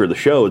like the director of the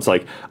show, it's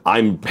like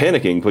I'm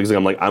panicking because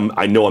I'm like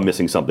I know I'm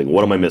missing something.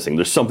 What am I missing?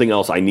 There's something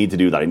else I need to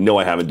do that I know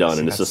I haven't done,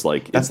 and it's just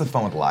like that's the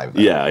fun with live.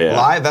 Though. Yeah.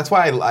 Live. That's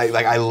why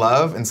I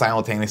love and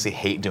simultaneously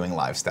hate doing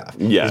live stuff.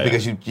 Yeah, it's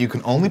because you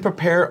can only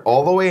prepare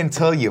all the way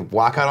until you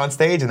walk out on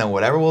stage, and then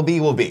whatever will be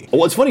will be.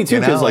 Well, it's funny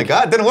too because like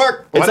it didn't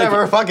work.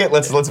 Whatever. Fuck it.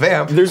 Let's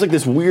vamp. There's like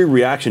this weird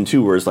reaction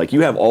too, where it's like you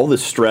have all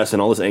this stress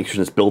and all this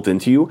anxiousness built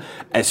into you.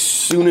 As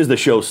soon as the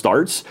show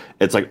starts,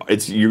 it's like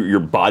your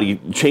body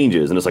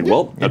changes, and it's like,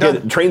 well, okay,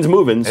 the train's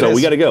moving, so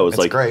we got to go. It's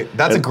like great.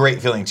 That's a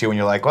great feeling too when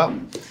you're like, well,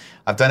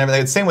 I've done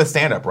everything. Same with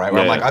stand up, right?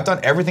 Where I'm like, I've done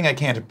everything I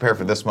can to prepare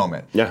for this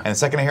moment. Yeah. And the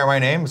second I hear my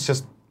name, it's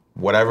just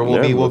whatever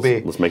will be, will be.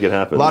 Let's make it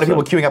happen. A lot of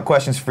people queuing up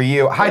questions for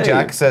you. Hi,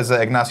 Jack, says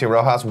Ignacio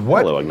Rojas.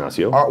 Hello,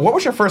 Ignacio. What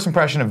was your first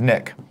impression of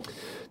Nick?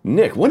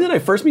 Nick, when did I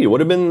first meet you?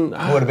 Would have been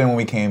when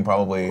we came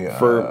probably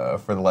for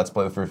the Let's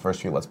Play, the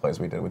first few Let's Plays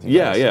we did with you.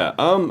 Yeah.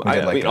 I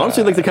mean,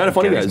 honestly, like the kind of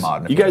funny guys.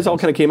 You guys all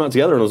kind of came out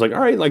together, and I was like, all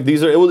right, like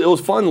these are. It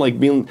was fun, like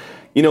being,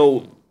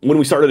 when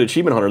we started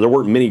Achievement Hunter, there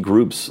weren't many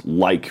groups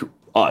like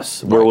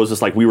us, where it was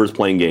just like we were just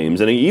playing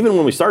games, and even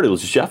when we started, it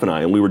was just Jeff and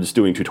I, and we were just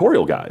doing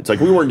tutorial guides. Like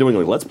we weren't doing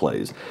like Let's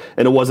Plays,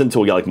 and it wasn't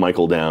until we got like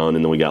Michael down,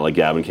 and then we got like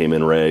Gavin came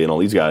in, Ray, and all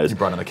these guys. You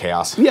brought in the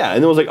chaos. Yeah, and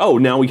then it was like, oh,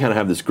 now we kind of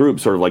have this group,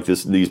 sort of like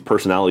these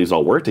personalities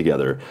all work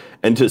together,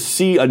 and to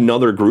see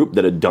another group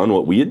that had done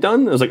what we had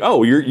done, it was like,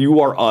 oh, you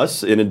are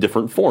us in a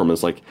different form.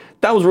 It's like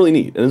that was really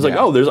neat, and it's like,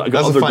 oh, there's like that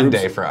was other a fun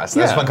groups. day for us.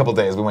 That was a fun couple of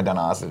days. We went down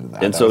to Austin.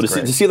 And And so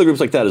to see other groups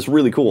like that is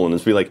really cool, and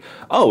it's be like,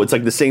 oh, it's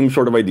like the same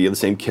sort of idea, the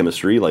same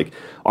chemistry. Like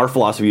our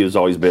philosophy has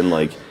always been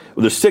like,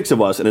 well, there's 6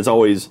 of us, and it's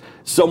always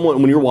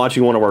someone. When you're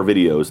watching one of our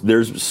videos,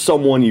 there's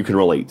someone you can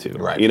relate to,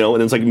 Right. You know.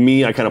 And it's like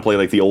me, I kind of play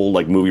like the old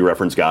like movie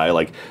reference guy.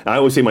 Like I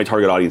always say, my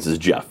target audience is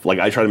Jeff. Like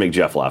I try to make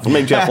Jeff laugh. I'll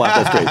make Jeff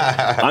laugh. That's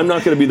great. I'm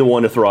not going to be the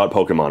one to throw out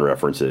Pokemon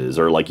references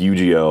or like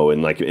Yu-Gi-Oh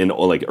and like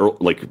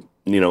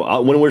you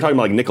know, when we're talking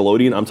about like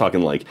Nickelodeon, I'm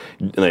talking like,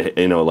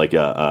 you know, like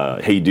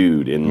Hey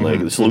Dude and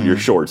like Salute Your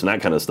Shorts and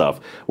that kind of stuff.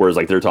 Whereas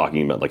like they're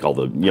talking about like all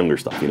the younger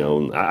stuff, you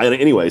know.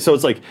 Anyway, so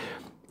it's like,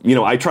 you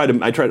know, I try to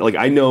like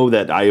I know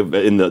that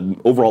in the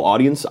overall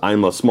audience,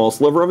 I'm a small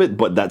sliver of it,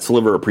 but that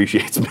sliver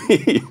appreciates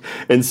me,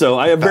 and so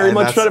I very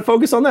much try to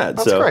focus on that.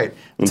 That's so, great.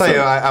 I'll tell you,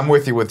 I'm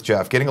with you with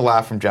Jeff. Getting a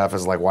laugh from Jeff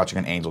is like watching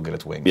an angel get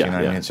its wings. Yeah, you know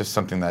what I yeah. mean? It's just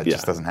something that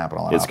just doesn't happen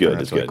a lot. It's often.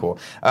 good, it's really good. cool.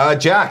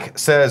 Jack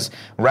says,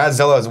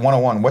 Radzilla is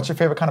 101. What's your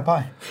favorite kind of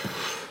pie?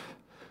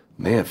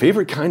 Man,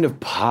 favorite kind of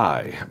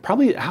pie?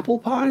 Probably apple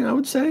pie, I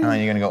would say.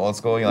 You're gonna go old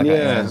school. You like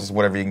Yeah. it's just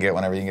whatever you can get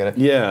whenever you can get it.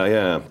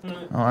 Yeah.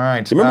 All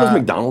right. Do you remember those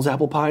McDonald's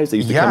apple pies? They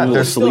used to come Yeah, in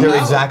they're, little they're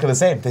sleeves. exactly the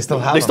same. They still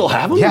have them. They still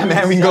have them? Yeah,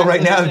 man. We can go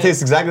right now. They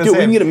taste exactly the Dude, we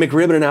same. can get a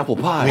McRib and an apple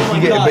pie.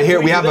 But here Can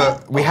we we have do a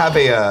that? we have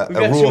a got rule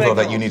two though that you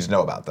McDonald's. need to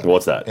know about. Though.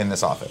 What's that? In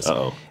this office.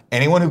 Uh-oh.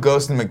 Anyone who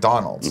goes to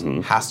McDonald's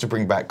has to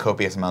bring back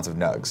copious amounts of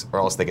nugs, or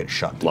else they get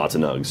shunned. Lots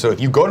of nugs. So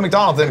if you go to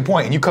McDonald's at any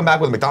point and you come back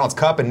with a McDonald's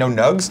cup and no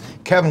nugs,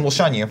 Kevin will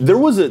shun you. There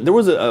was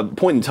a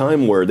point in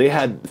time where they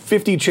had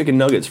 50 chicken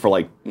nuggets for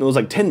like it was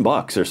like $10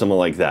 or something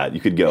like that. You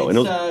could go and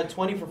it was It's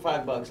 20 for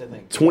 $5, I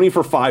think. 20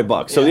 for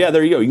 $5. So yeah,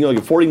 there you go. You can go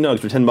get 40 nugs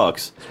for $10.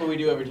 That's what we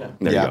do every time.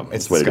 There Yeah, you go. it's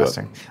That's the way to do it.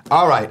 disgusting.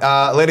 All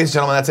right, ladies and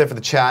gentlemen, that's it for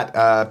the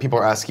chat. People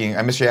are asking.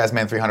 Mr.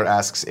 Yasman300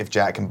 asks if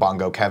Jack can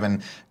bongo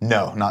Kevin.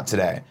 No, not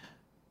today.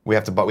 We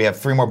have to. But we have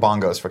 3 more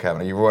bongos for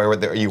Kevin. Are you aware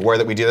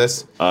that we do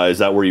this? Is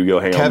that where you go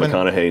hang out with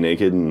Kevin- McConaughey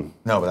naked? And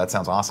No, but that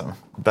sounds awesome.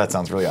 That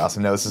sounds really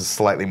awesome. No, this is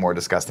slightly more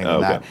disgusting than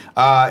Okay.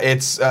 that.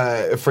 It's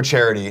for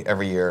charity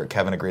every year.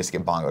 Kevin agrees to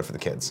get bongoed for the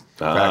kids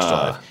for Extra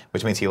Life,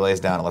 which means he lays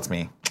down and lets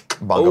me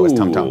bongo his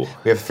tum tum. Ooh.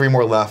 We have 3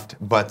 more left,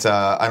 but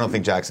I don't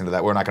think Jack's into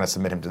that. We're not going to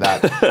submit him to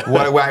that.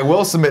 what I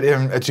will submit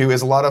him to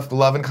is a lot of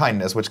love and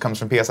kindness, which comes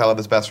from P.S. I love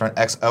his best friend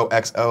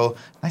XOXO.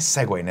 Nice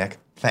segue, Nick.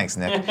 Thanks,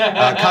 Nick.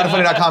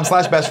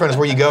 Kindoffunny.com/best friend is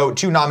where you go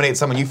to nominate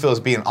someone you feel is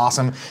being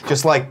awesome,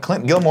 just like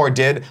Clint Gilmore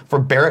did for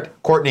Barrett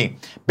Courtney.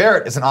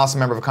 Barrett is an awesome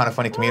member of the Kind of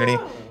Funny community.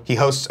 He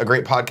hosts a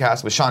great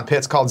podcast with Sean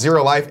Pitts called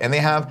Zero Life, and they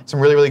have some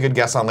really, really good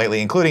guests on lately,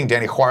 including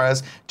Danny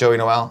Juarez, Joey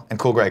Noel, and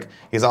Cool Greg.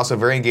 He's also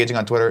very engaging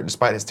on Twitter,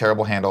 despite his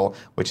terrible handle,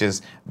 which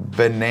is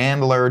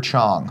Benandler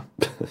Chong.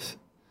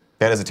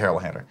 That is a terrible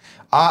handle.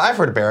 I've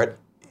heard of Barrett.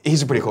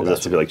 He's a pretty cool guy.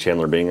 that's to be like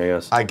Chandler Bing, I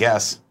guess. I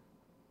guess.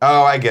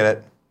 Oh, I get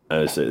it.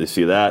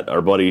 See that?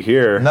 Our buddy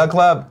here. Nug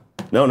Club.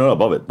 No,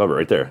 above it,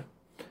 right there.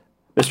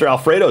 Mr.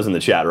 Alfredo's in the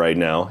chat right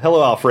now.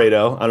 Hello,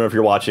 Alfredo. I don't know if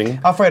you're watching.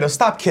 Alfredo,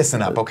 stop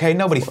kissing up, okay?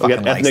 Nobody We fucking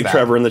got likes Ethnic that.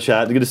 Trevor in the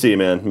chat. Good to see you,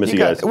 man. Miss you,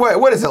 guys.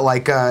 What is it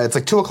like? It's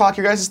like 2 o'clock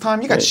your guys'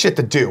 time? You got shit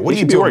to do. What are you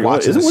should be doing working.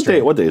 watching Is it this what day?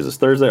 stream? What day is this?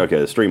 Thursday? Okay,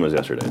 the stream was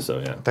yesterday, so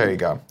yeah. There you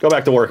go. Go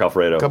back to work,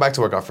 Alfredo. Go back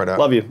to work, Alfredo.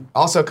 Love you.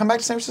 Also, come back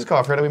to San Francisco,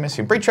 Alfredo. We miss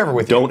you. Bring Trevor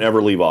with you. Don't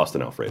ever leave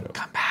Austin, Alfredo.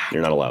 Come back.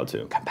 You're not allowed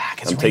to. Come back.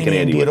 It's I'm taking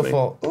rainy and Andy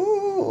beautiful.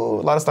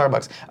 Ooh, a lot of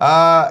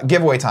Starbucks.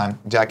 Giveaway time,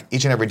 Jack.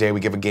 Each and every day we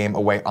give a game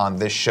away on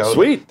this show.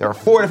 Sweet. There are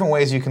 4 different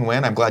ways you can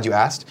win. I'm glad you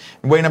asked.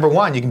 Way number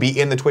 1, you can be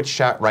in the Twitch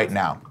chat right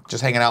now,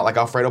 just hanging out like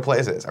Alfredo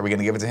plays it. Are we going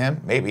to give it to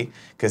him? Maybe,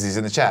 because he's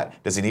in the chat.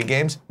 Does he need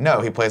games?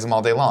 No, he plays them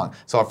all day long.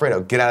 So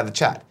Alfredo, get out of the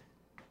chat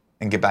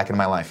and get back into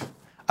my life.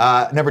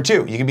 Number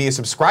 2, you can be a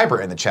subscriber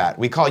in the chat.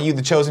 We call you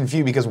the chosen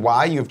few because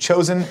why? You have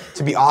chosen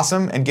to be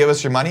awesome and give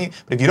us your money.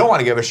 But if you don't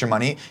want to give us your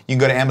money, you can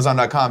go to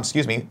Amazon.com,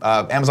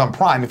 Amazon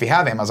Prime, if you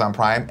have Amazon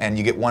Prime, and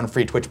you get 1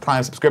 free Twitch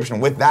Prime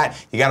subscription. With that,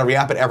 you got to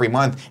re-up it every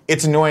month.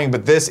 It's annoying,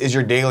 but this is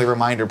your daily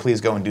reminder.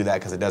 Please go and do that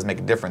because it does make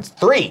a difference.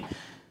 3,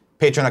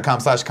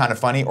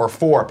 Patreon.com/kindoffunny, or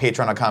 4,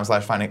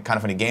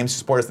 Patreon.com/kindoffunnygames.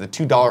 Support us at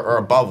the $2 or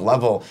above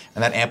level,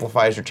 and that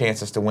amplifies your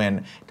chances to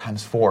win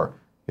times 4.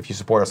 If you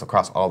support us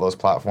across all those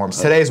platforms.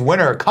 Today's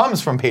winner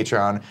comes from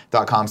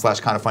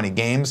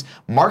patreon.com/kindoffunnygames,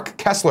 Mark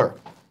Kessler.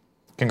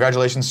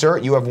 Congratulations, sir.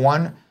 You have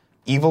won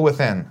Evil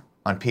Within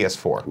on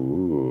PS4.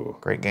 Ooh.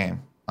 Great game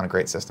on a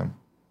great system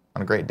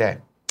on a great day.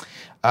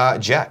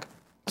 Jack,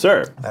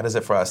 Sir. that is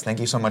it for us. Thank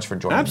you so much for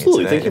joining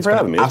Absolutely. me today. Thank you It's for been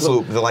having me. an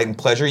absolute delight and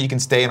pleasure. You can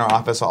stay in our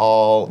office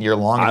all year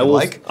long if I you will.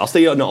 like. I'll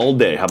stay out all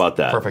day. How about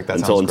that? Perfect, that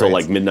until sounds great.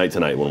 like midnight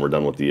tonight when we're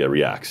done with the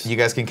reacts. You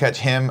guys can catch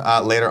him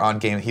later on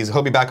Game.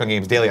 He'll be back on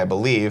Games Daily, I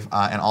believe,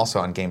 and also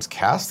on Games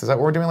Cast. Is that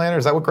what we're doing later?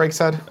 Is that what Greg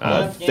said?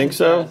 I think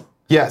so.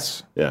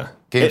 Yes. Yeah.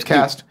 Games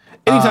Cast.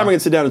 Anytime I can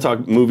sit down and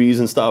talk movies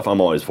and stuff,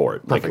 I'm always for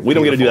it. Like, Perfect. we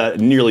don't get to do Beautiful.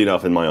 that nearly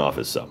enough in my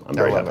office, so I'm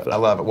very happy for that. I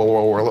love it. Well,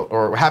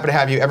 we're happy to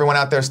have you. Everyone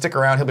out there, stick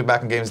around. He'll be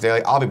back on Games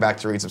Daily. I'll be back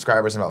to read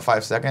subscribers in about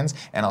 5 seconds,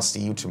 and I'll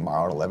see you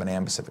tomorrow at 11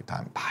 a.m. Pacific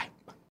time. Bye.